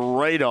his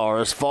radar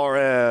as far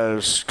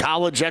as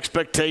college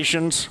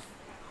expectations,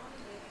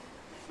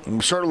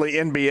 and certainly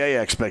NBA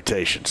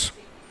expectations.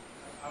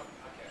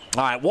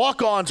 All right,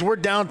 walk-ons, we're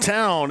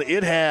downtown.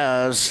 It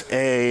has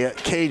a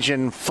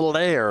Cajun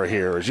flair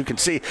here. As you can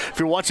see, if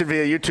you're watching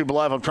via YouTube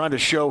Live, I'm trying to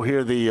show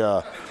here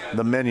the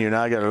menu.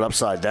 Now I got it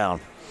upside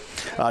down.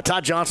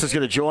 Todd Johnson's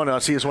going to join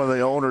us. He is one of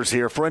the owners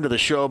here, friend of the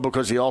show,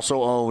 because he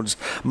also owns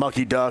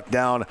Mucky Duck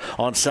down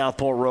on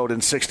Southport Road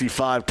in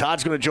 65.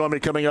 Todd's going to join me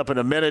coming up in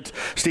a minute.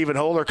 Stephen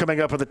Holder coming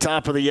up at the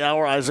top of the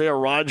hour. Isaiah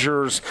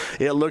Rodgers,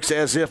 it looks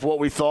as if what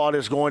we thought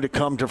is going to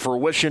come to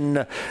fruition,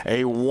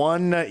 a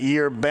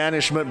 1-year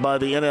banishment by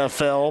the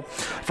NFL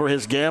for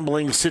his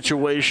gambling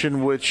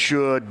situation, which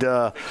should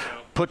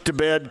put to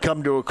bed,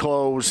 come to a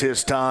close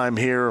his time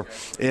here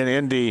in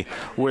Indy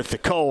with the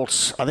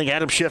Colts. I think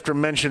Adam Schefter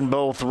mentioned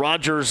both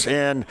Rodgers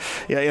and,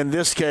 in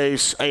this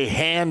case, a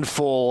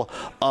handful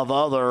of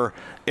other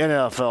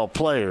NFL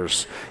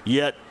players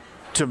yet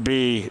to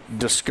be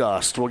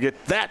discussed. We'll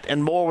get that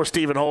and more with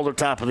Stephen Holder,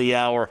 top of the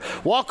hour.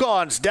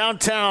 Walk-ons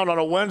downtown on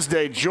a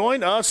Wednesday.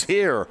 Join us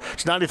here.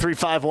 It's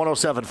 93.5,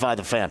 107.5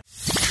 The Fan.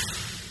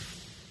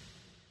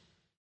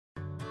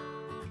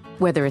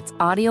 Whether it's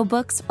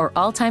audiobooks or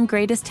all-time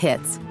greatest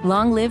hits,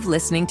 long live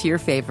listening to your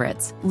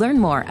favorites. Learn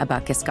more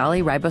about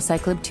Kisqali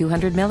Ribociclib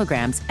 200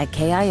 milligrams at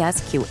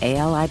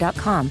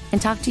KISQALI.com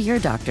and talk to your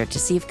doctor to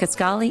see if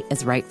Kisqali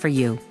is right for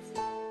you.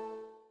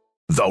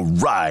 The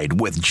Ride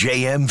with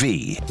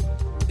JMV.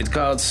 It's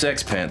called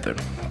Sex Panther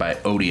by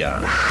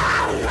Odeon.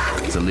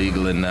 It's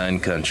illegal in 9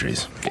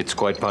 countries. It's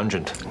quite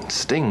pungent. It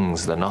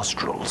stings the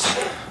nostrils.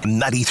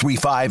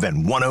 93.5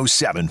 and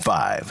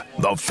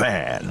 107.5 The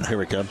Fan. Here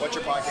we go. What's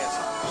your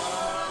podcast?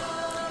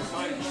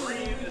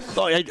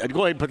 Oh, hey,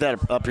 go ahead and put that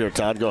up here,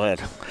 Todd. Go ahead.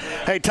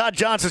 Hey, Todd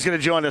Johnson's going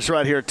to join us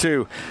right here,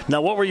 too.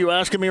 Now, what were you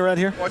asking me right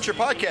here? What's your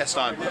podcast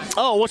on?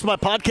 Oh, what's my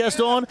podcast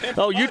on?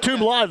 Oh,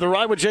 YouTube Live, The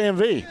Ride with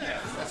JMV.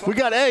 We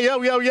got, hey,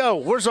 yo.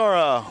 Where's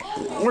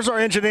our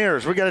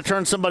engineers? We got to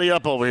turn somebody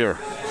up over here.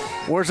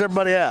 Where's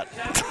everybody at?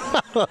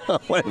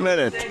 Wait a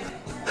minute.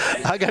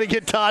 I got to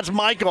get Todd's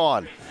mic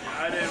on.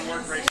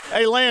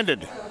 Hey,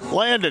 Landon,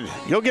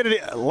 go get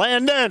it.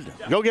 Landon,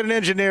 go get an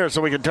engineer so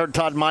we can turn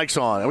Todd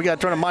mics on. We got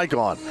to turn a mic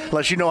on,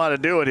 unless you know how to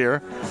do it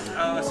here.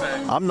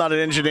 I'm not an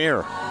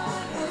engineer.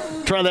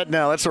 Try that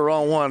now. That's the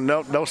wrong one.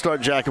 No, don't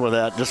start jacking with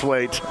that. Just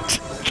wait.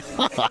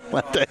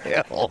 What the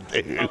hell,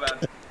 dude?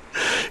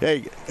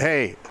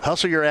 Hey,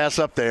 hustle your ass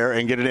up there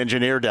and get an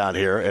engineer down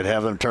here and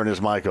have him turn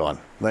his mic on.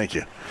 Thank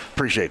you.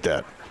 Appreciate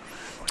that.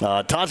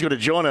 Todd's going to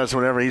join us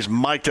whenever he's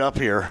mic'd up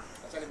here.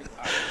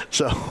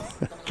 So,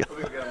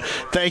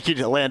 thank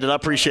you, Landon. I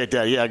appreciate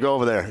that. Yeah, go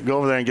over there. Go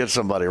over there and get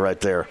somebody right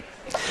there.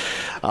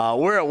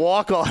 We're at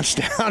Walk-Ons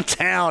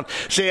downtown.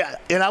 See,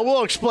 and I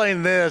will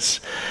explain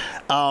this.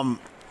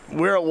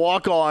 We're at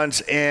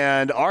Walk-Ons,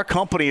 and our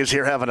company is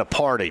here having a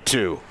party,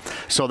 too.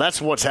 So that's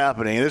what's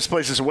happening. This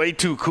place is way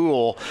too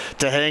cool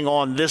to hang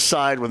on this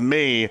side with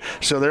me,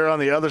 so they're on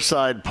the other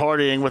side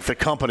partying with the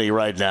company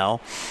right now.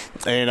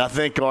 And I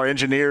think our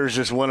engineers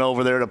just went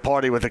over there to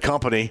party with the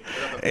company.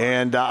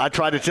 And I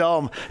tried to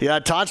tell them,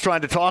 Todd's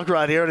trying to talk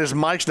right here, and his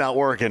mic's not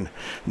working.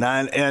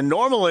 And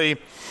normally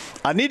 –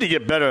 I need to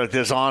get better at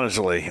this,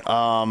 honestly.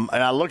 And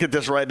I look at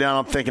this right now,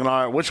 and I'm thinking,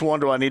 all right, which one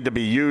do I need to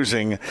be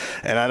using?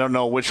 And I don't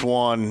know which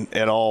one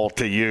at all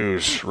to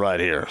use right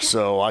here.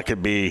 So I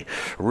could be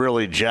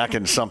really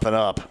jacking something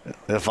up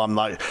if I'm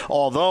not.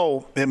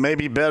 Although it may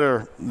be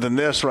better than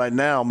this right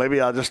now. Maybe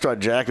I'll just start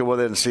jacking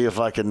with it and see if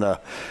I can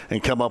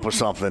and come up with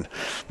something.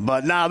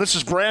 But now this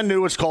is brand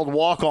new. It's called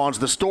Walk-Ons.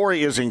 The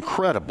story is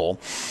incredible.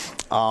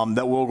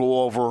 That we'll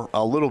go over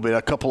a little bit.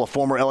 A couple of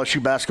former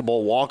LSU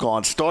basketball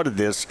walk-ons started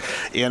this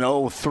in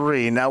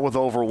 2003, now with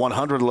over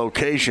 100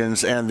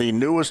 locations, and the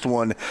newest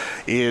one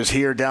is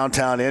here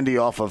downtown Indy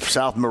off of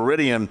South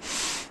Meridian.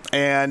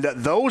 And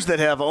those that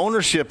have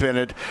ownership in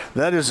it,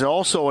 that is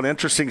also an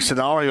interesting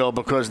scenario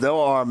because there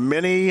are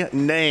many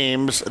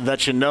names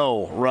that you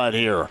know right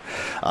here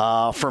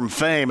from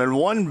fame. And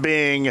one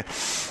being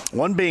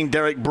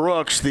Derek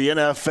Brooks, the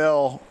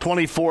NFL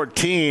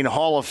 2014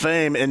 Hall of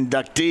Fame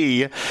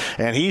inductee.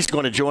 And he's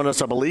going to join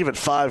us, I believe, at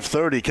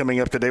 5:30 coming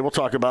up today. We'll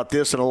talk about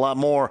this and a lot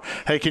more.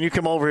 Hey, can you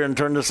come over here and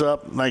turn this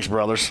up? Thanks,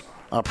 brothers.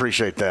 I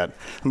appreciate that.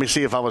 Let me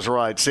see if I was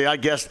right. See, I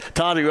guessed.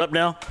 Todd, are you up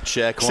now?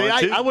 Check. See,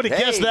 I would have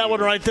guessed that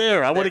one right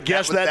there. I would have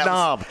guessed that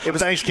knob.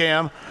 Thanks,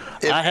 Cam.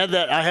 I had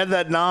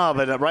that knob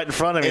right in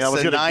front of me. I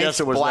was going to guess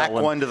it was black that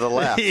one. one to the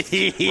left,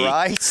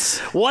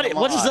 right?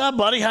 What's up,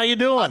 buddy? How you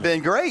doing? I've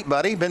been great,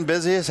 buddy. Been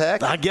busy as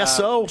heck. I guess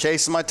so.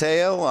 Chasing my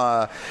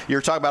tail. You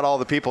were talking about all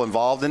the people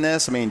involved in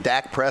this. I mean,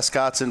 Dak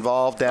Prescott's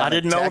involved down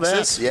in Texas. I didn't know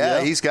that.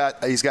 Yeah,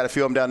 he's got a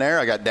few of them down there.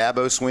 I got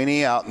Dabo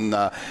Sweeney out in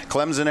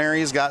Clemson area.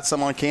 He's got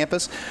some on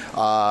campus.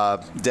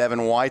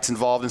 Devin White's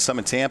involved in some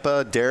in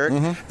Tampa. Derek.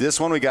 Mm-hmm. This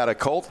one we got a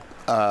Colt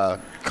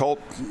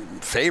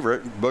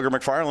favorite, Booger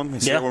McFarland.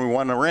 He's here when we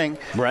won the ring.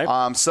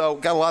 Right. So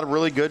got a lot of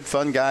really good,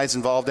 fun guys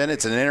involved in it.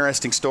 It's an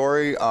interesting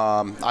story.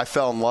 I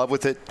fell in love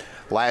with it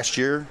last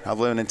year. I was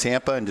living in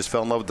Tampa and just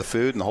fell in love with the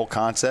food and the whole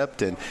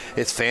concept. And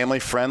it's family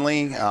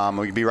friendly. We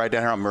can be right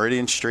down here on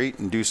Meridian Street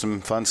and do some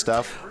fun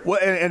stuff. Well,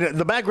 and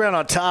the background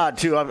on Todd,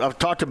 too, I've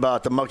talked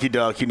about the Mucky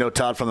Duck. You know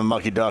Todd from the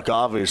Mucky Duck,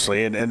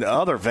 obviously, and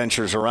other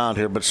ventures around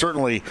here, but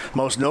certainly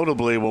most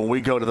notably when we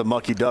go to the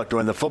Mucky Duck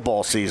during the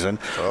football season.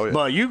 Oh, yeah.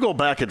 But you go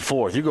back and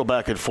forth. You go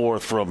back and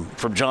forth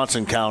from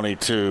Johnson County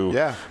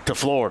to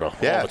Florida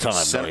all the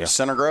time.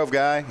 Center Grove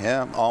guy,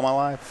 all my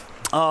life.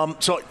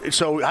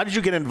 So how did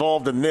you get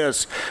involved in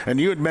this? And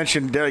you had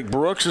mentioned Derek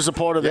Brooks is a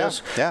part of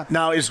this. Yeah.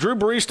 Now, is Drew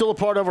Brees still a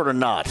part of it or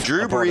not?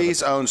 Drew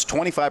Brees owns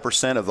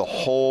 25% of the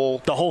whole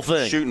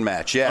thing shooting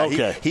match. Yeah.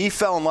 Okay. He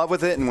fell in love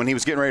with it, and when he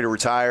was getting ready to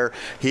retire,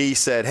 he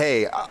said,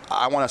 "Hey,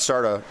 I want to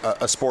start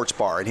a sports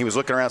bar." And he was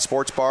looking around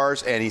sports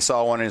bars, and he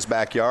saw one in his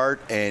backyard,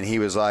 and he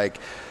was like,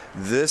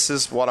 this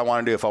is what I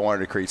want to do if I wanted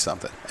to create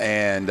something.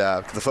 And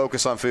the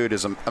focus on food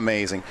is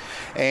amazing.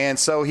 And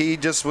so he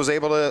just was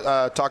able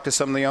to talk to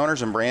some of the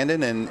owners and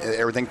Brandon, and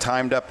everything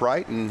timed up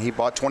right, and he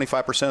bought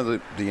 25%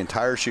 of the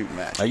entire shooting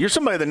match. Now, you're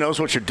somebody that knows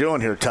what you're doing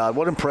here, Todd.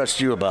 What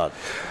impressed you about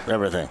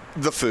everything?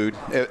 The food.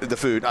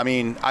 I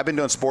mean, I've been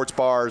doing sports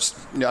bars.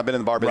 I've been in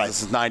the bar business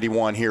since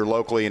 91 here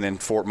locally and in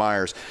Fort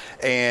Myers.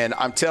 And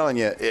I'm telling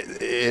you,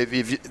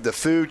 if the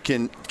food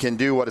can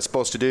do what it's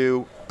supposed to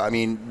do, I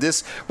mean,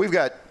 we've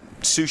got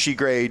sushi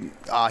grade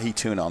ahi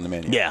tuna on the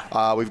menu.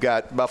 Yeah. We've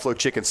got buffalo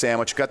chicken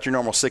sandwich. We've got your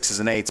normal 6s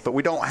and 8s, but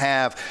we don't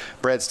have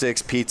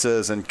breadsticks,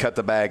 pizzas, and cut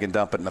the bag and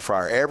dump it in the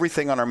fryer.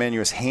 Everything on our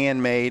menu is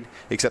handmade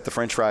except the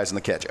French fries and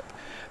the ketchup.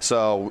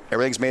 So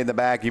everything's made in the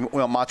bag.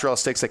 Mozzarella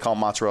sticks, they call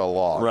them mozzarella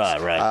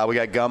logs. Right. We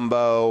got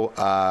gumbo,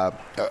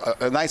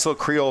 a nice little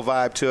Creole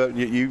vibe to it.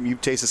 You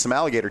tasted some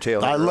alligator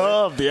tail. I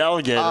love the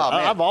alligator.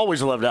 I've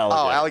always loved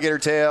alligator. Oh, alligator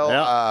tail.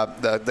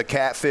 Yep. The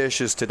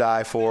catfish is to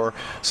die for.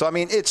 So, I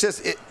mean, it's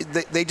just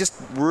they just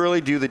really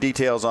do the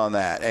details on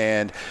that.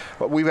 And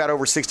we've got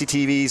over 60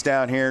 TVs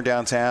down here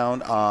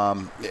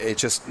downtown.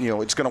 It's just,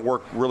 it's going to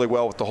work really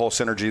well with the whole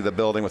synergy of the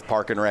building with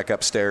Park and Rec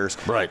upstairs.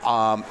 Right.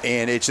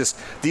 And it's just,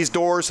 these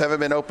doors haven't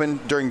been open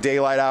during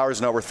daylight hours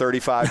in over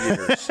 35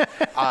 years.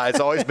 It's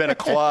always been a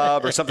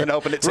club or something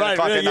open at 10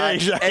 o'clock at night.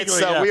 Exactly, and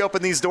so we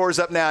open these doors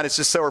up now, and it's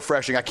just so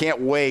refreshing. I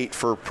can't wait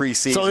for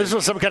preseason. So this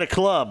was some kind of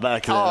club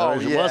back then,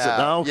 was it?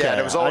 Oh, okay.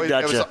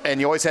 Yeah, and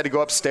you always had to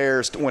go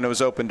upstairs when it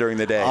was open during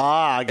the day.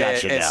 I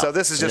got you now. And so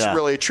this is just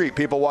really a treat.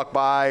 People walk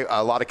by.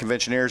 A lot of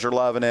conventioneers are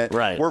loving it.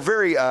 Right. We're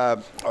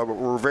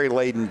very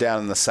laden down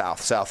in the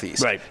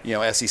southeast. Right.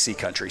 SEC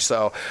country.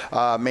 So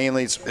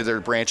mainly they're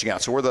branching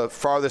out. So we're the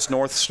farthest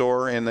north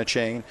store in the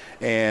chain.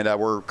 And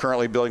we're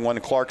currently building one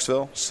in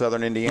Clarksville,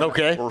 Southern Indiana.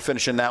 Okay. We're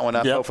finishing that one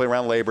up, hopefully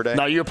around Labor Day.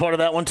 Now, you're a part of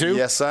that one, too?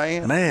 Yes, I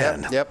am.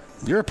 Man. Yep.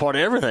 You're a part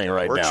of everything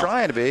right now. We're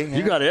trying to be.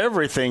 You got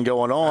everything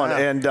going on.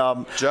 And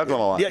juggling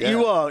a lot. Yeah,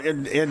 you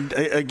and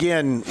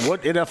again,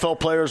 what NFL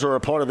players are a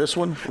part of this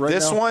one right now?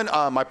 This one,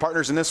 my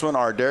partners in this one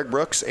are Derek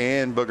Brooks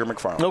and Booger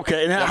McFarland.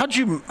 Okay. And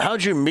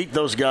how'd you meet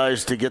those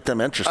guys to get them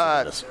interested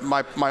in this?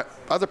 My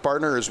other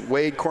partner is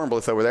Wade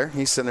Kornbluth over there.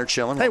 He's sitting there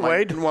chilling. Hey,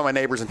 Wade. One of my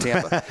neighbors in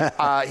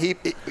Tampa.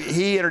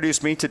 He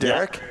introduced me to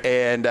Derek,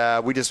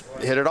 and we just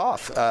hit it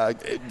off.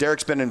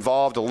 Derek's been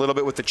involved a little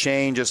bit with the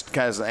chain, just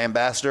kind of as an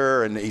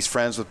ambassador, and he's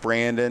friends with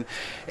Brandon.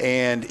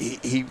 And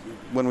he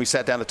when we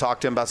sat down to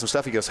talk to him about some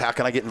stuff, he goes, how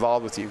can I get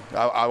involved with you?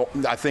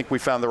 I think we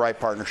found the right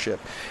partnership.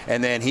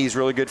 And then he's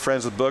really good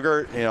friends with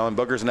Booger, and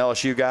Booger's an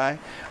LSU guy.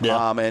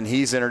 Yeah. And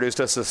he's introduced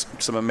us to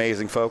some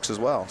amazing folks as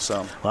well.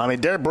 So, well, I mean,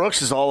 Derek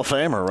Brooks is Hall of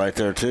Famer right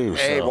there, too.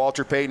 Hey, so.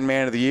 Walter Payton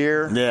Man of the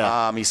Year.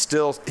 Yeah.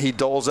 He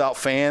doles out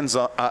fines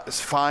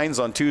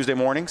on Tuesday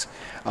mornings.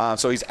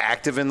 So he's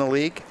active in the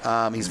league.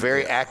 He's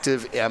very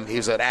active.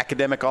 He's an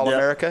academic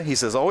All-America. Yep. He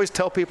says, always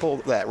tell people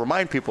that,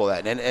 remind people of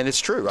that. And it's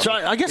true. So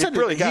I guess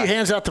he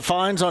hands out the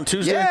fines on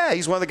Tuesday? Yeah,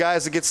 he's one of the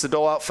guys that gets to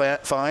dole out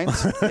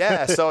fines.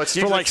 Yeah, so it's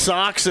usually for like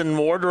socks and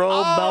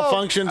wardrobe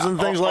malfunctions and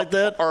things like that?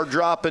 bit? Or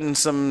dropping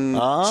some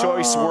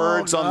choice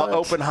words on the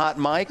open hot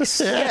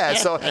mics. Yeah,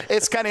 so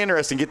it's kind of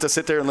interesting. Get to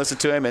sit there and listen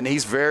to him, and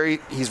he's very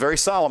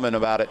Solomon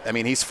about it. I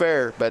mean, he's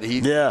fair, but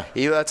he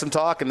lets him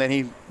talk, and then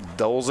he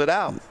doles it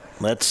out.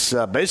 That's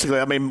basically,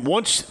 I mean,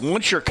 once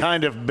you're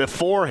kind of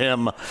before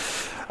him,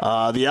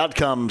 the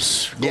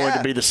outcome's going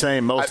to be the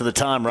same most of the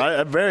time,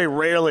 right? Very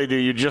rarely do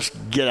you just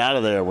get out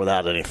of there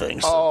without anything.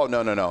 So. Oh,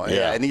 no.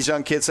 Yeah, and these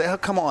young kids say, oh,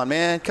 come on,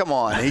 man, come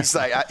on. And he's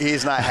like,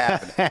 he's not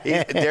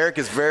happening. Derek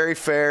is very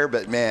fair,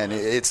 but, man,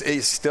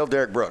 he's still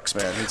Derek Brooks,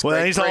 man. He's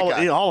he's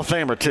Hall of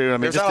Famer, too. I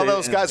mean, there's not all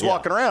those guys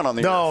walking around on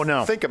the earth.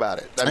 No. Think about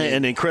it. I mean,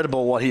 and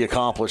incredible what he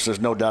accomplished.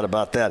 There's no doubt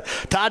about that.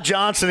 Todd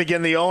Johnson,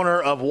 again, the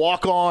owner of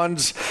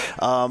Walk-Ons.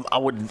 I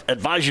would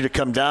advise you to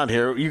come down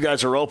here. You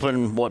guys are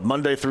open,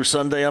 Monday through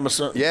Sunday, I'm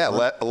assuming?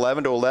 Yeah,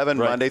 11 to 11,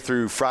 right. Monday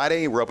through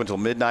Friday. We're open until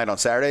midnight on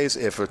Saturdays.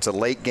 If it's a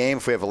late game,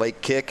 if we have a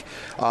late kick,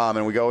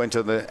 and we go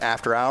into the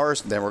after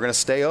hours, then we're going to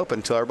stay open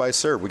until everybody's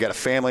served. We got a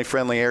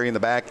family-friendly area in the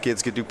back.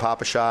 Kids can do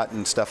Pop-A-Shot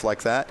and stuff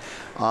like that.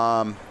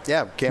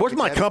 Where's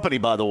my company,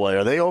 by the way?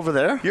 Are they over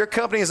there? Your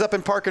company is up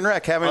in Park and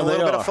Rec having a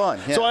little bit of fun.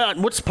 Yeah. So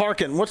what's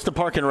the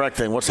Park and Rec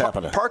thing? What's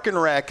happening? Park and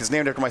Rec is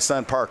named after my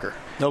son, Parker.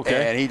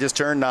 Okay. And he just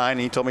turned 9,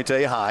 and he told me to tell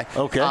you hi.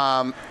 Okay.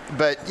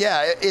 But,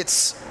 yeah,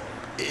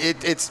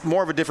 it's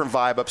more of a different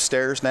vibe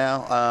upstairs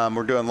now.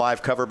 We're doing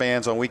live cover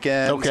bands on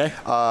weekends. Okay.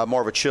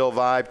 More of a chill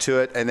vibe to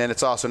it. And then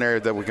it's also an area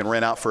that we can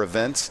rent out for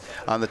events.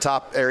 The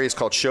top area is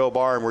called Show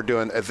Bar, and we're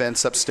doing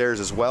events upstairs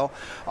as well.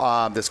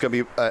 There's going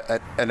to be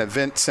an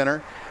event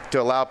center to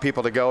allow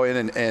people to go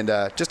in and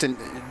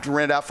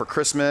rent it out for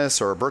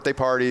Christmas or birthday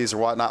parties or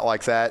whatnot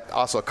like that.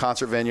 Also a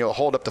concert venue, will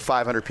hold up to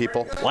 500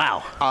 people.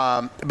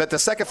 Wow. But the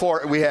second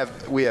floor, we have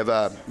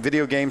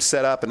video games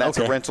set up, and that's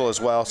a rental as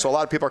well. So a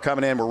lot of people are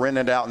coming in. We're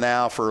renting it out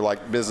now for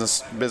like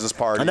business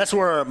parties. And that's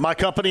where my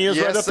company is,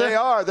 right up there?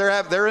 Yes, they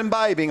are. They're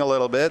imbibing a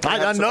little bit.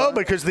 I know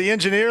because the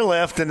engineer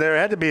left, and there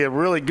had to be a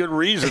really good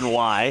reason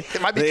why.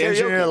 It might be the karaoke.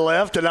 Engineer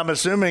left, and I'm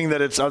assuming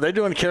that are they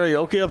doing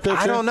karaoke up there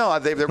too? I don't know.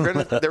 They're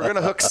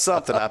gonna hook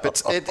something up.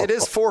 It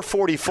is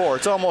 4:44.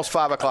 It's almost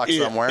 5 o'clock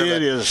somewhere.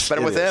 It is.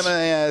 But with them,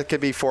 it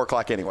could be 4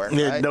 o'clock anywhere.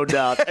 Right? No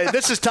doubt. Hey,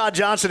 this is Todd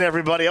Johnson,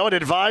 everybody. I would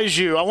advise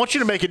you. I want you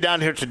to make it down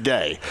here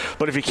today.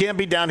 But if you can't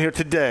be down here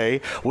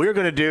today, we're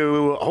going to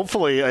do,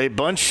 hopefully, a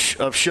bunch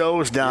of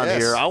shows down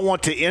here. I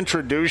want to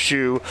introduce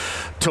you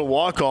to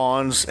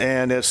Walk-Ons.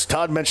 And as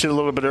Todd mentioned a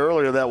little bit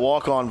earlier, that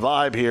walk-on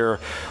vibe here,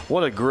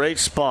 what a great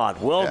spot.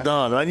 Well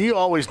done. And you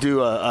always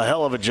do a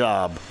hell of a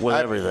job with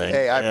everything.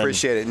 Hey, I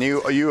appreciate it. And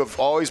you have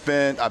always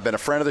been, I've been a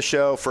friend of the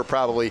show for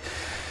probably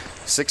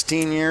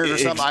 16 years or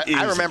something.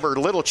 I remember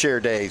Little Chair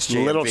days.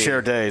 JMV. Little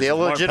Chair days. The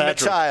illegitimate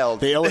child.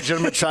 The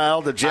illegitimate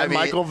child of Jan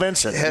Michael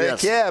Vincent.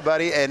 Heck yeah,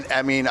 buddy. And,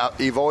 I mean,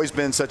 you've always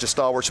been such a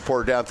stalwart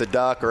supporter down at the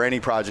Duck or any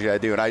project I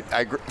do. And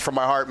I from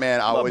my heart, man,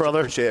 I always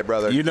appreciate it,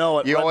 brother. You know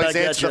it. You always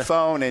answer the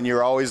phone, and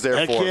you're always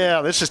there for me.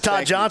 Yeah, this is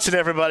Todd Johnson,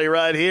 everybody,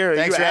 right here.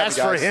 Thanks you asked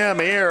for him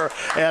here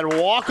at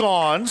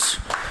Walk-Ons.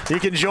 You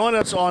can join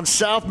us on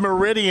South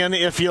Meridian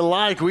if you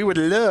like. We would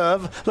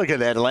love. Look at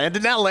that,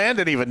 Landon. Now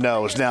Landon even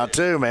knows now,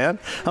 too, man.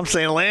 I'm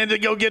saying,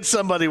 Landon, go get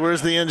somebody.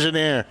 Where's the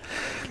engineer?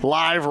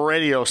 Live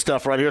radio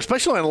stuff right here,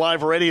 especially on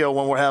live radio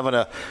when we're having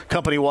a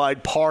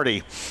company-wide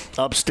party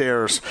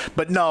upstairs.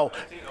 But no,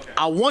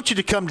 I want you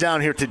to come down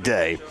here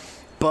today.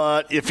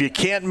 But if you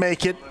can't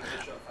make it,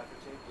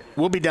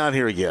 we'll be down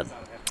here again.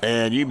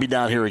 And you'd be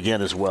down here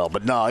again as well.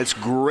 But no, it's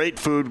great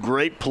food,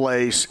 great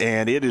place,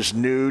 and it is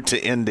new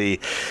to Indy.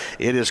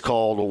 It is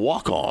called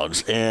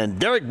Walk-Ons. And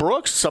Derek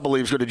Brooks, I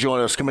believe, is going to join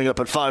us coming up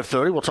at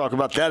 5:30. We'll talk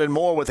about that and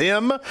more with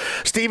him.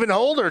 Stephen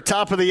Holder,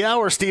 top of the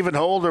hour. Stephen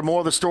Holder, more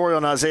of the story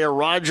on Isaiah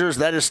Rodgers.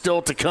 That is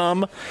still to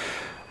come.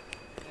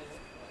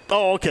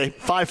 Oh, okay.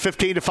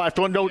 5:15 to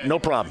 5:20. No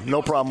problem.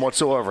 No problem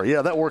whatsoever.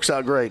 Yeah, that works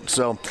out great.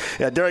 So,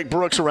 yeah, Derek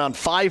Brooks around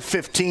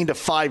 5:15 to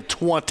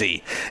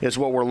 5:20 is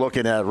what we're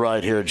looking at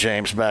right here,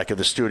 James, back at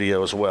the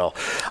studio as well.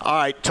 All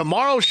right,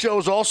 tomorrow's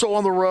show's also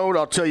on the road.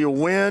 I'll tell you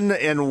when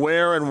and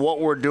where and what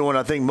we're doing.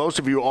 I think most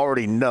of you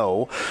already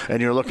know, and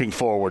you're looking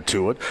forward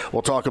to it.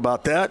 We'll talk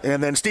about that.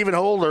 And then Stephen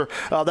Holder,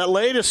 that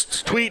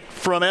latest tweet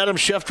from Adam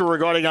Schefter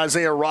regarding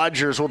Isaiah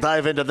Rodgers, we'll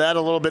dive into that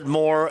a little bit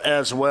more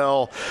as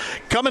well.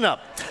 Coming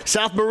up,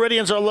 South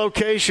Meridian's our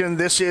location.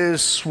 This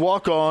is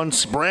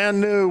Walk-Ons,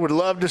 brand new. Would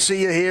love to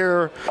see you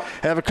here.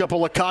 Have a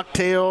couple of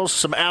cocktails,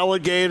 some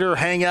alligator,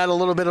 hang out a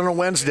little bit on a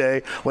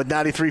Wednesday with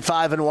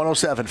 93.5 and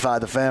 107.5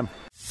 The Fan.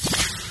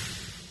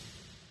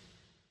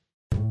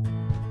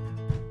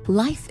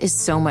 Life is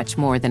so much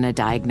more than a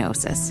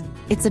diagnosis.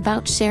 It's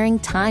about sharing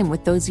time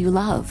with those you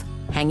love,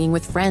 hanging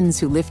with friends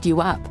who lift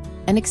you up,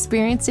 and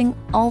experiencing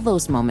all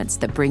those moments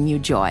that bring you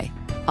joy.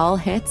 All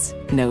hits,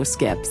 no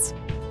skips.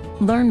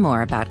 Learn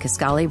more about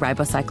Kisqali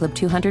Ribociclib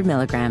 200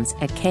 milligrams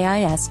at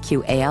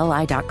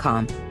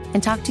KISQALI.com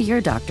and talk to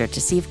your doctor to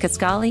see if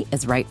Kisqali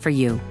is right for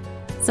you.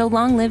 So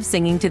long live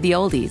singing to the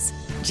oldies,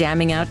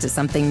 jamming out to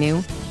something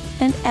new,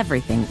 and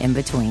everything in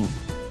between.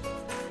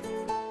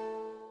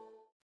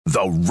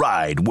 The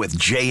Ride with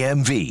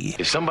JMV.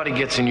 If somebody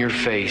gets in your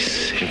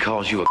face and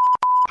calls you a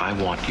I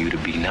want you to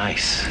be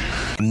nice.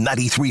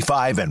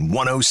 93.5 and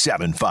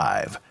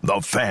 107.5.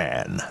 The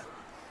Fan.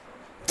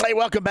 Hey,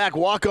 welcome back,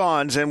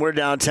 Walk-Ons, and we're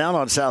downtown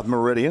on South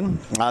Meridian.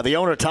 The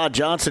owner, Todd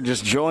Johnson,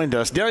 just joined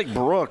us. Derek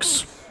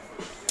Brooks,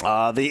 the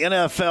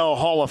NFL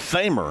Hall of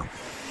Famer,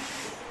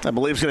 I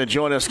believe is going to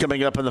join us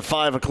coming up in the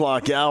 5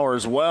 o'clock hour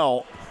as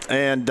well.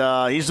 And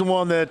he's the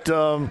one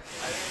that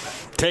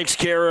takes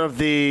care of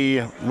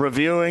the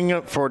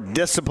reviewing for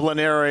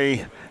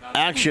disciplinary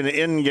action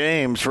in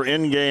games for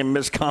in-game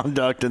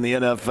misconduct in the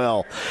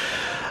NFL.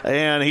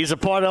 And he's a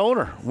part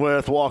owner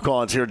with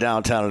Walk-Ons here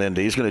downtown in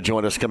Indy. He's going to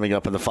join us coming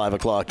up in the 5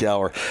 o'clock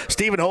hour.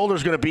 Stephen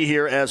Holder's going to be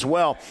here as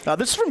well.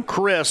 This is from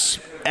Chris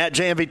at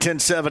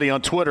JMV1070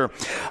 on Twitter.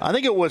 I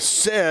think it was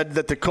said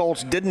that the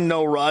Colts didn't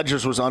know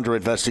Rodgers was under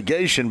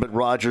investigation, but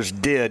Rodgers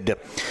did.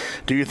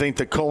 Do you think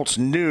the Colts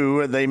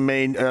knew they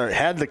may, or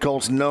had the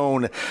Colts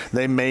known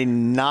they may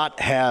not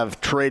have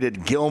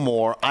traded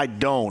Gilmore? I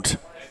don't.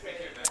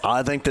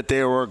 I think that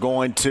they were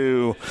going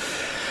to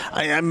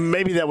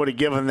maybe that would have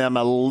given them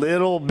a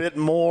little bit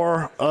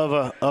more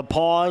of a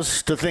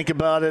pause to think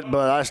about it,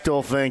 but I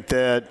still think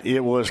that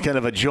it was kind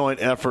of a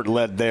joint effort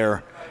led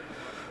there.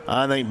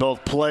 I think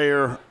both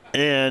player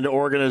and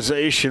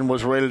organization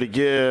was ready to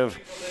give,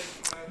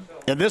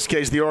 in this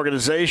case, the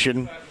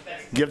organization,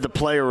 give the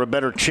player a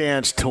better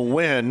chance to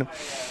win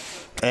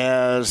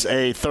as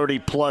a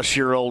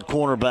 30-plus-year-old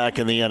cornerback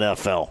in the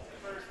NFL.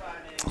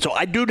 So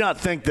I do not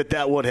think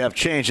that would have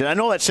changed. And I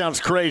know that sounds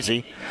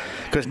crazy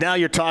because now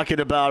you're talking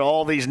about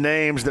all these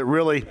names that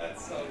really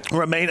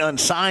remain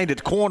unsigned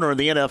at corner in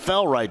the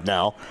NFL right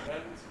now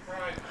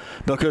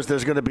because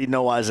there's going to be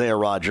no Isaiah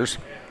Rodgers.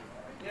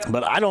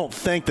 But I don't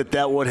think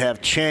that would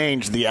have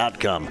changed the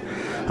outcome.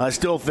 I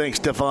still think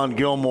Stephon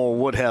Gilmore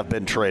would have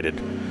been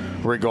traded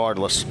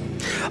regardless.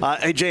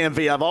 Hey,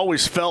 JMV, I've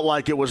always felt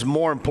like it was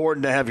more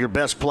important to have your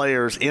best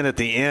players in at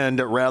the end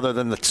rather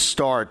than the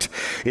start.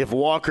 If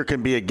Walker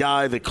can be a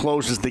guy that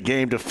closes the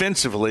game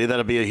defensively,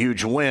 that'll be a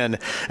huge win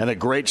and a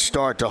great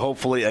start to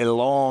hopefully a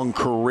long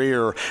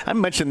career. I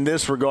mentioned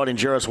this regarding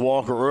Jarvis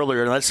Walker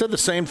earlier, and I said the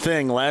same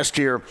thing last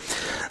year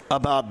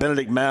about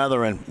Benedict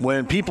Mathurin.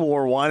 When people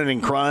were whining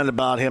and crying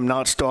about him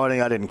not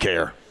starting, I didn't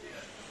care.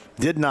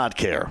 Did not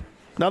care.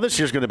 Now, this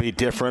year's going to be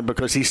different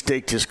because he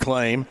staked his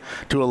claim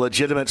to a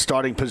legitimate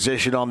starting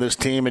position on this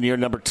team in year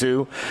number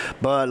 2.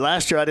 But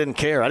last year, I didn't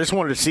care. I just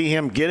wanted to see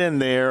him get in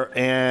there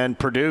and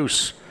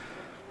produce.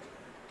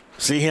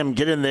 See him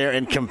get in there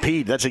and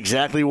compete. That's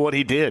exactly what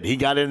he did. He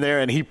got in there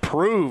and he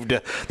proved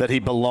that he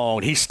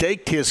belonged. He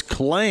staked his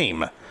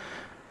claim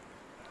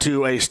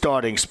to a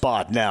starting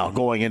spot now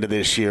going into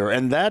this year.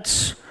 And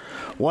that's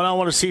what I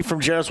want to see from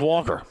Jarvis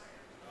Walker.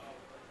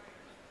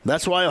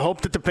 That's why I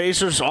hope that the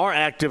Pacers are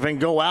active and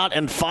go out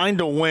and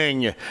find a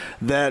wing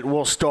that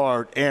will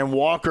start, and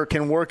Walker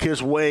can work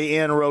his way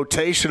in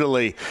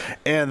rotationally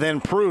and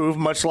then prove,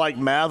 much like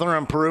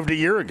Mathurin proved a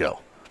year ago.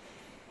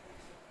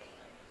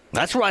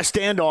 That's where I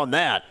stand on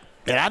that.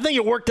 And I think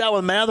it worked out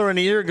with Mathurin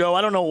a year ago.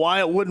 I don't know why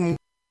it wouldn't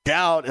work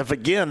out. If,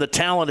 again, the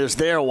talent is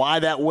there, why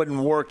that wouldn't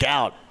work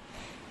out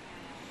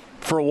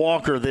for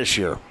Walker this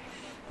year.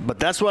 But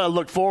that's what I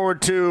look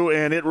forward to,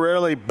 and it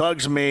rarely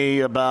bugs me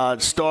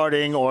about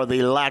starting or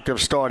the lack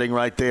of starting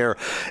right there.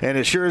 And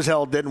it sure as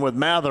hell didn't with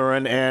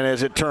Mathurin, and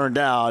as it turned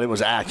out, it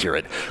was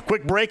accurate.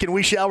 Quick break, and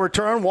we shall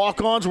return.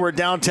 Walk-Ons, we're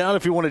downtown.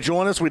 If you want to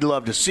join us, we'd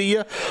love to see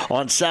you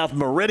on South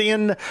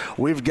Meridian.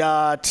 We've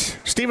got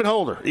Stephen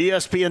Holder,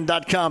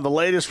 ESPN.com, the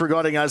latest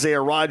regarding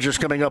Isaiah Rodgers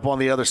coming up on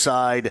the other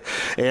side.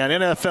 And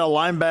NFL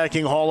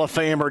linebacking Hall of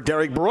Famer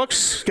Derek Brooks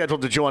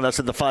scheduled to join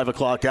us at the 5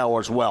 o'clock hour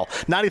as well.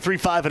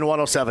 93.5 and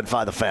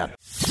 107.5 The Fan.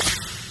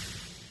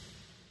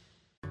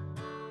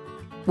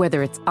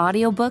 Whether it's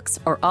audiobooks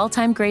or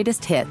all-time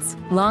greatest hits,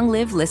 long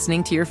live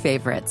listening to your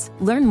favorites.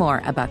 Learn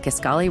more about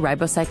Kisqali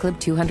Ribociclib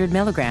 200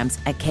 milligrams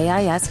at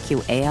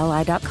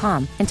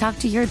KISQALI.com and talk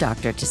to your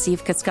doctor to see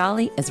if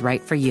Kisqali is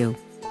right for you.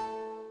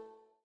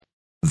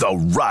 The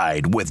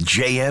Ride with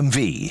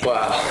JMV.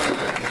 Wow.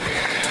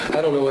 I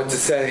don't know what to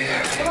say.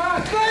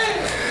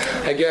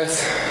 I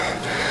guess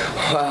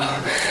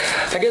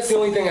the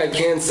only thing I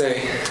can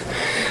say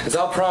is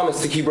I'll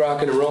promise to keep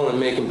rocking and rolling and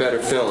making better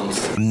films.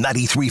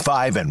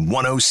 93.5 and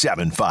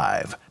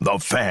 107.5. The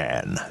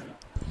Fan.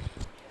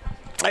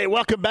 Hey,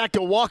 welcome back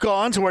to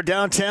Walk-Ons. We're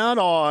downtown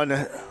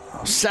on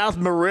South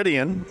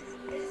Meridian.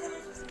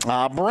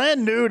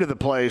 Brand new to the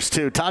place,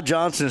 too. Todd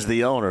Johnson's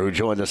the owner who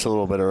joined us a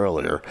little bit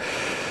earlier.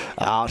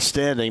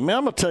 Outstanding. Man,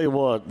 I'm going to tell you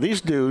what.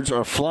 These dudes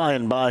are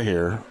flying by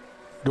here.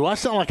 Do I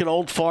sound like an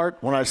old fart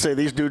when I say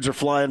these dudes are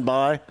flying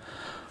by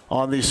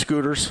on these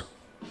scooters?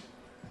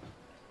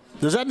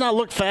 Does that not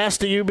look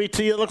fast to you,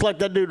 BT? It looked like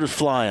that dude was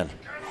flying.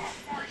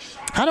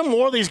 How do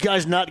more of these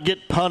guys not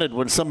get punted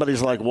when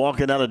somebody's like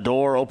walking out a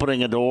door,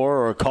 opening a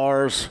door, or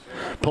cars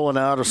pulling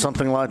out or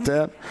something like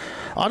that?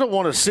 I don't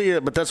want to see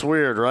it, but that's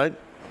weird, right?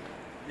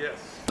 Yes.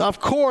 Of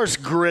course,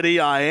 Gritty,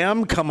 I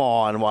am. Come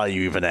on, why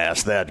you even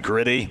ask that,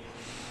 Gritty?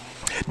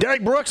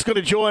 Derek Brooks going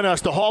to join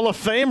us, the Hall of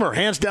Famer,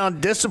 hands down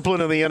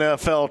discipline in the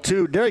NFL,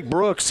 too. Derek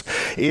Brooks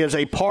is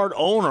a part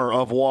owner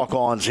of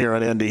Walk-Ons here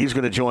in Indy. He's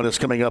going to join us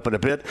coming up in a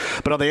bit.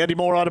 But on the Andy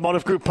Moore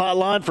Automotive Group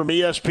hotline from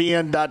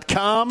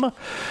ESPN.com,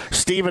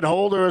 Stephen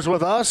Holder is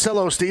with us.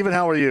 Hello, Stephen.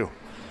 How are you?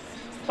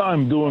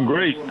 I'm doing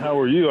great. How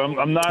are you?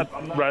 I'm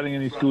not riding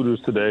any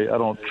scooters today. I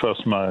don't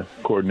trust my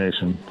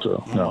coordination.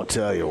 So no. I'll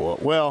tell you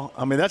what. Well,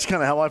 I mean, that's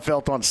kind of how I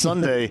felt on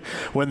Sunday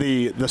when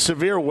the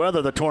severe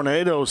weather, the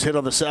tornadoes hit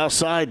on the south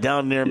side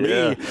down near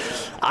me.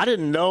 I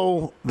didn't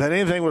know that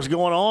anything was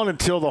going on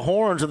until the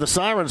horns and the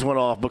sirens went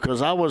off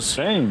because I was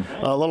a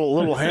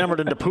little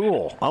hammered in the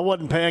pool. I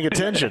wasn't paying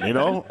attention, you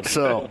know.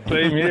 So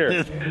same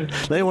here.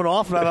 They went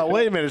off, and I thought,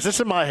 wait a minute, is this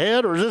in my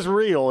head or is this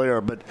real here?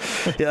 But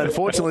yeah,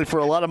 unfortunately for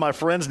a lot of my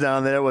friends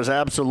down there, it was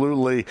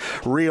absolutely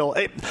real.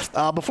 Hey,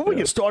 before we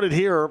get started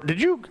here,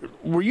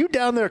 were you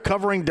down there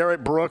covering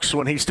Derek Brooks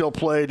when he still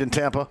played in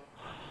Tampa?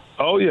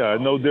 Oh yeah, I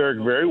know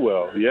Derek very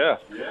well. Yeah,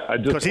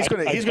 because he's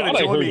going to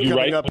join me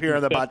coming up here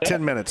in about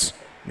 10 minutes.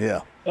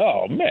 Yeah.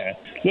 Oh man,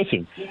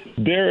 listen,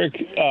 Derek.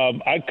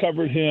 I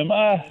covered him.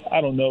 I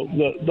don't know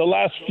the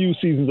last few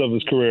seasons of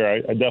his career.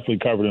 I definitely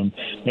covered him.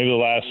 Maybe the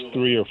last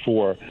 3 or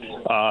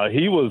 4.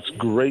 He was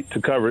great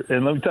to cover.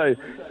 And let me tell you.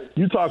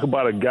 You talk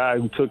about a guy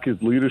who took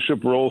his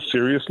leadership role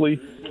seriously.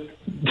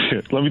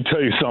 Let me tell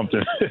you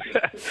something.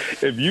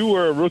 If you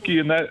were a rookie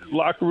in that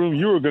locker room,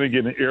 you were going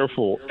to get an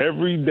earful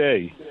every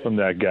day from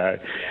that guy.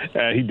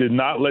 He did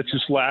not let you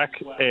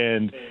slack,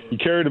 and he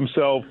carried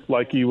himself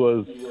like he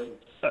was,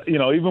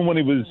 even when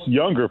he was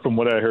younger, from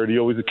what I heard, he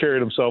always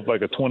carried himself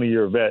like a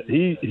 20-year vet.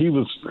 He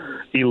was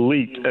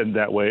elite in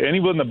that way, and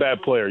he wasn't a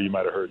bad player, you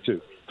might have heard,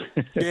 too.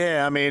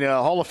 Yeah, I mean,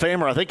 Hall of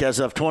Famer, I think, as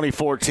of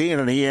 2014,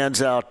 and he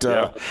hands out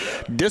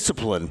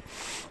discipline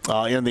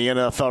in the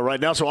NFL right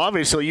now. So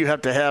obviously you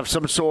have to have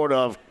some sort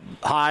of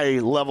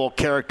high-level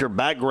character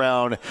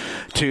background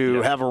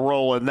to have a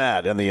role in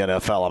that in the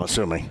NFL, I'm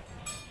assuming.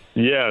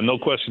 Yeah, no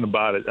question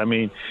about it. I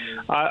mean,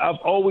 I've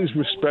always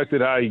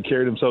respected how he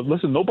carried himself.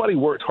 Listen, nobody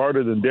worked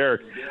harder than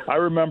Derek. I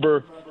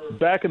remember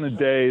back in the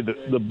day,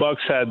 the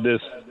Bucs had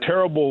this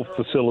terrible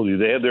facility.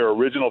 They had their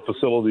original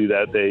facility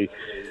that they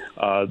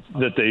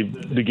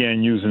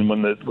began using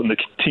when the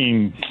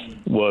team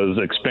was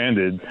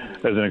expanded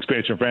as an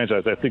expansion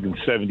franchise. I think in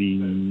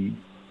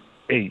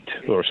 '78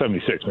 or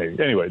 '76,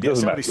 maybe. Anyway, it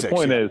doesn't matter. The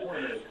point is,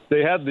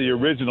 they had the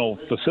original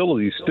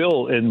facility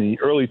still in the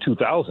early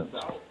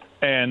 2000s.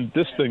 And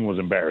this thing was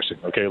embarrassing,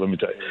 okay, let me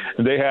tell you.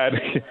 And they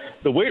had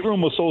 – the weight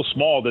room was so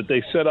small that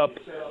they set up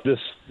this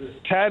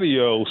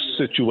patio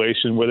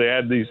situation where they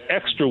had these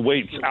extra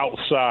weights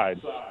outside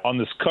on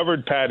this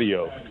covered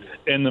patio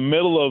in the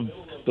middle of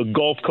the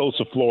Gulf Coast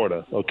of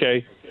Florida,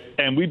 okay?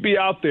 And we'd be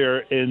out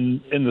there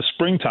in the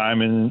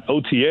springtime in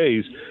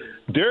OTAs.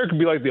 Derek would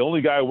be like the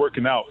only guy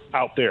working out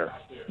there,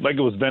 like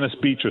it was Venice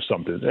Beach or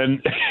something.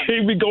 And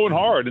he'd be going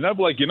hard. And I'd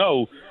be like,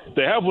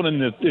 they have one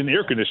in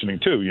air conditioning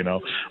too,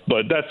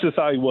 But that's just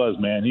how he was,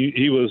 man.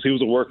 He was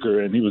a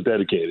worker, and he was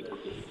dedicated.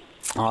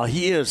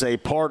 He is a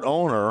part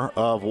owner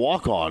of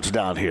Walk-Ons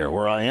down here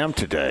where I am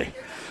today.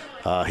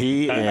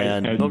 He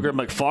and Booger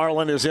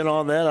McFarland is in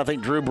on that. I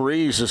think Drew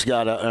Brees has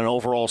got an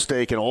overall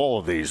stake in all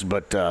of these,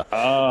 but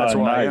that's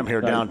why I am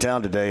here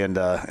downtown today,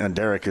 and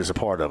Derek is a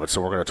part of it.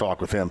 So we're going to talk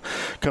with him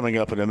coming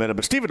up in a minute.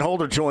 But Stephen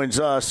Holder joins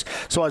us.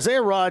 So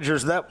Isaiah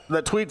Rodgers,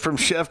 that tweet from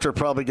Schefter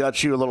probably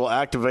got you a little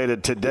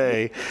activated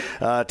today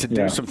to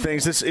do some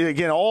things. This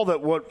again, all that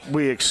what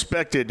we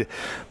expected,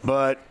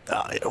 but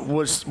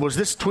was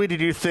this tweeted,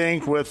 you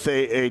think, with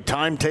a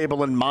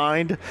timetable in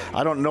mind?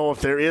 I don't know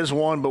if there is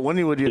one, but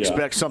when would you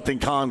expect something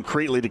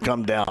concretely to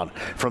come down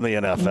from the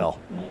NFL?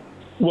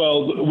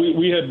 Well,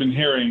 we had been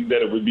hearing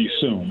that it would be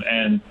soon,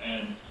 and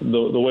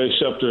the way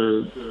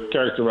Schefter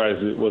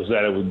characterized it was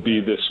that it would be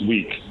this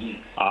week.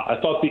 I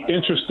thought the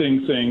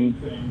interesting thing,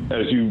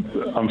 as you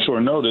I'm sure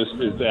noticed,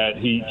 is that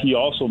he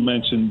also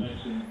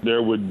mentioned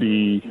there would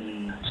be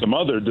some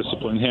other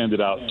discipline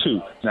handed out too.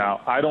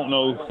 Now, I don't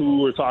know who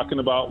we're talking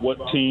about, what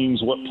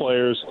teams, what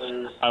players,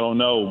 I don't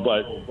know,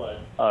 but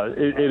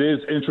it is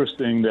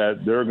interesting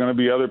that there are going to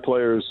be other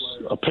players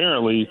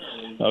apparently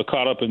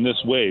caught up in this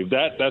wave.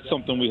 That's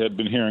something we had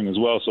been hearing as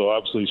well, so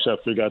obviously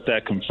Schefter got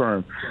that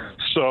confirmed.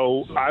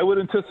 So I would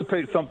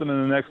anticipate something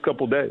in the next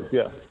couple days,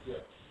 yeah.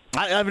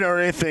 I haven't heard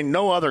anything.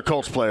 No other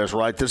Colts players,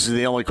 right? This is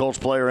the only Colts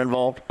player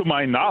involved? To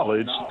my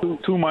knowledge.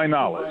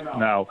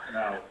 Now,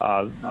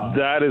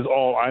 that is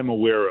all I'm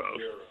aware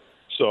of.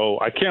 So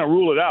I can't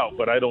rule it out,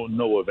 but I don't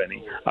know of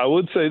any. I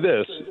would say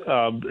this,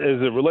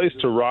 as it relates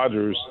to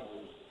Rodgers,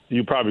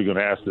 you're probably going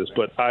to ask this,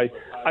 but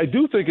I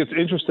do think it's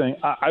interesting.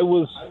 I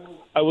was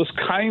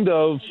kind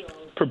of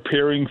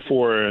preparing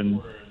for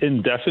an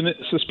indefinite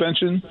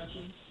suspension,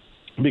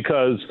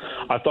 because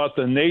I thought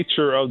the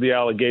nature of the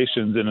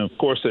allegations, and of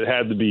course it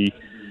had to be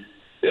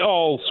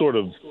all sort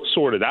of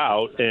sorted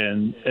out,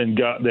 and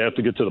they have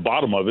to get to the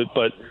bottom of it.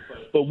 But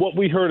what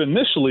we heard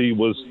initially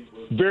was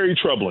very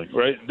troubling,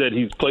 right? That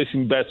he's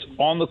placing bets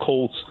on the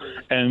Colts,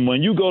 and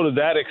when you go to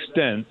that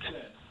extent,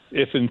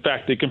 if in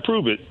fact they can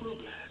prove it,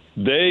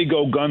 they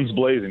go guns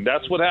blazing.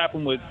 That's what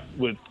happened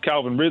with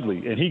Calvin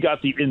Ridley, and he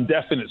got the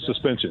indefinite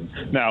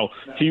suspension. Now,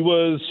 he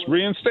was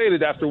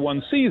reinstated after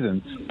one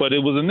season, but it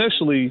was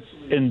initially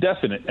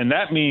indefinite, and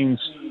that means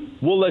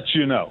we'll let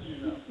you know,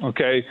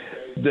 okay?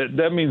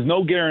 That means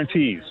no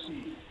guarantees.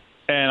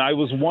 And I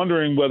was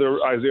wondering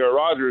whether Isaiah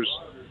Rodgers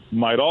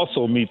might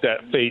also meet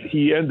that fate.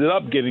 He ended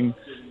up getting,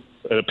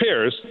 it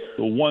appears,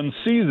 the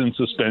one-season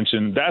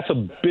suspension. That's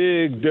a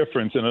big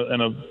difference and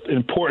an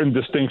important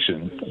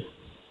distinction.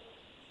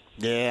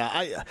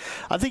 Yeah,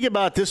 I think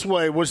about it this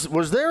way.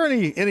 Was there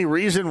any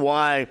reason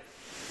why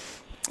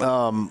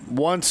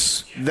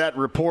once that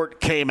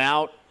report came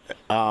out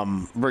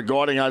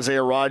regarding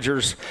Isaiah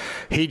Rodgers,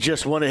 he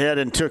just went ahead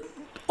and took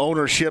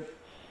ownership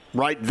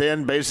right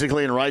then,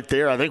 basically, and right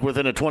there? I think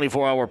within a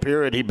 24-hour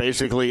period, he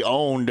basically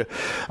owned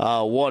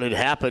what had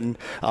happened.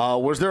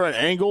 Was there an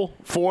angle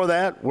for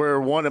that where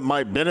one that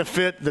might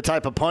benefit the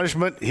type of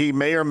punishment he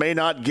may or may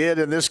not get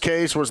in this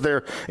case? Was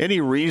there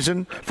any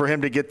reason for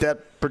him to get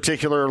that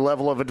particular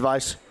level of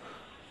advice?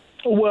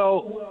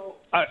 Well,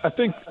 I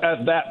think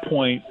at that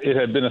point it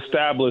had been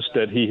established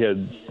that he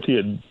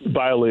had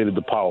violated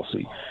the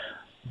policy.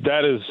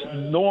 That is,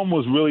 no one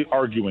was really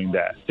arguing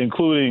that,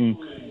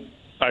 including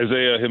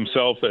Isaiah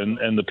himself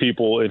and the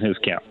people in his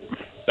camp.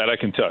 That I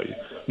can tell you.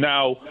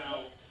 Now,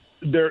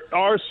 there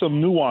are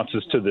some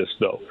nuances to this,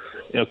 though.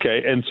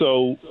 Okay, and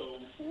so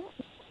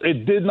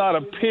it did not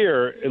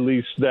appear, at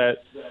least,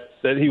 that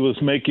he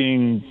was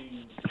making.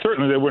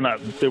 Certainly, they were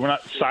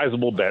not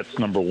sizable bets.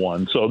 Number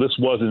one, so this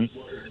wasn't.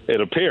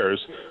 It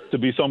appears to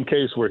be some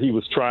case where he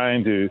was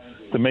trying to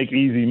make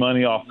easy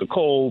money off the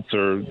Colts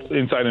or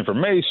inside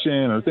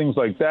information or things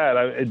like that.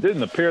 It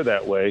didn't appear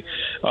that way.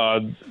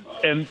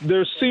 And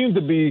there seemed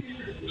to be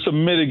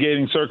some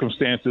mitigating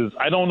circumstances.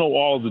 I don't know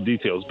all of the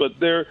details, but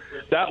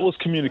that was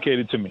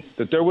communicated to me,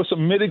 that there were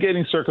some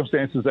mitigating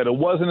circumstances, that it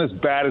wasn't as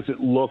bad as it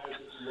looked.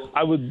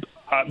 I would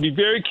be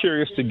very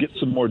curious to get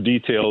some more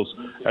details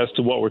as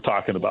to what we're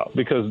talking about,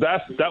 because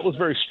that was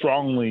very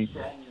strongly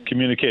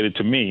communicated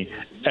to me,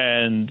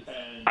 and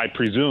I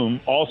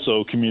presume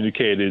also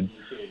communicated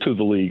to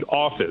the league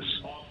office.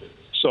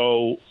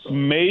 So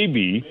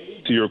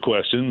maybe, to your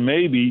question,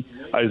 maybe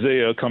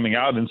Isaiah coming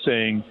out and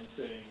saying,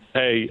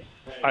 hey,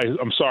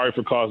 I'm sorry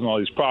for causing all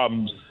these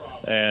problems,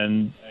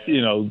 and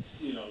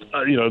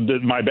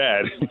my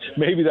bad.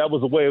 Maybe that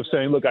was a way of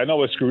saying, look, I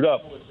know I screwed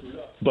up,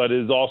 but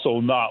it's also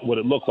not what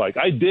it looked like.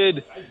 I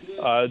did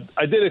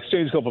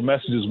exchange a couple of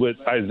messages with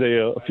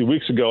Isaiah a few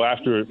weeks ago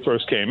after it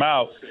first came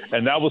out,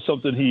 and that was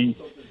something he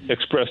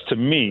expressed to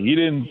me. He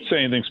didn't say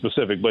anything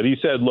specific, but he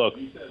said, look,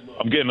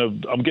 I'm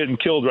getting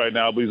killed right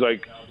now, but he's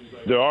like,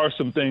 there are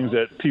some things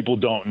that people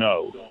don't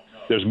know.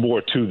 There's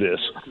more to this.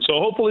 So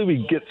hopefully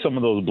we get some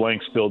of those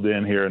blanks filled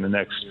in here in the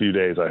next few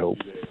days, I hope.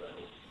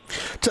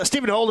 So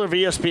Stephen Holder of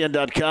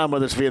ESPN.com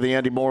with us via the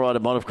Andy Moore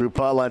Automotive Group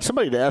hotline.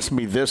 Somebody had asked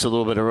me this a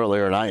little bit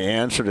earlier, and I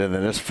answered it in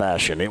this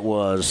fashion. It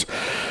was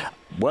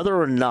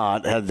whether or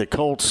not, had the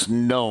Colts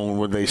known,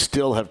 would they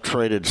still have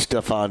traded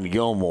Stephon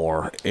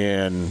Gilmore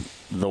in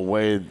the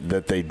way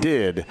that they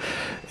did?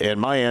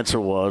 And my answer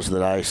was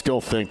that I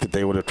still think that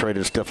they would have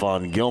traded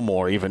Stephon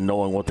Gilmore, even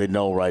knowing what they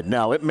know right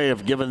now. It may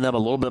have given them a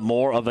little bit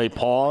more of a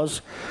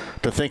pause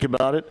to think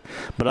about it,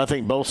 but I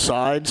think both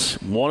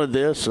sides wanted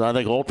this, and I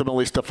think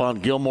ultimately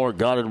Stephon Gilmore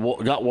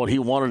got what he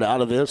wanted out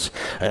of this,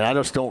 and I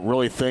just don't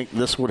really think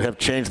this would have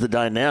changed the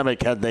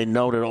dynamic had they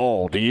known at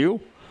all. Do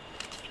you?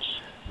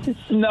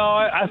 No,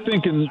 I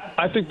think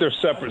they're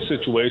separate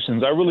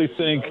situations. I really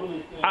think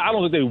I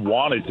don't think they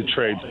wanted to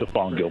trade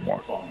Stephon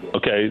Gilmore.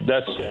 Okay,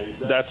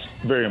 that's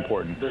very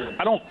important.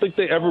 I don't think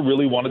they ever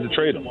really wanted to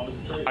trade him.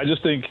 I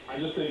just think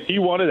he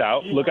wanted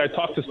out. Look, I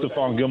talked to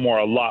Stephon Gilmore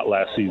a lot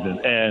last season,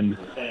 and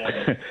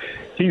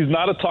he's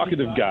not a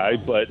talkative guy,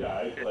 but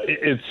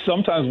it's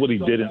sometimes what he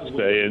didn't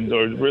say,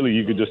 or really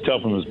you could just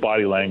tell from his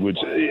body language,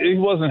 he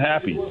wasn't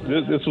happy.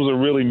 This was a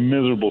really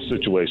miserable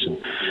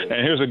situation.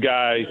 And here's a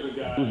guy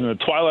who's in the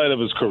twilight of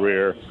his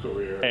career,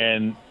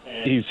 and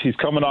he's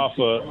coming off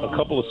a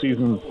couple of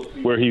seasons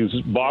where he was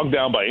bogged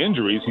down by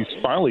injuries. He's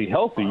finally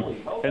healthy,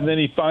 and then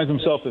he finds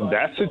himself in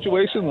that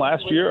situation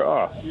last year.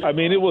 I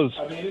mean, it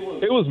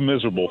was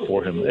miserable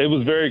for him. It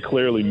was very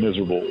clearly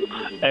miserable.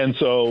 And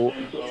so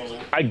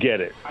I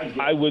get it.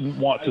 I wouldn't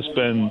want to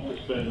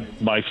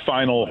spend my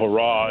final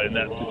hurrah in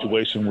that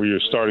situation where you're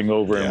starting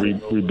over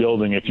and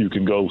rebuilding if you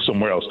can go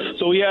somewhere else.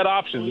 So he had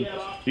options.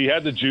 He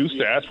had the juice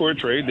to ask for a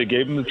trade. They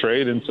gave him the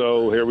trade, and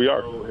so here we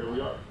are.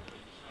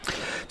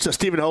 So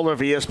Stephen Holder of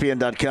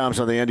ESPN.com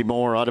on the Andy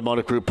Moore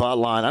Automotive Group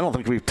hotline. I don't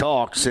think we've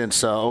talked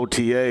since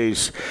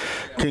OTAs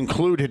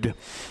concluded.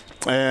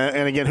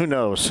 And again, who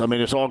knows? I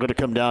mean, it's all going to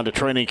come down to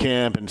training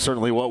camp and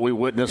certainly what we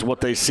witness, what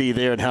they see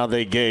there, and how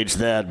they gauge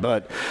that.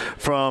 But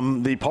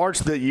from the parts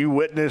that you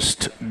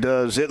witnessed,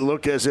 does it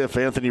look as if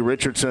Anthony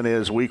Richardson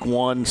is Week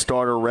 1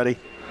 starter ready?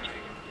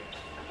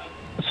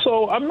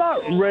 So I'm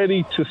not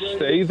ready to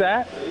say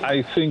that.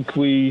 I think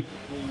we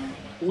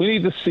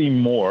need to see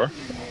more,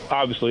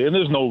 obviously, and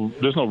there's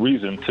no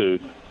reason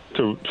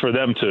for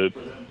them to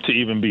to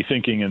even be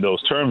thinking in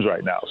those terms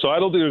right now. So I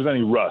don't think there's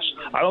any rush.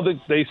 I don't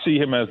think they see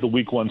him as the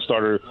week 1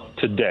 starter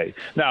today.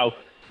 Now,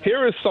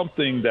 here is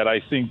something that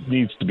I think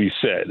needs to be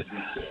said.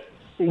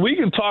 We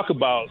can talk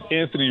about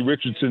Anthony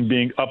Richardson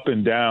being up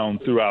and down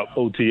throughout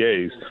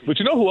OTAs, but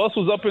you know who else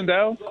was up and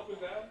down?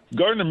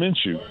 Gardner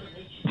Minshew.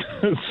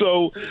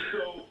 So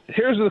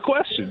here's the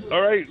question,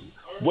 all right?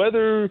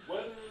 Whether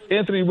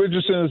Anthony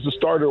Richardson is the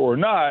starter or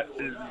not,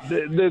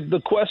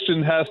 the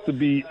question has to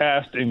be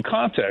asked in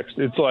context.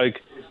 It's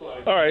like,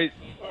 all right,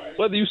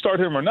 whether you start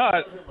him or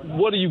not,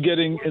 what are you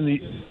getting in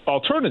the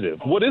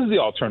alternative? What is the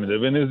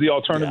alternative, and is the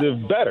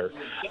alternative better?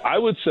 I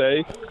would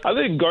say I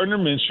think Gardner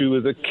Minshew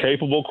is a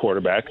capable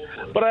quarterback,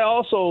 but I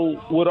also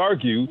would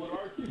argue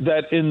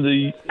that in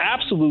the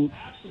absolute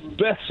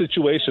best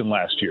situation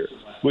last year,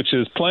 which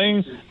is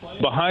playing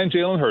behind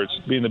Jalen Hurts,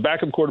 being the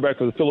backup quarterback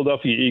for the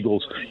Philadelphia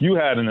Eagles, you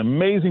had an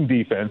amazing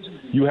defense.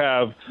 You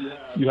have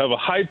a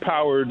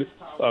high-powered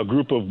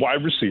group of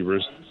wide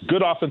receivers,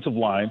 good offensive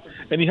line,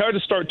 and he had to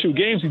start 2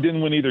 games. He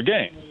didn't win either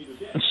game.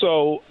 And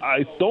so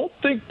I don't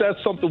think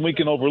that's something we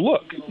can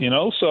overlook, you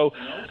know? So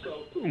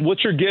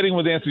what you're getting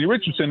with Anthony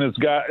Richardson is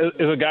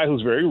a guy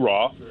who's very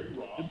raw,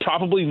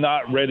 probably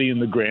not ready in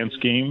the grand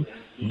scheme,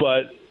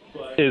 but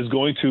is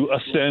going to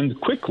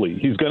ascend quickly.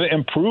 He's going to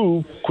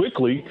improve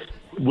quickly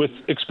with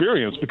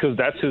experience because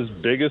that's his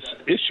biggest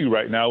issue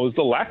right now is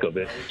the lack of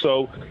it.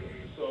 So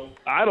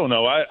I don't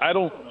know. I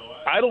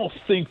don't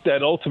think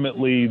that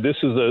ultimately this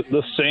is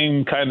the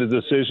same kind of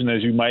decision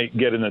as you might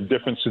get in a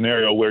different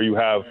scenario where you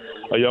have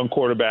a young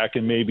quarterback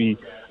and maybe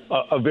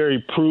a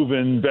very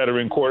proven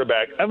veteran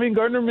quarterback. I mean,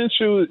 Gardner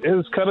Minshew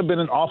has kind of been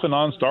an off and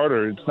on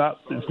starter. It's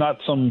not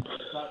some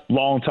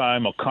long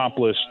time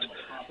accomplished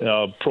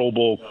Pro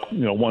Bowl,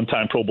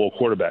 one-time Pro Bowl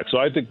quarterback. So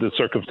I think the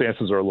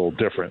circumstances are a little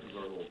different.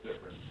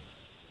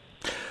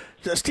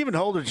 Stephen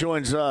Holder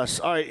joins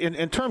us. All right,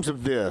 in terms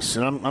of this,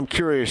 and I'm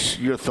curious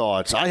your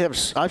thoughts.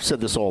 I've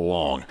said this all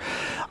along.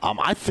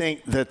 I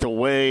think that the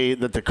way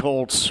that the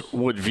Colts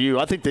would view,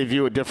 I think they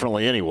view it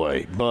differently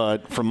anyway.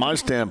 But from my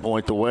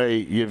standpoint, the way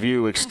you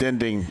view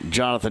extending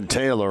Jonathan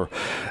Taylor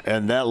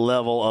and that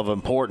level of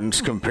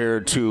importance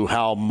compared to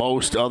how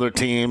most other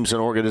teams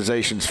and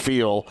organizations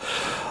feel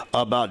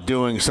about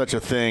doing such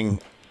a thing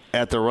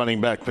at the running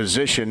back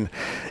position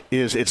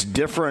is it's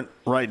different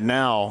right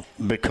now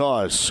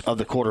because of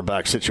the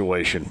quarterback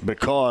situation,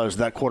 because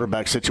that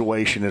quarterback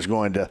situation is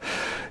going to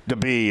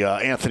be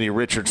Anthony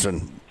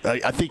Richardson.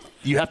 I think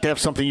you have to have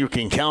something you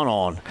can count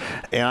on.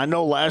 And I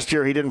know last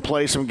year he didn't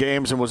play some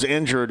games and was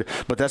injured,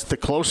 but that's the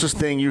closest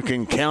thing you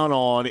can count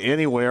on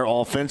anywhere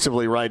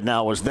offensively right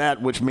now is that,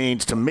 which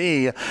means to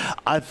me,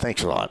 I think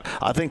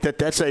that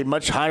that's a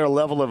much higher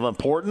level of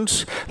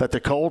importance that the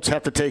Colts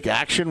have to take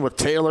action with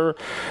Taylor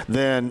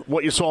than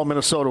what you saw in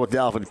Minnesota with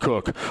Dalvin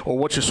Cook or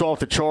what you saw with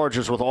the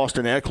Chargers with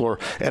Austin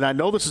Eckler. And I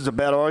know this is a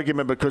bad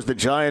argument because the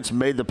Giants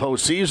made the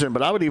postseason,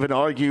 but I would even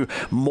argue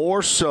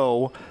more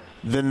so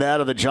than that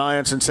of the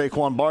Giants and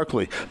Saquon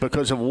Barkley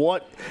because of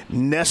what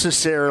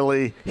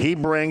necessarily he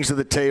brings to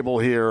the table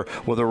here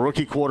with a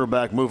rookie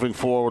quarterback moving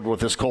forward with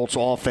this Colts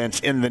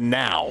offense in the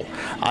now.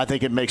 I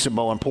think it makes it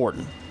more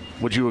important.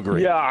 Would you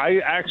agree? Yeah,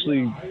 I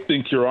actually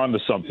think you're onto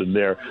something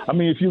there. I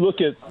mean, if you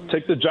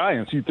take the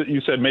Giants,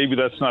 you said maybe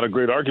that's not a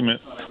great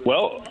argument.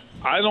 Well,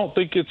 I don't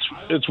think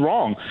it's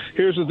wrong.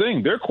 Here's the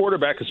thing. Their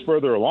quarterback is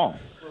further along.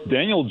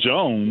 Daniel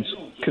Jones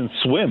can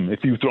swim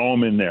if you throw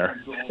him in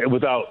there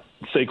without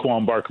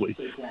Saquon Barkley.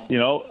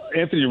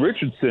 Anthony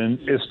Richardson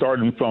is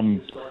starting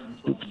from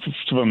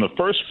the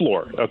first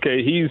floor.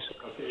 Okay,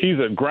 he's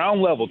at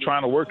ground level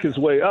trying to work his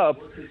way up.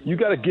 You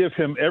got to give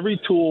him every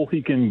tool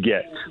he can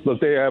get. Look,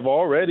 they have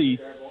already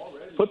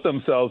put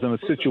themselves in a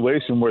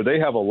situation where they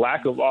have a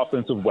lack of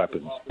offensive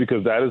weapons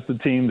because that is the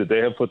team that they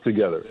have put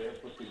together.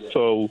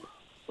 So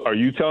are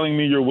you telling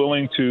me you're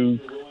willing to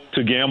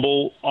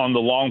gamble on the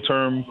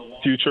long-term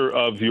future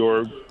of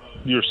your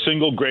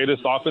single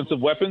greatest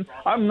offensive weapon?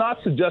 I'm not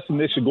suggesting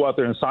they should go out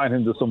there and sign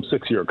him to some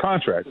 6-year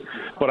contract.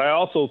 But I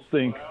also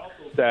think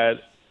that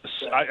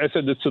I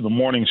said this to the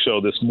morning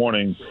show this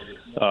morning,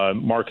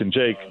 Mark and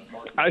Jake.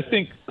 I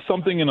think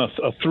something in a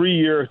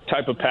 3-year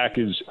type of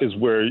package is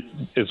where is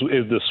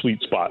the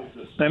sweet spot.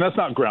 And that's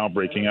not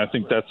groundbreaking. I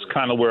think that's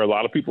kind of where a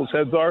lot of people's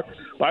heads are.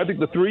 But I think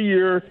the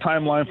 3-year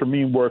timeline for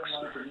me works.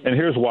 And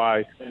here's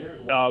why.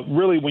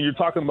 Really, when you're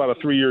talking about a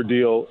 3-year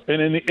deal,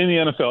 and in the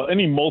NFL,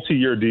 any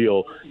multi-year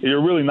deal,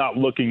 you're really not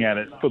looking at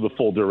it for the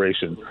full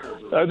duration.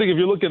 I think if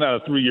you're looking at a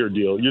 3-year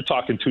deal, you're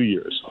talking 2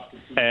 years.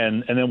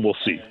 And then we'll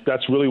see.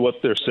 That's really what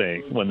they're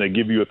saying when they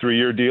give you a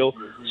 3-year deal.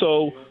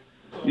 So,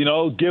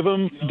 give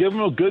him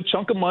a good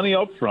chunk of money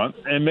up front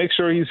and make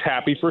sure he's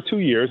happy for 2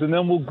 years, and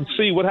then we'll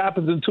see what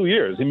happens in 2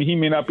 years. I mean, he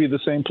may not be the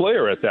same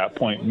player at that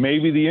point.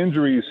 Maybe the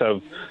injuries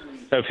have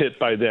hit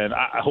by then.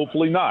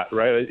 Hopefully not,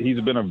 right? He's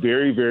been a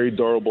very, very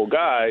durable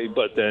guy,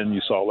 but then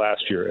you saw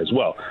last year as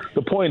well.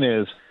 The point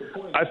is,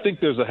 I think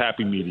there's a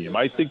happy medium.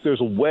 I think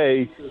there's a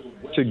way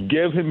to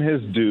give him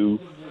his due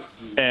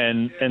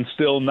and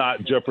still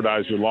not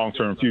jeopardize your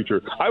long-term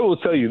future. I will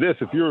tell you this: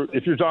 if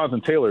you're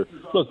Jonathan Taylor,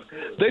 look,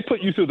 they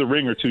put you through the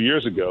ringer 2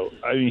 years ago.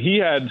 I mean, he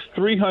had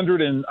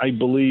 300 and I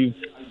believe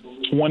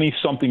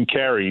 20-something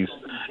carries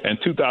in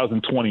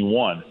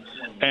 2021,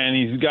 and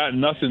he's got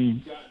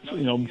nothing,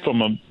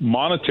 from a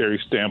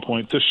monetary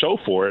standpoint to show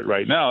for it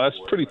right now. That's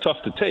pretty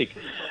tough to take,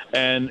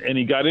 and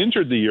he got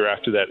injured the year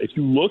after that. If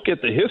you look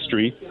at the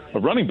history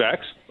of running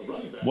backs,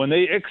 when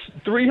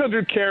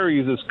 300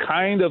 carries is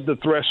kind of the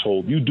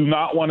threshold. You do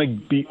not want to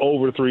be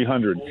over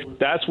 300.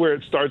 That's where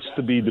it starts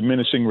to be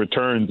diminishing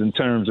returns in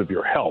terms of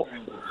your health.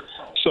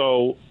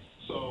 So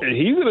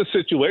he's in a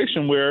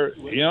situation where,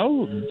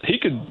 he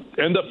could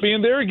end up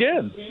being there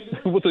again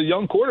with a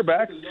young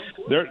quarterback.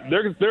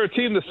 They're a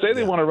team that say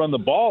they want to run the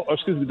ball,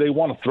 they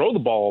want to throw the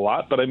ball a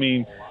lot. But, I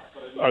mean,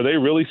 are they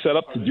really set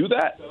up to do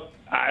that?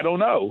 I don't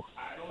know.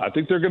 I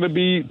think they're going to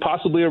be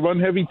possibly a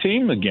run-heavy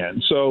team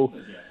again. So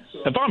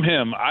if I'm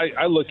him,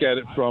 I look at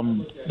it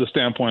from the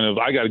standpoint of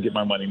I got to get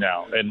my money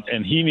now.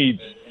 And he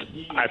needs –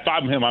 if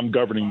I'm him, I'm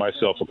governing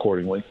myself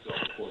accordingly.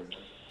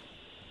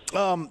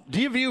 Do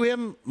you view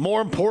him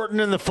more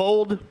important in the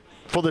fold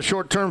for the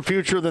short-term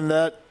future than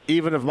that,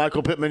 even of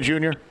Michael Pittman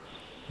Jr.?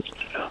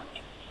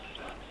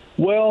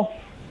 Well,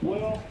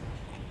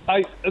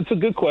 it's a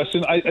good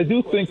question. I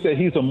do think that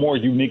he's a more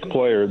unique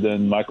player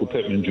than Michael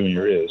Pittman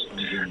Jr. is.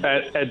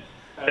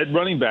 At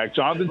running back,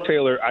 Jonathan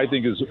Taylor, I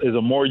think, is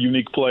a more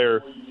unique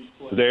player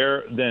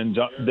there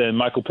than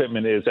Michael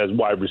Pittman is as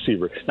wide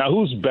receiver. Now,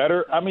 who's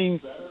better? I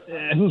mean,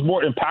 who's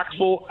more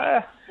impactful?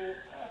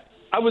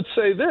 I would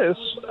say this.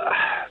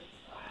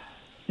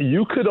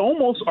 You could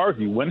almost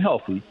argue, when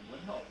healthy,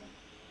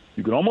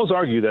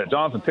 that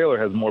Jonathan Taylor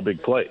has more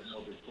big plays.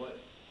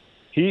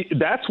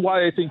 That's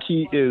why I think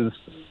he is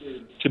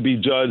to be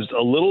judged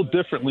a little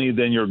differently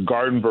than your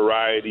garden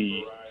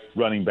variety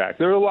running back.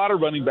 There are a lot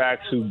of running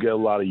backs who get a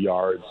lot of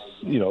yards.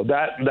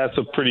 That's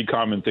a pretty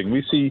common thing.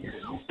 We see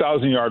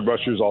 1,000-yard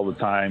rushers all the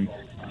time.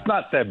 It's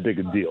not that big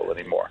a deal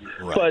anymore.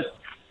 Right.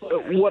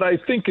 But what I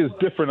think is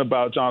different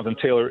about Jonathan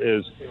Taylor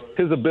is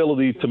his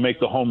ability to make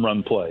the home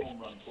run play.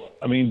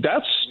 I mean,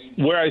 that's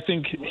where I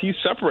think he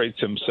separates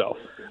himself.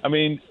 I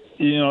mean,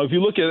 if you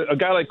look at a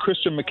guy like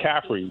Christian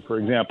McCaffrey, for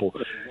example,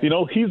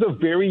 he's a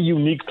very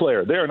unique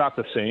player. They are not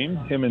the same,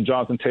 him and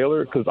Jonathan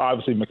Taylor, because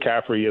obviously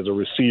McCaffrey as a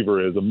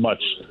receiver is a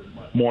much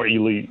more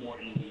elite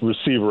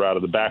receiver out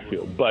of the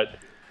backfield. But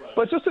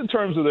just in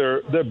terms of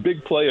their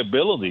big play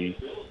ability,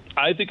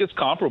 I think it's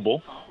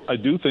comparable. I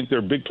do think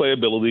their big play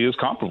ability is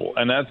comparable.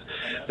 And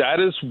that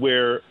is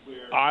where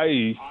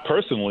I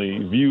personally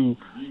view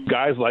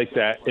guys like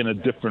that in a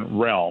different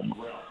realm.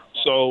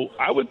 So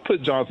I would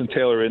put Jonathan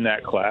Taylor in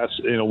that class.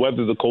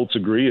 Whether the Colts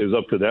agree is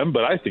up to them,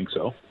 but I think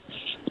so.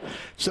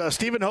 So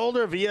Stephen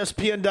Holder of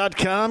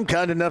ESPN.com,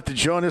 kind enough to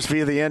join us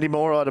via the Andy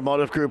Moore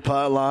Automotive Group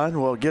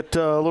hotline. Well, get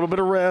a little bit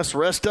of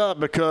rest up,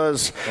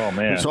 because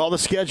we saw the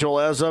schedule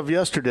as of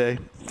yesterday.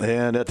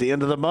 And at the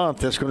end of the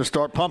month, it's going to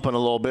start pumping a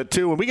little bit,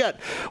 too. And we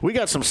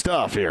got some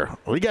stuff here.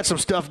 We got some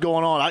stuff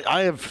going on.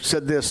 I have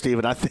said this,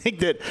 Stephen. I think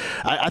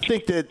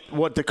that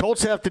what the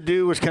Colts have to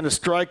do is kind of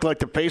strike like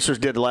the Pacers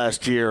did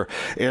last year,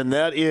 and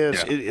that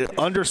is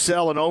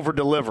undersell and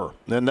over-deliver.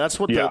 And that's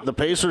what the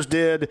Pacers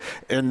did,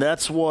 and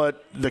that's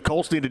what the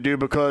Colts need to do,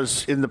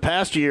 because in the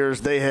past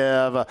years they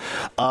have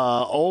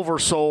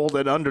oversold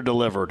and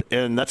underdelivered,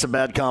 and that's a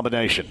bad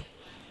combination.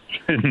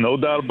 No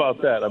doubt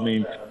about that. I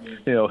mean,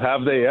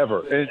 have they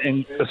ever?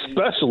 And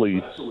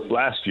especially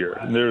last year.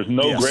 There's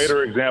no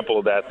greater example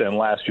of that than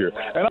last year.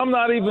 And I'm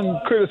not even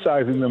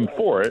criticizing them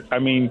for it. I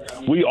mean,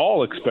 we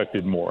all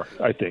expected more,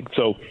 I think.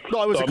 So,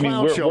 no, it was a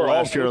clown show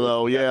last year,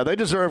 though. Yeah, they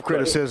deserve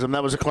criticism.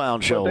 That was a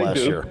clown show last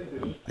year.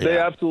 They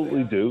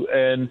absolutely do.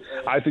 And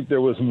I think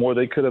there was more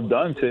they could have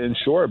done to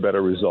ensure a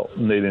better result,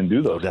 and they didn't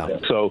do those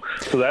things. So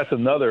that's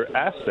another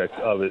aspect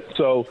of it.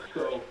 So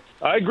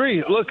I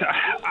agree. Look,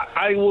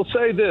 I will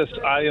say this.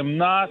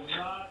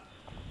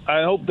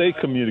 I hope they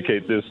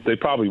communicate this. They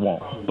probably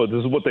won't, but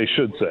this is what they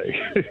should say.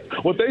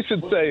 What they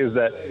should say is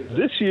that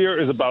this year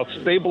is about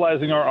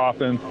stabilizing our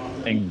offense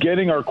and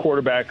getting our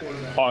quarterback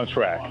on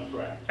track.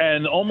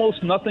 And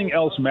almost nothing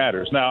else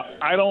matters. Now,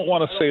 I don't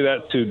want to say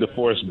that to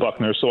DeForest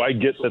Buckner, so I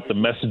get that the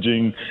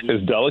messaging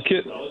is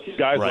delicate.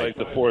 Guys like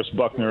DeForest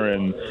Buckner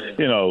and,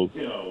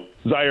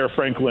 Zaire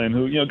Franklin,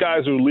 who,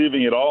 guys who are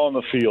leaving it all on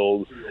the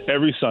field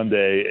every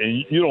Sunday,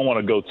 and you don't want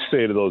to go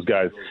say to those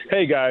guys,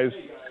 hey, guys,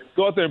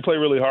 go out there and play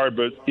really hard,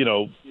 but,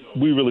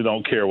 we really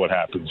don't care what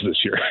happens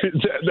this year.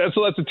 That's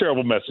a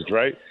terrible message,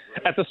 right?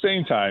 At the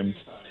same time,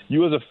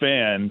 you as a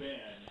fan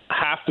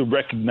have to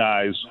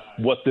recognize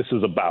what this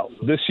is about.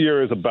 This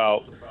year is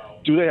about,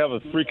 do they have a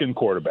freaking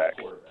quarterback?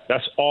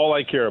 That's all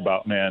I care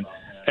about, man.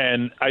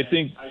 And I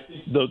think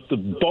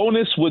the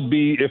bonus would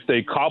be if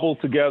they cobble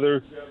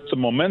together some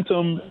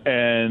momentum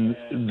and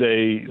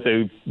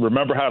they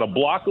remember how to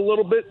block a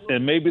little bit,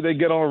 and maybe they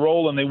get on a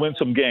roll and they win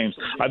some games.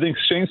 I think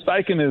Shane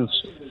Steichen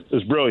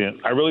is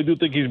brilliant. I really do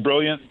think he's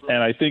brilliant,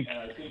 and I think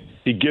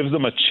he gives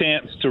them a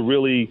chance to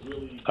really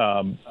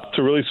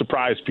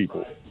surprise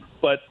people.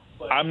 But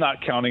I'm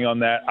not counting on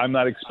that. I'm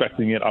not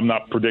expecting it. I'm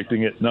not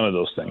predicting it. None of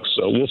those things.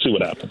 So we'll see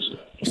what happens.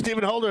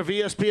 Stephen Holder of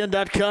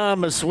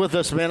ESPN.com is with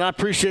us, man. I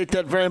appreciate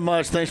that very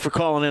much. Thanks for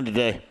calling in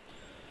today.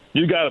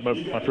 You got it,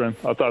 my friend.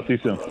 I'll talk to you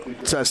soon.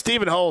 It's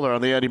Stephen Holder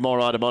on the Andy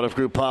Moore Automotive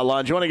Group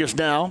hotline. Joining us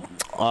now,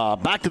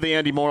 back to the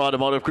Andy Moore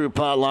Automotive Group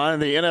hotline,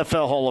 the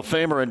NFL Hall of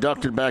Famer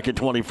inducted back in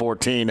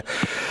 2014.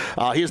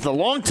 He's the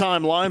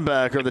longtime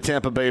linebacker of the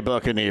Tampa Bay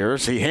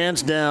Buccaneers. He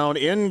hands down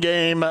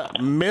in-game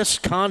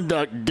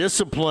misconduct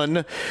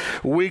discipline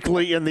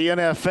weekly in the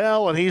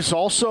NFL, and he's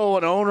also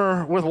an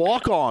owner with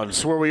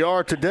Walk-Ons, where we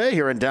are today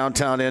here in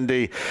downtown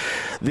Indy.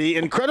 The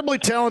incredibly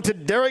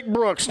talented Derek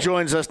Brooks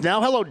joins us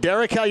now. Hello,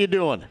 Derek. How you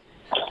doing?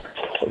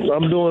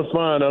 I'm doing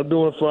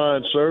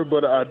fine, sir.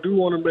 But I do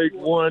want to make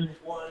one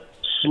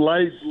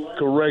slight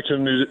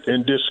correction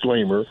and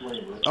disclaimer.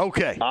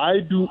 Okay. I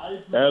do,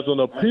 as an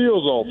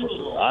appeals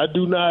officer, I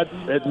do not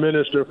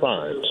administer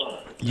fines.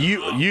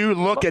 You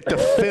look at the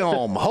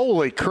film.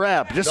 Holy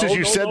crap. Just as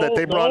you said that,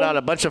 they brought out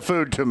a bunch of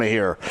food to me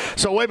here.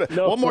 So wait a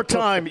minute. One more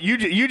time.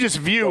 You just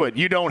view it.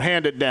 You don't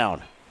hand it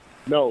down.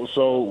 No.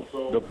 So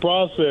the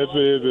process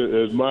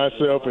is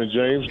myself and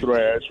James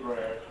Thrash.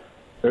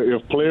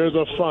 If players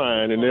are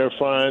fined, and they're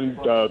fined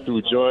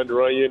through John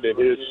Runyon and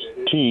his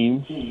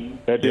team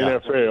at the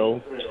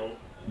NFL,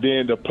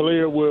 then the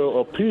player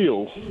will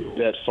appeal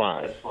that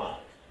fine.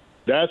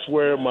 That's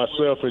where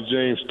myself and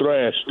James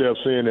Thrash steps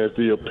in as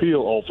the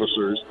appeal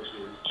officers.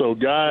 So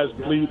guys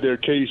plead their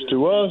case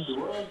to us,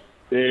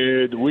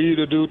 and we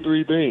either do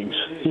three things.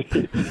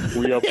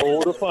 We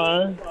uphold the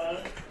fine,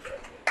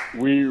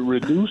 we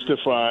reduce the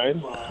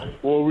fine,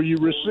 or we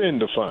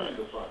rescind the fine.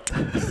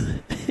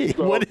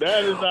 So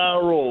that is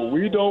our role.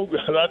 We don't.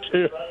 I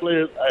tell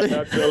players, I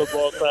tell them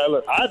all the time,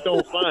 look, I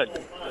don't find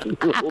it.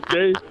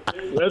 Okay,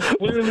 that's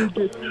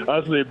clearly.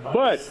 I say,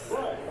 but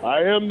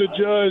I am the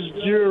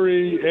judge,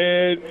 jury,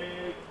 and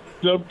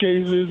some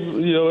cases,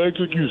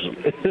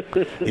 execution.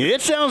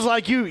 It sounds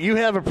like you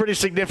have a pretty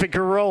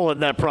significant role in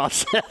that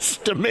process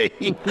to me.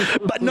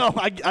 But no,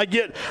 I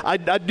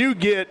do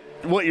get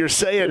what you're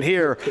saying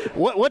here.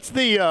 What's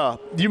the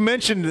you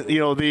mentioned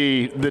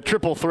the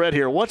triple threat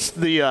here. What's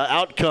the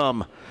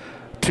outcome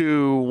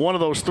to one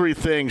of those three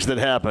things that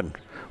happen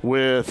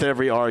with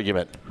every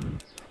argument?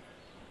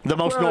 The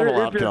most normal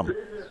outcome.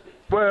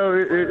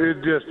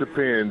 It just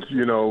depends,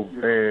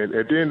 and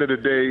at the end of the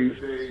day,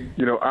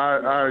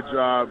 our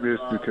job is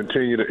to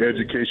continue the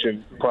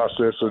education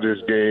process of this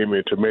game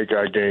and to make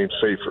our game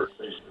safer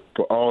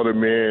for all the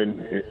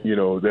men,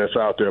 that's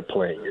out there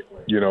playing it.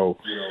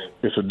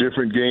 It's a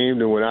different game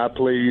than when I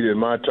played in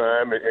my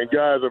time, and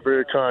guys are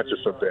very conscious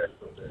of that.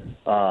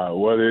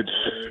 Whether it's,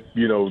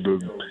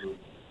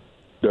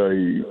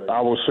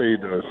 I will say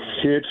the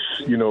hits,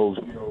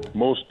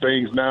 most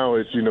things now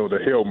it's, the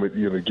helmet,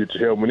 get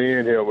your helmet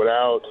in, helmet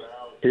out,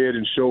 head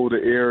and shoulder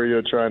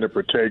area, trying to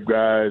protect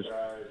guys,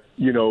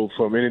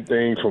 from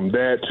anything from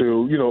that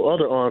to,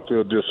 other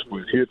on-field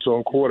disciplines, hits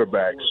on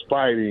quarterbacks,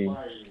 fighting,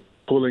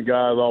 pulling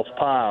guys off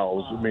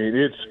piles. I mean,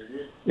 it's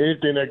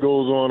anything that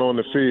goes on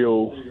the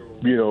field,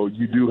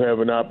 you do have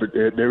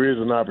there is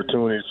an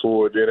opportunity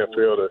for the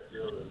NFL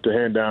to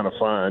hand down a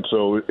fine.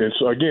 So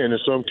again, in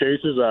some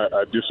cases,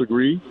 I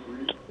disagree,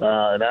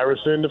 and I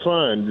rescind the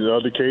fine. In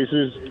other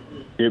cases,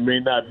 it may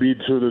not be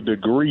to the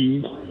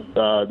degree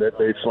that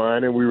they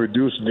fine, and we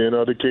reduce it. In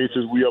other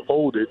cases, we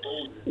uphold it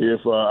if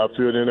I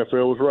feel the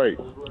NFL was right.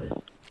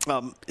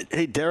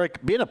 Hey,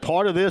 Derek, being a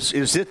part of this,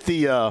 is it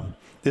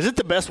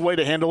the best way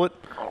to handle it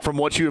from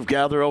what you have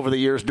gathered over the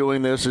years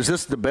doing this? Is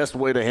this the best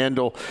way to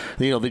handle,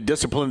 the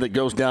discipline that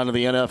goes down to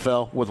the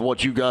NFL with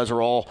what you guys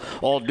are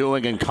all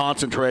doing and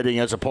concentrating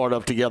as a part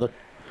of together?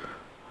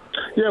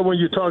 Yeah, when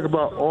you talk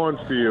about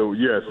on-field,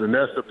 yes, and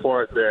that's the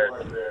part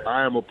that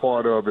I am a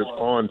part of is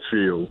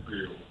on-field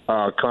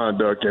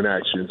conduct and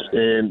actions.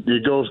 And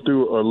it goes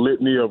through a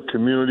litany of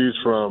communities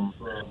from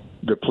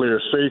the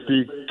Player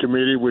Safety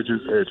Committee, which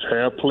is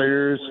half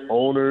players,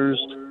 owners,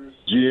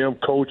 GM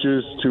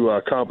coaches, to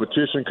our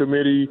competition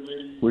committee,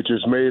 which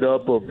is made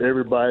up of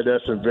everybody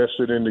that's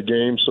invested in the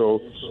game, so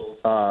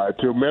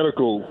to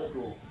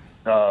medical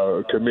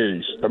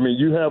committees. I mean,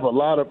 you have a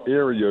lot of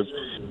areas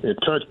and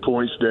touch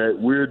points that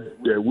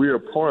we're a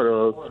part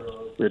of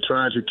in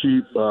trying to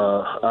keep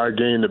our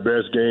game the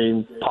best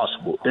game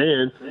possible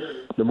and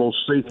the most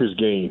safest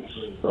game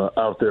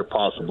out there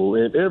possible.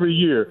 And every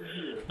year,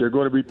 there are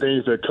going to be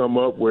things that come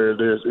up where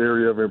there's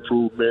area of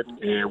improvement,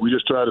 and we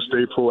just try to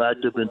stay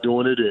proactive in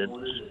doing it.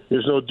 And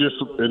it's no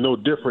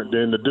different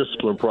than the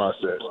discipline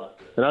process.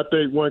 And I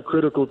think one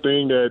critical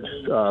thing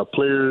that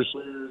players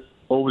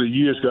over the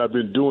years that I've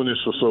been doing this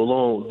for so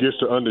long gets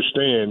to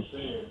understand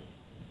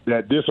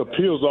that this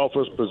appeals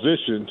office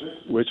position,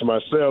 which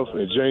myself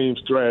and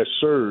James Thrash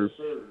serve,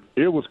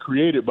 it was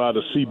created by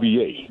the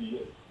CBA.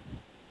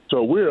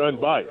 So we're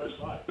unbiased.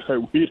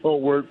 We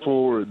don't work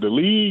for the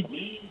league.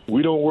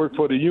 We don't work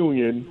for the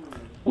union.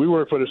 We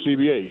work for the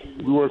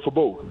CBA. We work for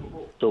both.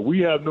 So we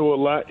have no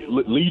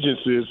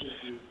allegiances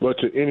but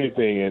to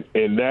anything,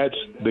 and that's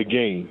the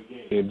game.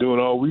 And doing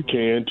all we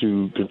can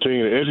to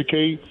continue to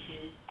educate,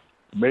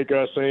 make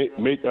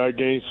our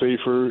game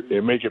safer,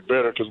 and make it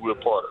better because we're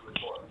part of it.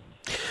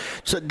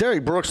 So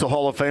Derek Brooks, the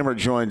Hall of Famer,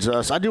 joins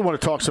us. I do want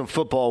to talk some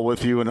football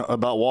with you and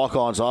about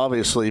walk-ons,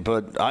 obviously,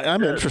 but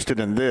I'm interested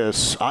in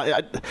this.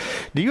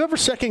 Do you ever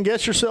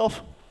second-guess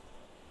yourself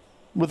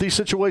with these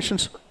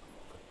situations?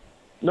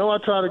 No, I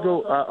try to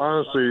go. I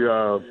honestly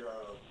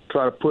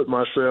try to put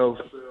myself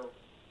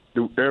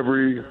through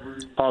every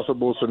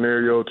possible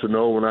scenario to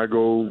know when I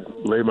go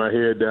lay my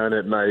head down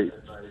at night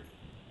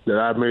that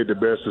I've made the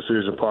best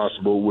decision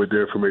possible with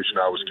the information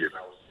I was given.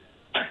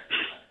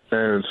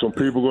 And some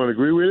people are going to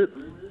agree with it,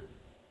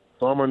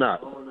 some are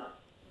not,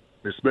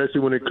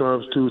 especially when it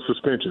comes to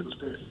suspensions.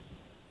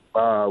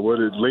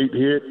 Whether it's late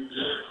hits,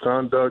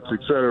 conduct,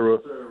 etc.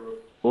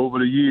 Over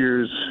the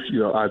years,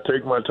 I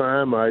take my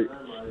time.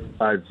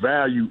 I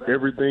value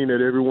everything that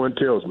everyone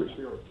tells me,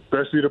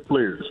 especially the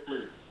players.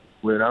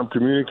 When I'm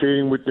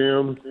communicating with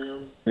them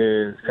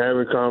and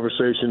having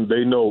conversation,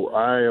 they know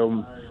I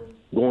am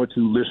going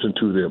to listen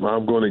to them.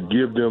 I'm going to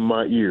give them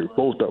my ear,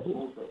 both of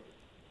them.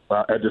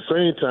 At the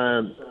same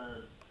time,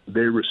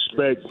 they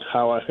respect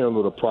how I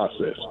handle the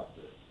process.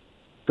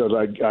 Because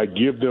I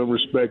give them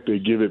respect, they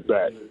give it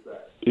back.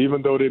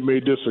 Even though they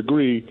may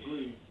disagree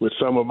with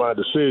some of my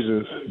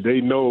decisions,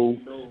 they know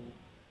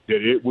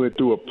that it went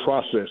through a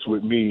process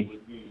with me,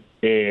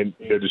 and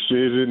the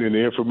decision and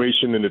the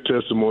information and the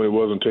testimony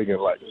wasn't taken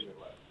lightly.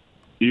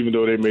 Even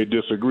though they may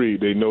disagree,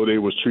 they know they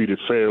was treated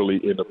fairly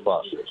in the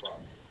process.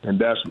 And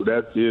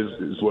that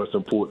is what's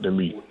important to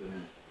me.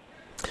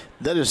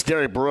 That is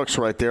Derek Brooks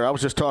right there. I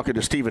was just talking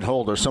to Stephen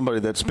Holder, somebody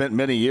that spent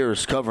many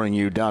years covering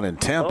you down in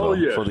Tampa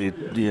for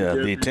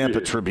the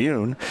Tampa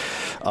Tribune.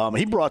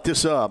 He brought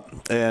this up,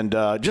 and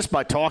just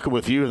by talking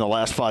with you in the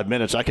last 5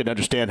 minutes, I can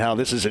understand how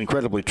this is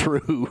incredibly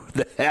true,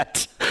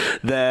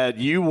 that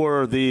you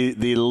were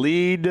the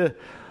lead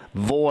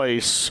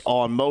voice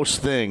on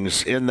most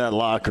things in that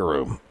locker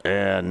room.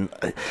 And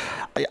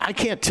I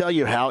can't tell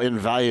you how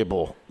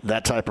invaluable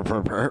that type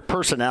of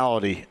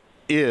personality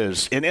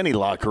is in any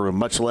locker room,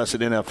 much less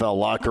an NFL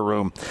locker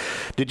room.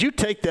 Did you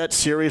take that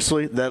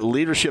seriously, that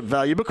leadership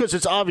value? Because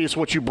it's obvious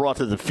what you brought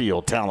to the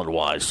field,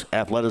 talent-wise,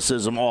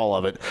 athleticism, all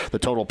of it, the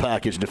total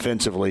package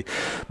defensively.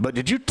 But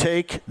did you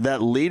take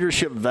that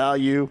leadership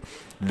value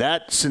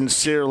that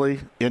sincerely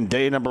in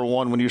day number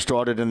one when you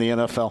started in the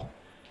NFL?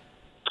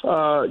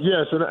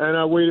 Yes, and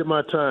I waited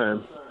my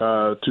time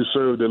to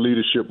serve the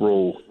leadership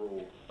role.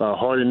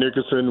 Hardy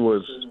Nickerson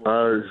was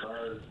our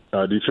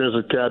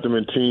defensive captain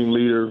and team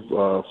leader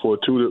for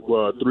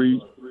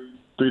 3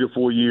 to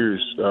 4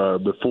 years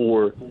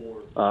before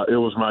it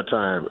was my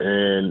time.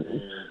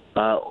 And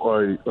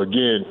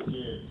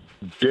again,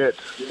 debt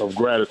of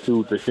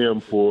gratitude to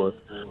him for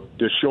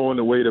just showing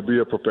the way to be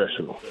a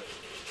professional.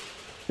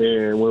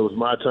 And when it was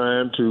my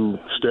time to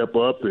step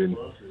up and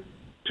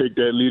take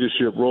that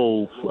leadership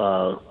role,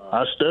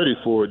 I studied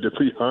for it, to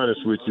be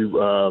honest with you.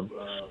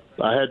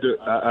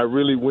 I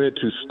really went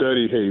to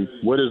study, hey,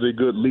 what is a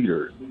good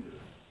leader?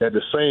 At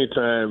the same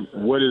time,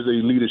 what is a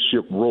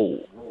leadership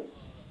role?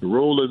 The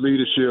role of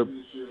leadership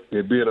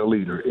is being a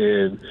leader.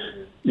 And,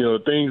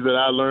 the things that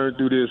I learned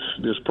through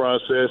this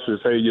process is,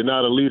 hey, you're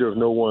not a leader if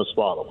no one's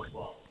following.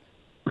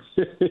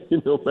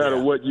 No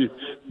matter what you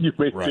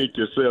may think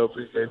yourself.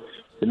 And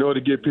in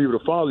order to get people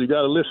to follow, you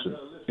got to listen,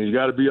 and you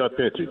got to be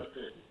authentic.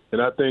 And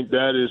I think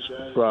that is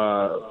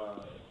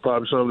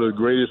probably some of the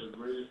greatest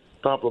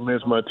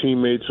compliments my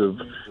teammates have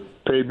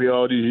paid me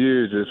all these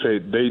years is, hey,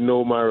 they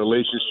know my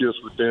relationships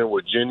with them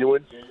were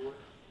genuine.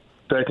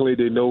 Secondly,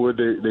 they know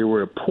they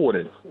were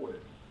important.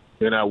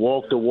 And I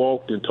walked the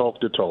walk and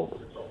talked the talk.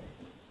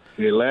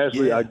 And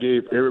lastly, I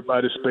gave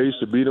everybody space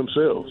to be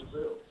themselves.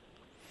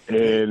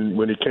 And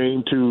when it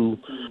came to,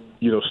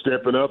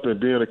 stepping up and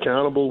being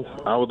accountable,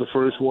 I was the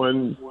first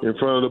one in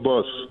front of the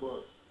bus,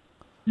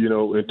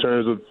 in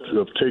terms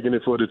of taking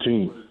it for the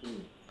team.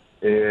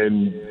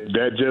 And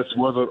that just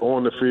wasn't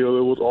on the field,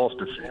 it was off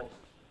the field.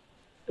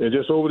 And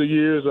just over the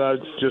years, I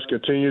just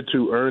continued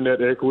to earn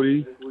that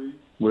equity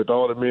with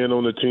all the men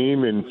on the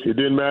team. And it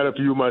didn't matter if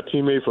you were my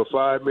teammate for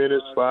 5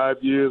 minutes,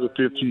 5 years, or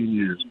 15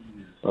 years.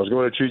 I was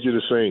going to treat you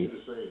the same.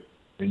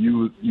 And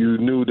you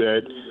knew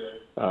that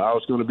I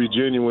was going to be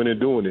genuine in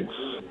doing it.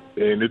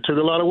 And it took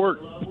a lot of work.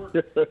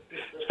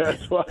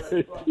 That's why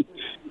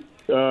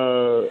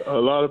a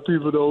lot of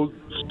people don't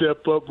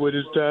step up when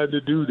it's time to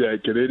do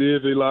that, because it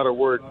is a lot of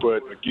work.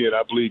 But, again,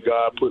 I believe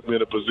God put me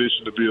in a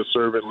position to be a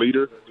servant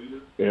leader,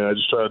 and I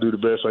just try to do the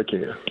best I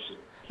can.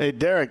 Hey,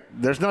 Derek,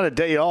 there's not a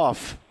day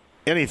off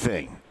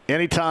anything,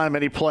 anytime,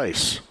 any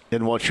place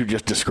in what you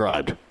just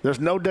described. There's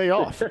no day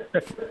off.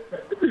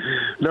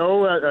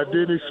 No, I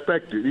didn't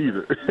expect it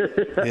either.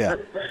 Yeah.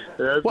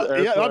 There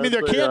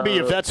can be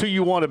if that's who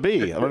you want to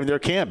be. There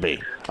can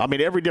be.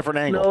 Every different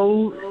angle.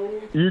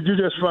 No, you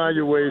just find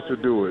your ways to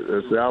do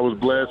it. I was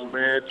blessed,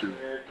 man, to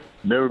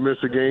never miss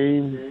a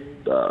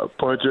game,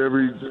 punch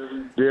every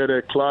day of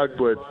that clock,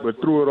 but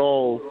through it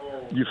all,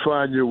 you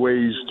find your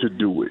ways to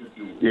do it.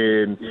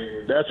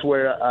 And that's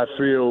where I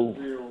feel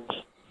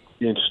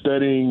in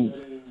studying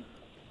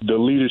the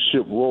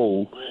leadership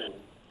role,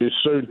 it's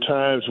certain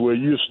times where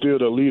you're still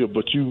the leader,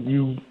 but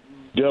you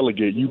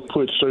delegate. You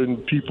put certain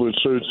people in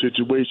certain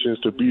situations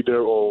to be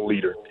their own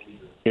leader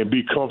and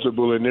be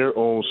comfortable in their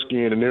own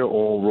skin and their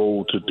own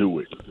role to do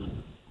it.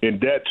 And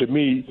that, to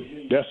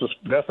me, that's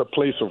a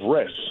place of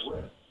rest,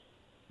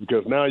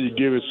 because now you're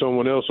giving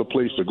someone else a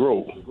place to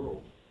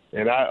grow.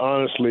 And I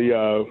honestly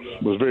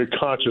was very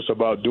conscious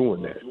about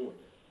doing that.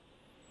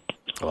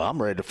 Well,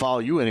 I'm ready to follow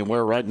you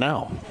anywhere right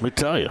now. Let me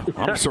tell you.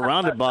 I'm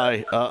surrounded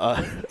by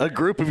a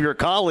group of your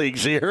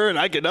colleagues here, and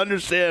I can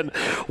understand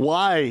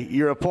why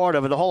you're a part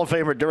of it. The Hall of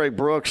Famer Derek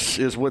Brooks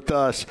is with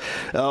us.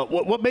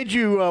 What made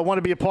you want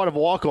to be a part of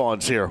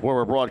Walk-Ons here, where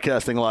we're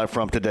broadcasting live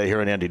from today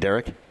here in Indy,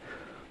 Derek?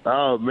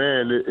 Oh,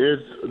 man,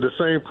 it's the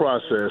same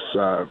process.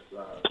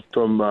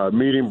 From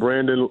meeting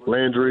Brandon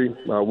Landry,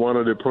 one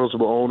of the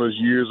principal owners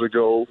years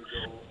ago,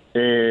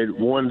 and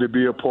wanted to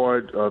be a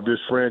part of this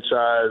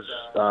franchise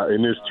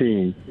and this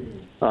team.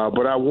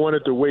 But I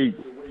wanted to wait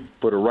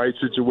for the right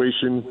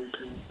situation,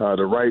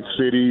 the right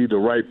city, the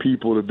right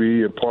people to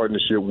be in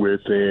partnership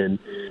with. And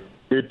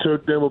it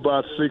took them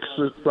about 6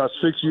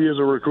 years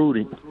of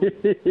recruiting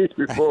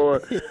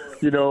before,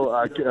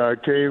 I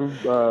came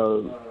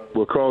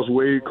across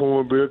Wade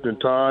Cornbrook and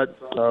Todd,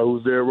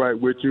 who's there right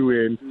with you,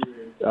 and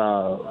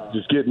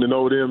just getting to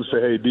know them, say,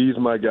 hey, these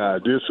are my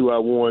guys. This is who I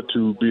want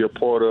to be a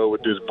part of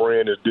with this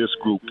brand, is this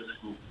group.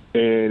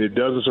 And it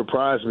doesn't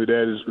surprise me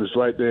that it's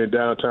right there in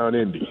downtown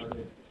Indy.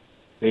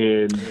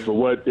 And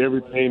for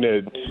everything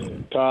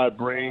that Todd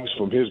brings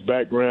from his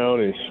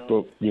background and,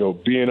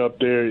 being up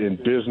there in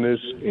business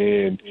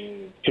and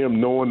him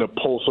knowing the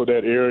pulse of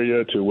that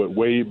area to what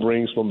Wade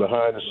brings from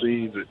behind the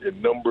scenes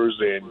and numbers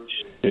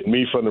and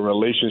me from the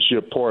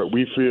relationship part,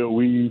 we feel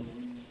we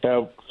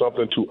have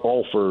something to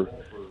offer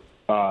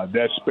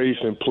that space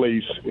and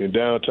place in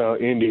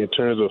downtown Indy in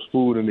terms of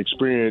food and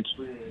experience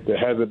that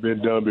hasn't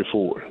been done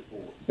before.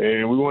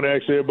 And we want to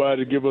ask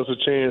everybody to give us a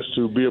chance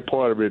to be a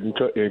part of it and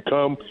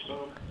come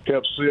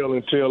help sell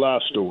and tell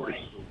our story.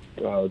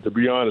 To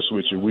be honest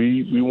with you,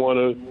 we want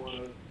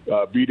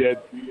to be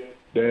that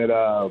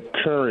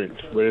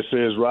current where it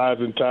says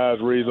rising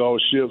tides raise all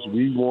ships.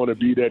 We want to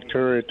be that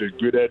current to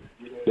get that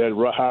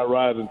high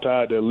rising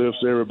tide that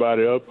lifts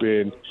everybody up,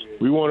 and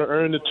we want to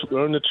earn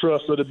the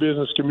trust of the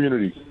business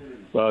community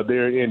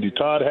there in Indy.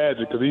 Todd has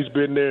it because he's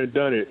been there and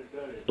done it,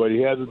 but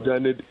he hasn't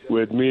done it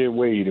with me and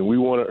Wade, and we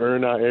want to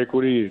earn our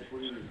equity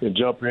and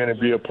jump in and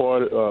be a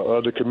part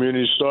of the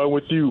community, starting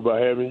with you by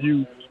having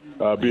you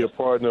be a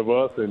partner of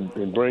us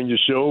and bring your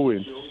show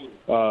and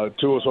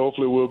to us.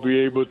 Hopefully we'll be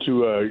able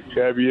to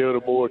have you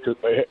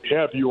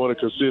on a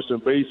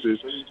consistent basis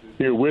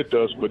here with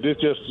us, but there's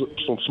just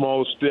some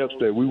small steps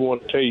that we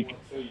want to take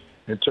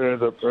in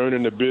terms of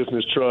earning the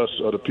business trust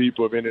of the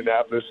people of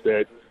Indianapolis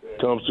that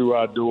come through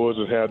our doors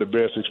and have the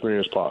best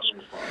experience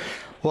possible.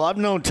 Well, I've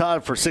known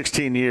Todd for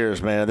 16 years,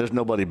 man. There's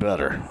nobody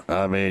better.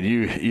 I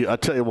mean, I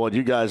tell you what,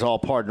 you guys all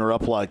partner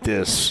up like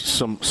this.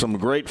 Some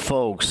great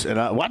folks, and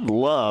I'd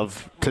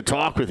love to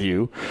talk with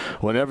you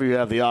whenever you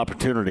have the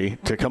opportunity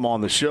to come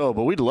on the show.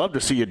 But we'd love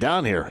to see you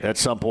down here at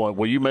some point.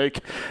 Will you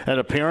make an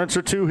appearance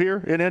or two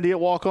here in Indy at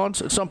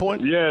Walk-Ons at some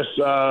point? Yes.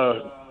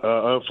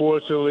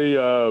 Unfortunately,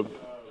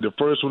 the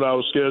first one I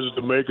was scheduled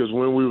to make is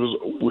when we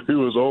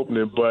was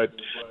opening, but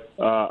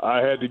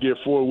I had to get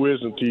 4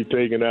 wisdom teeth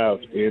taken out,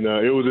 and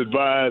it was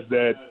advised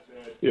that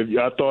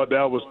I thought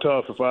that was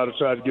tough. If I'd have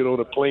tried to get on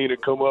a plane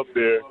and come up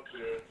there,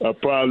 I'd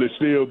probably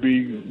still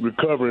be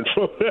recovering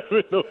from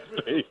having those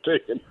teeth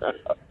taken out.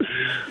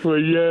 But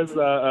yes,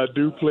 I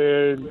do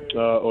plan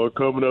on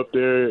coming up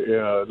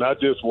there, not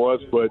just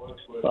once, but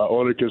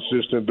on a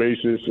consistent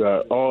basis.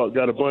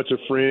 Got a bunch of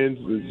friends,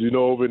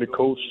 over in the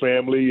Coach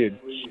family and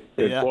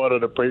part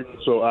of the paper,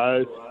 so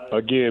I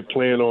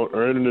plan on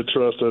earning the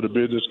trust of the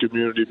business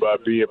community by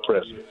being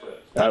present.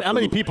 How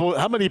many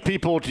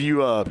people do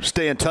you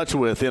stay in touch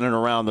with in and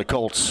around the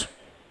Colts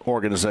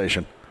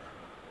organization?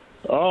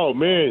 Oh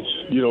man,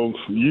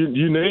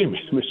 you name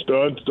it.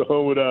 Starting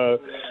with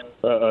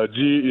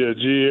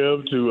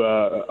GM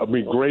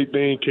to great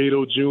thing.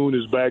 Cato June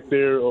is back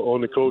there on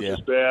the coaching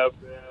staff.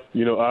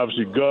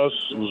 Obviously Gus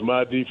was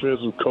my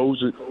defensive coach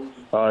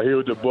here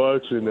with the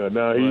Bucks, and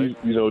now he's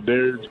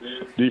their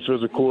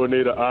defensive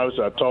coordinator.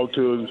 Obviously, I talked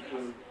to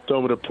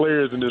some of the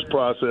players in this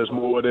process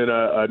more than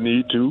I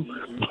need to,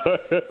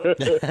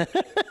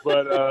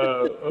 but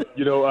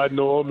I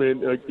know them,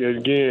 and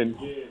again,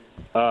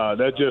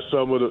 that's just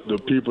some of the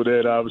people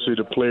that obviously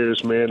the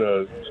players, man.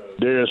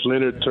 Darius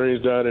Leonard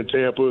trains down in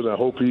Tampa, and I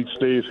hope he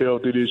stays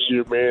healthy this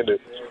year, man, to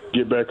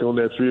get back on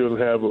that field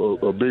and have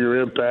a bigger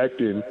impact.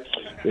 And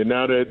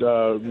now that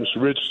Mr.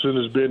 Richardson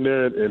has been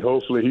there, and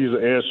hopefully he's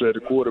an answer at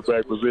the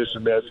quarterback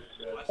position that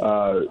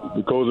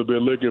the Colts have been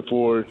looking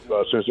for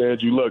since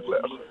Andrew Luck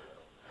left.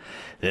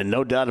 And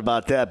no doubt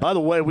about that. By the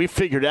way, we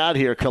figured out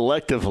here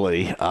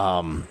collectively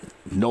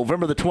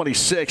November the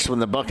 26th when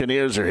the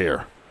Buccaneers are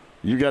here.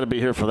 You got to be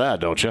here for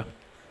that, don't you?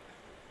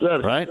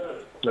 Right?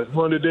 That's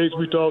one of the dates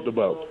we talked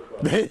about.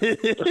 but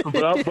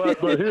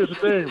here's the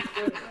thing.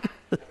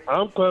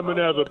 I'm coming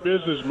as a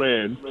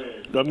businessman.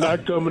 I'm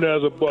not coming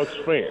as a Bucks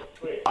fan.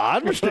 I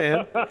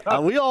understand.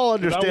 We all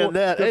understand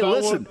that. Hey,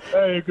 listen.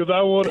 Because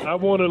I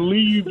want to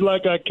leave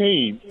like I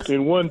came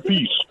in one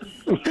piece.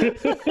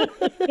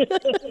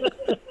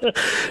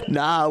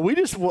 Nah, we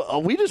just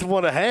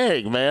want to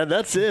hang, man.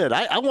 That's it.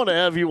 I want to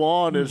have you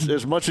on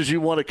as much as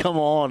you want to come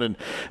on and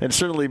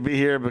certainly be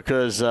here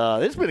because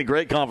it's been a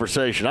great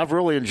conversation. I've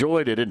really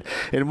enjoyed it. And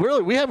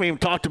really, we haven't even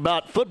talked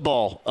about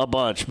football a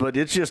bunch, but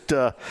it's just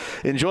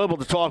enjoyable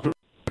to talk.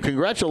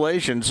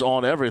 Congratulations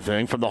on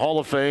everything from the Hall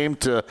of Fame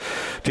to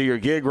your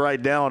gig right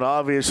now, and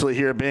obviously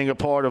here being a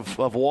part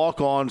of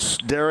Walk-Ons,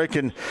 Derek.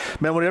 And,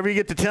 man, whenever you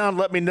get to town,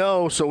 let me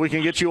know so we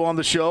can get you on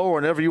the show, or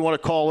whenever you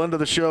want to call into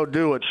the show,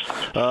 do it.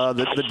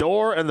 The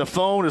door and the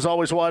phone is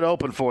always wide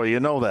open for you. You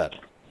know that.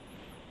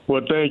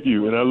 Well, thank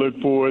you, and I look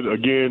forward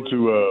again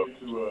to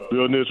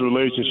building this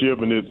relationship.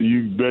 And if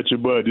you bet your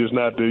butt, it's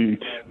not the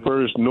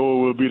first,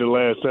 nor will be the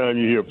last time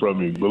you hear from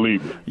me.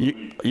 Believe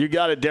me. You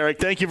got it, Derek.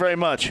 Thank you very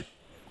much.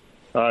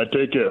 All right,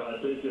 take care.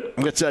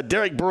 It's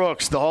Derek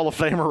Brooks, the Hall of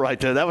Famer right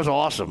there. That was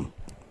awesome.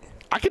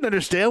 I can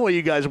understand why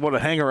you guys want to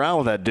hang around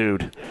with that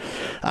dude.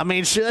 I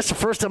mean, see, that's the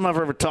first time I've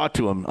ever talked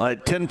to him.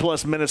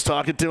 10-plus minutes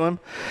talking to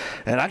him,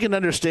 and I can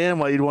understand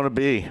why you'd want to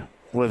be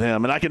with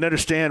him. And I can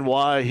understand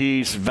why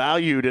he's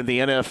valued in the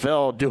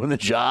NFL doing the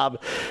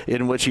job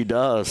in which he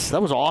does.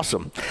 That was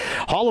awesome.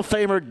 Hall of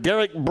Famer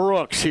Derek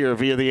Brooks here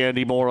via the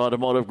Andy Moore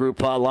Automotive Group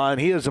hotline.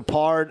 He is a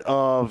part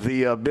of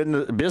the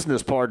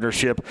business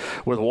partnership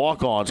with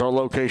Walk-Ons, our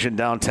location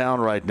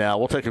downtown right now.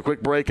 We'll take a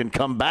quick break and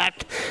come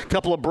back. A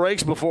couple of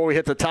breaks before we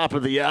hit the top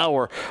of the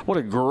hour. What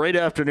a great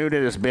afternoon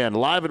it has been.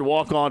 Live at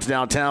Walk-Ons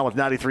downtown with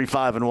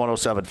 93.5 and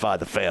 107.5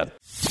 The Fan.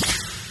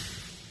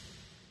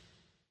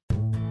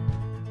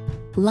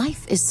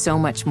 Life is so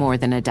much more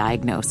than a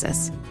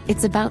diagnosis.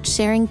 It's about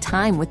sharing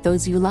time with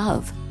those you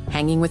love,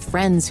 hanging with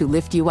friends who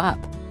lift you up,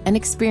 and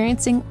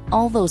experiencing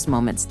all those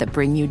moments that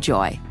bring you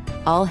joy.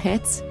 All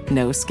hits,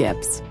 no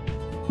skips.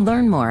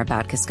 Learn more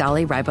about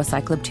Kisqali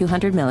Ribociclib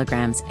 200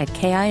 milligrams at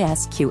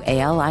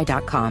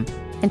KISQALI.com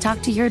and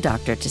talk to your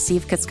doctor to see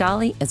if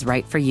Kisqali is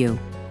right for you.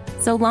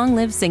 So long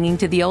live singing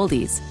to the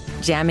oldies,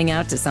 jamming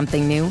out to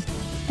something new,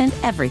 and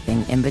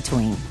everything in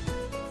between.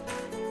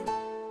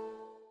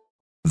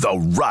 The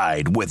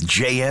Ride with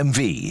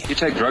JMV. You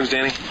take drugs,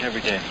 Danny? Every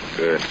day.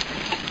 Good.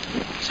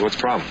 So what's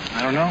the problem?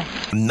 I don't know.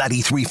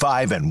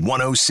 93.5 and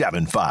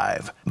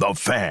 107.5 The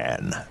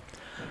Fan.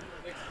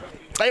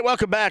 Hey,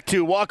 welcome back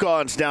to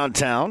Walk-Ons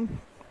downtown.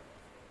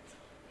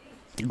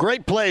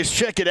 Great place.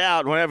 Check it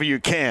out whenever you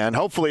can.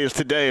 Hopefully it's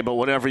today, but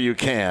whenever you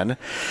can.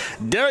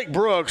 Derek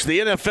Brooks, the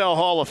NFL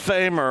Hall of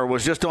Famer,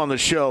 was just on the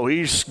show.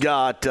 He's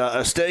got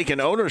a stake in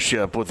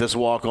ownership with this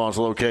Walk-Ons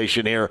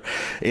location here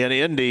in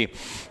Indy.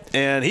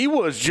 And he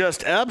was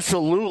just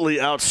absolutely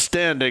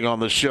outstanding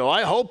on the show.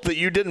 I hope that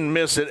you didn't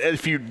miss it.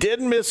 If you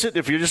did miss it,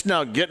 if you're just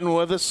now getting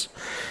with us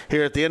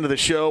here at the end of the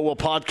show, we'll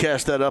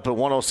podcast that up at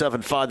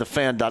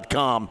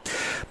 1075thefan.com.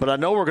 But I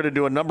know we're going to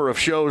do a number of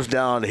shows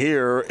down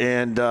here,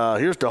 and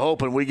here's to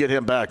hoping we get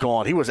him back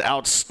on. He was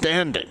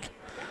outstanding.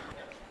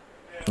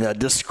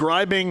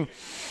 Describing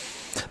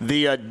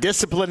the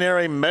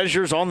disciplinary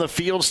measures on the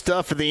field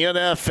stuff in the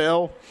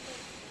NFL,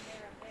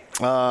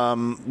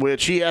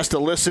 which he has to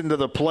listen to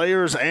the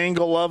players'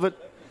 angle of it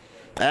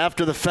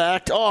after the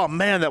fact. Oh,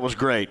 man, that was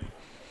great.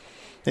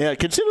 Yeah,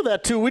 consider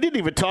that, too. We didn't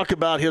even talk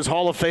about his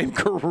Hall of Fame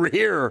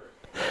career,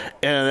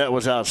 and that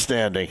was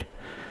outstanding.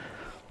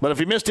 But if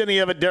you missed any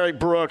of it, Derek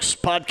Brooks,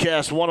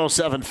 podcast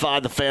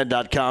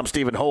 1075thefan.com.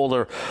 Stephen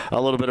Holder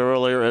a little bit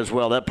earlier as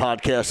well. That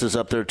podcast is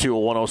up there, too,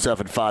 at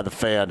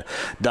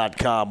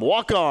 1075thefan.com.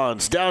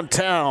 Walk-Ons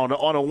downtown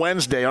on a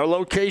Wednesday. Our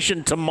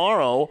location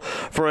tomorrow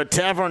for a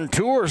tavern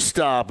tour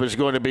stop is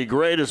going to be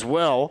great as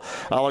well.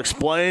 I'll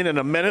explain in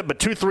a minute, but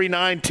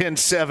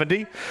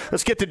 239-1070.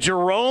 Let's get to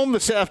Jerome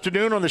this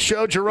afternoon on the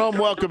show. Jerome,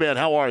 welcome in.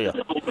 How are you?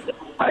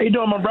 How you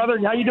doing, my brother?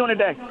 How you doing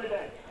today?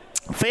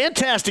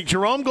 Fantastic,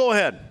 Jerome. Go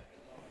ahead.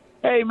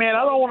 Hey, man,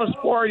 I don't want to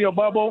spoil your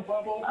bubble.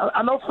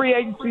 I know free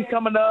agency's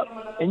coming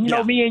up, and, you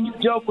know, me and you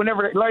joke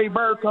whenever Larry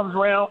Bird comes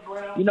around.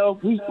 You know,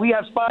 we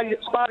have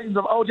spottings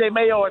of O.J.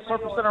 Mayo at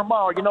Surface Center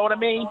Mall. You know what I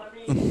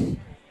mean?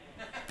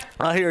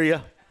 I hear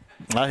you.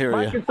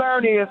 My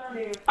concern is,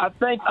 I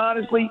think,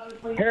 honestly,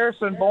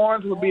 Harrison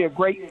Barnes would be a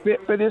great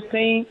fit for this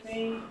team.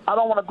 I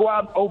don't want to go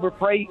out and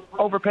overpay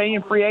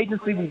in free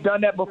agency. We've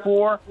done that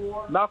before.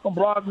 Malcolm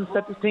Brogdon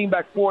set this team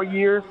back 4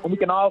 years, and we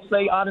can all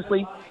say,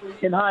 honestly,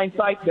 in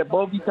hindsight, that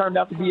Bogey turned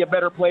out to be a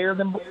better player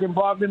than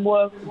Brogdon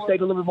was. He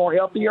stayed a little bit more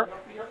healthier.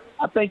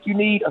 I think you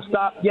need a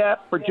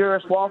stopgap for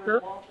Jarris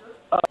Walker.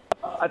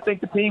 I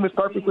think the team is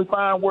perfectly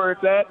fine where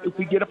it's at. If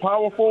we get a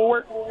power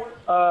forward,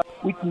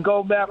 we can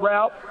go that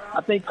route.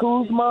 I think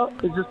Kuzma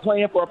is just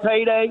playing for a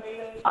payday.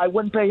 I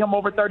wouldn't pay him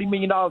over $30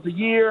 million a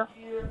year.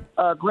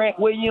 Grant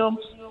Williams,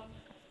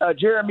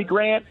 Jeremy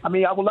Grant. I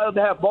mean, I would love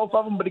to have both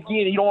of them, but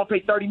again, you don't want to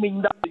pay $30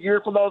 million a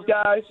year for those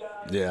guys.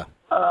 Yeah.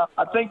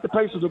 I think the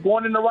Pacers are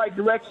going in the right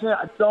direction.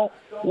 I don't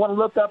want to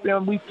look up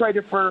and we've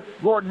traded for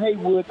Gordon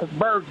Hayward because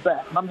Bird's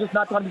back. And I'm just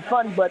not trying to be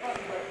funny, but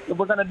if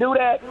we're going to do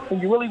that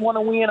and you really want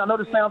to win, I know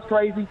this sounds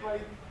crazy,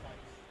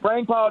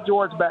 bring Paul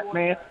George back,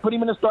 man. Put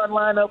him in the starting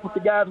lineup with the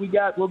guys we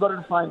got. We'll go to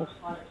the finals.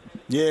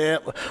 Yeah.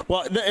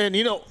 Well, and,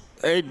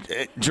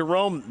 hey,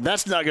 Jerome,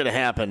 that's not going to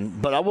happen.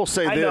 But I will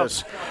say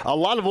this. A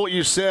lot of what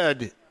you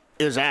said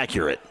is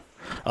accurate.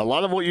 A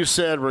lot of what you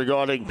said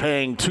regarding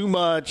paying too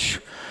much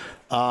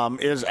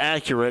is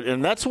accurate.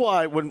 And that's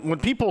why when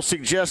people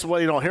suggest,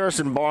 well,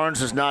 Harrison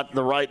Barnes is not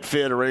the right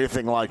fit or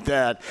anything like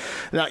that.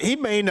 Now, he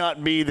may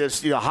not be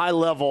this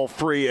high-level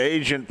free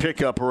agent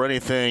pickup or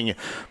anything,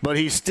 but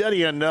he's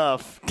steady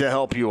enough to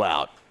help you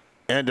out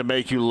and to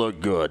make you look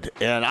good.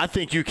 And I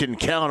think you can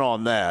count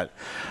on that.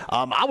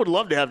 I would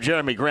love to have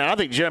Jeremy Grant. I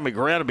think Jeremy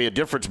Grant would be a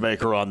difference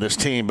maker on this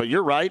team. But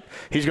you're right.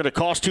 He's going to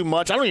cost too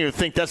much. I don't even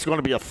think that's going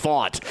to be a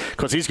thought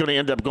because he's going to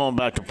end up going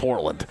back to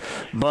Portland.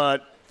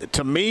 But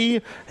to me,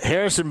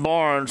 Harrison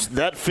Barnes,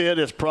 that fit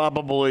is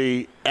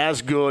probably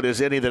as good as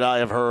any that I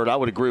have heard. I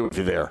would agree with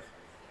you there.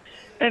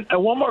 And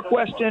one more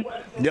question.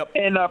 Yep.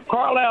 And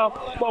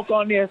Carlisle spoke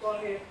on this.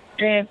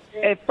 And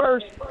at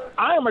first,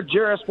 I am a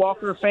Jarris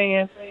Walker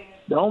fan.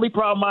 The only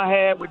problem I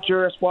had with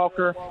Jarris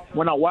Walker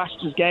when I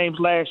watched his games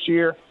last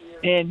year,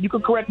 and you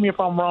can correct me if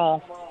I'm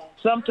wrong,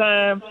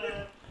 sometimes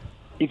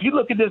if you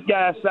look at this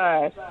guy's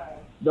size,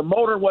 the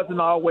motor wasn't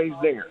always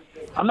there.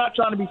 I'm not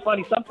trying to be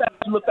funny. Sometimes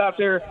you look out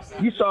there,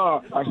 you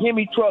saw a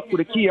Hemi truck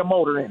with a Kia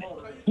motor in it.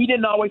 He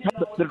didn't always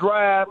have the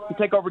drive to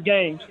take over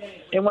games.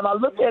 And when I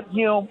look at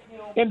him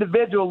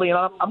individually, and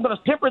I'm going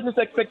to temper this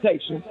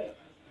expectation,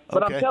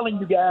 but I'm telling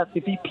you guys,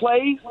 if he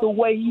plays the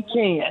way he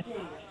can,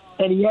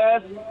 and he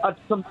has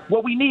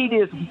what we need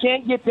is, if you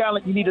can't get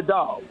talent, you need a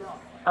dog.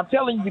 I'm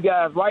telling you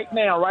guys right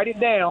now, write it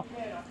down,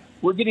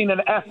 we're getting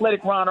an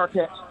athletic Ron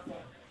Artest.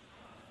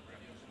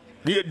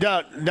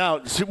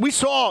 Now, we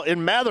saw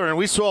in Mather,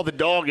 we saw the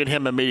dog in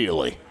him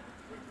immediately.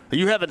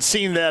 You haven't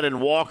seen that in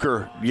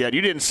Walker yet.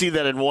 You didn't see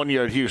that in 1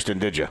 year at Houston,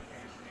 did you?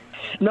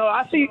 No,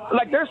 I see,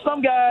 there's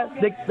some guys,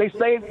 they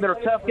say they're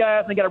tough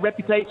guys, they got a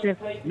reputation,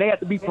 and they have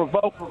to be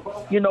provoked.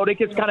 They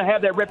just kind of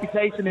have that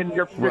reputation, and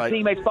your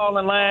teammates fall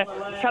in line.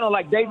 Kind of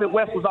like David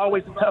West was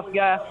always a tough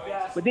guy.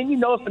 But then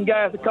some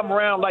guys that come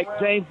around like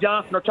James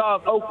Johnson or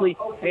Charles Oakley,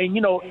 and,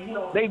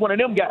 they one of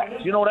them guys.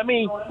 You know what I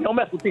mean? You don't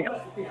mess with them.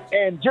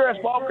 And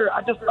Jarris Walker,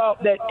 I just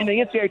thought that in the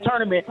NCAA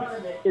tournament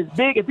is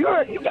big. If you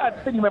guys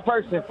see him in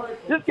person,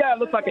 this guy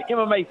looks like an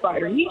MMA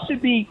fighter. He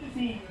should be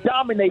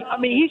dominating.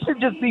 He should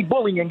just be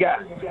bullying guys.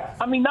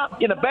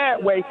 Not in a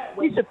bad way.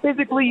 He should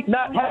physically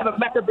not have a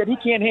matchup that he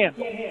can't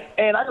handle.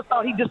 And I just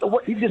thought he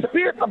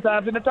disappeared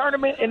sometimes in the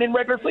tournament and in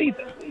regular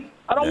season.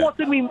 I don't want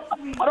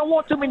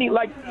too many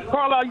like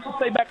Carlisle used to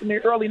say back in the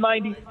early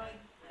 90s.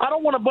 I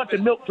don't want a bunch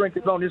of milk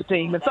drinkers on this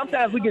team. And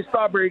sometimes we get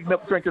strawberry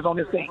milk drinkers on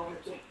this team.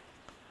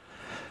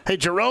 Hey,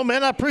 Jerome,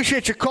 man, I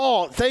appreciate your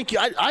call. Thank you.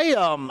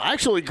 I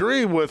actually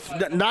agree with,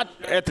 not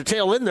at the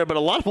tail end there, but a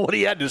lot of what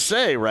he had to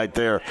say right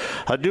there.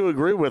 I do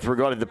agree with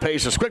regarding the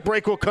Pacers. Quick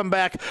break, we'll come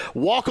back.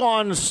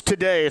 Walk-ons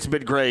today, it's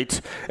been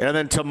great. And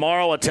then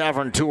tomorrow, a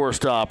Tavern Tour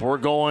stop. We're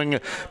going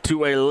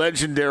to a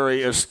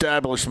legendary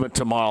establishment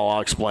tomorrow.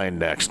 I'll explain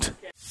next.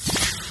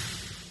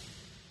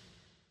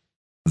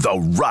 The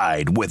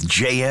Ride with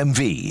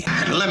JMV.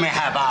 Let me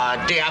have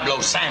a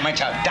Diablo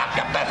sandwich, a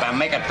Dr. Pepper.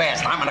 Make it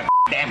fast. I'm in a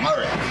damn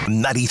hurry.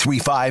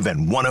 93.5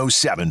 and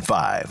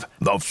 107.5.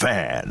 The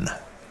Fan.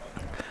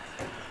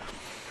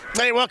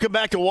 Hey, welcome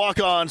back to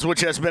Walk-Ons,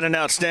 which has been an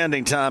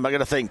outstanding time. I got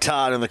to thank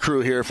Todd and the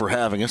crew here for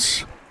having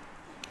us.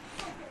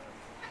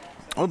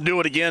 We'll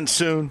do it again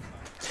soon.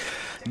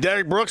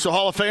 Derek Brooks, a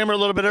Hall of Famer a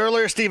little bit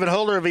earlier. Stephen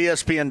Holder of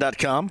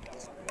ESPN.com.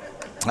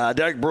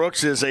 Derek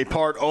Brooks is a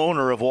part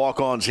owner of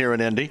Walk-Ons here in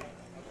Indy.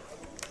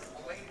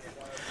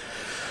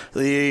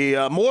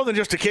 The more than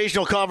just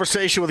occasional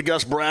conversation with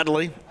Gus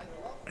Bradley,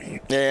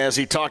 as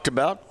he talked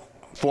about,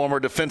 former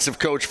defensive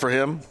coach for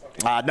him.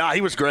 He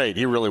was great.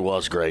 He really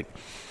was great.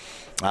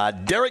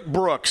 Derek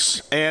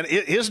Brooks, and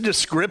his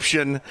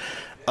description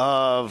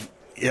of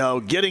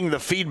getting the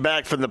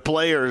feedback from the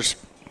players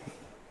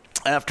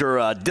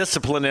after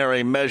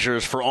disciplinary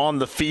measures for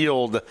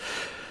on-the-field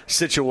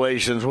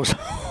situations was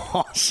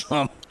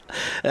awesome.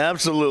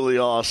 Absolutely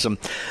awesome.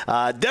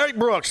 Derek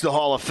Brooks, the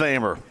Hall of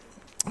Famer.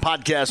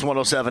 Podcast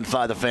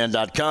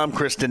 1075thefan.com.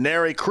 Chris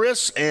Denary,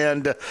 Chris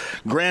and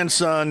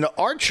grandson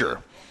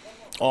Archer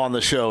on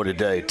the show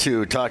today,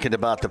 too, talking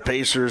about the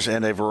Pacers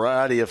and a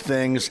variety of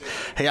things.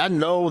 Hey, I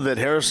know that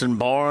Harrison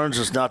Barnes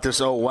is not this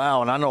oh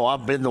wow, and I know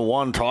I've been the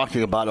one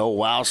talking about oh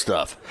wow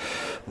stuff,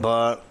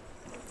 but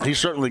he's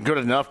certainly good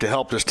enough to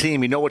help this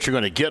team. You know what you're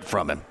going to get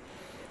from him.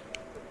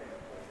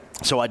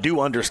 So I do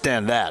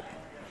understand that.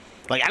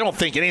 I don't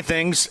think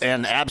anything's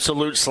an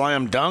absolute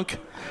slam dunk,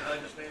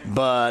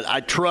 but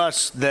I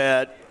trust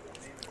that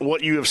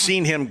what you have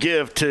seen him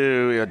give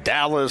to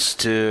Dallas,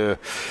 to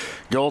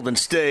Golden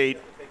State,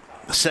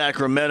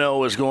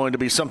 Sacramento is going to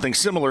be something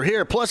similar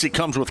here. Plus, he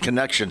comes with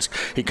connections.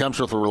 He comes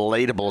with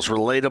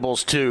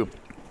relatables to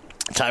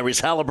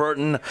Tyrese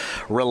Halliburton,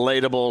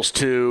 relatables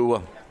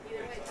to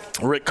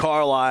Rick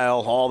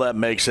Carlisle. All that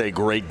makes a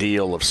great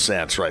deal of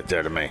sense right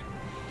there to me.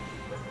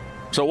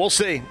 So we'll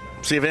see.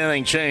 See if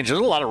anything changes.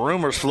 There's a lot of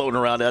rumors floating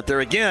around out there.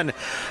 Again,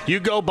 you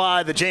go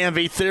by the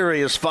JMV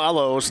theory as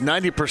follows.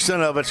 90%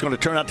 of it's going to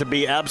turn out to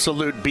be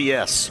absolute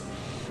BS.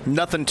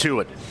 Nothing to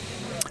it.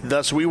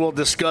 Thus, we will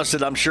discuss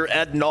it, I'm sure,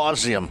 ad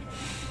nauseum.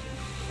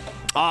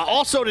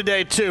 Also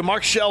today, too,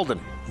 Mark Sheldon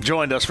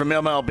joined us from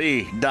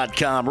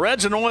MLB.com.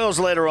 Reds and Oils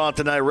later on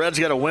tonight. Reds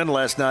got a win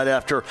last night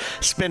after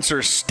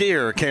Spencer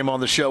Steer came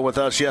on the show with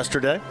us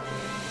yesterday.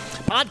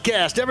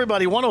 Podcast,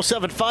 everybody,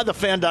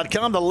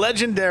 1075thefan.com. The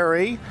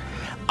legendary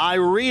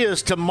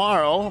Iria's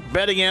tomorrow.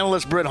 Betting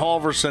analyst Brent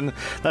Halverson.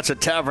 That's a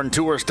tavern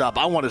tour stop.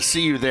 I want to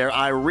see you there.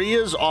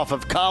 Iria's off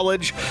of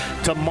College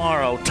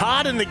tomorrow.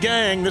 Todd and the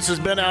gang, this has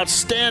been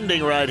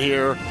outstanding right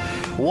here.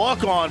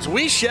 Walk-ons,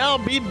 we shall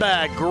be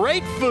back.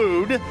 Great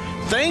food.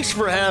 Thanks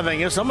for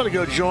having us. I'm going to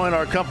go join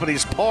our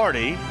company's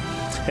party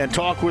and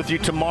talk with you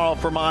tomorrow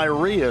from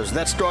Iria's.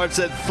 That starts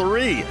at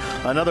 3.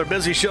 Another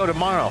busy show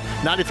tomorrow.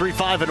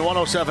 93.5 and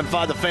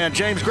 107.5 The Fan.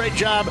 James, great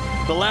job.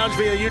 The Lounge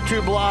via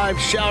YouTube Live.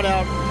 Shout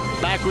out.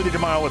 Back with you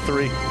tomorrow at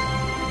 3.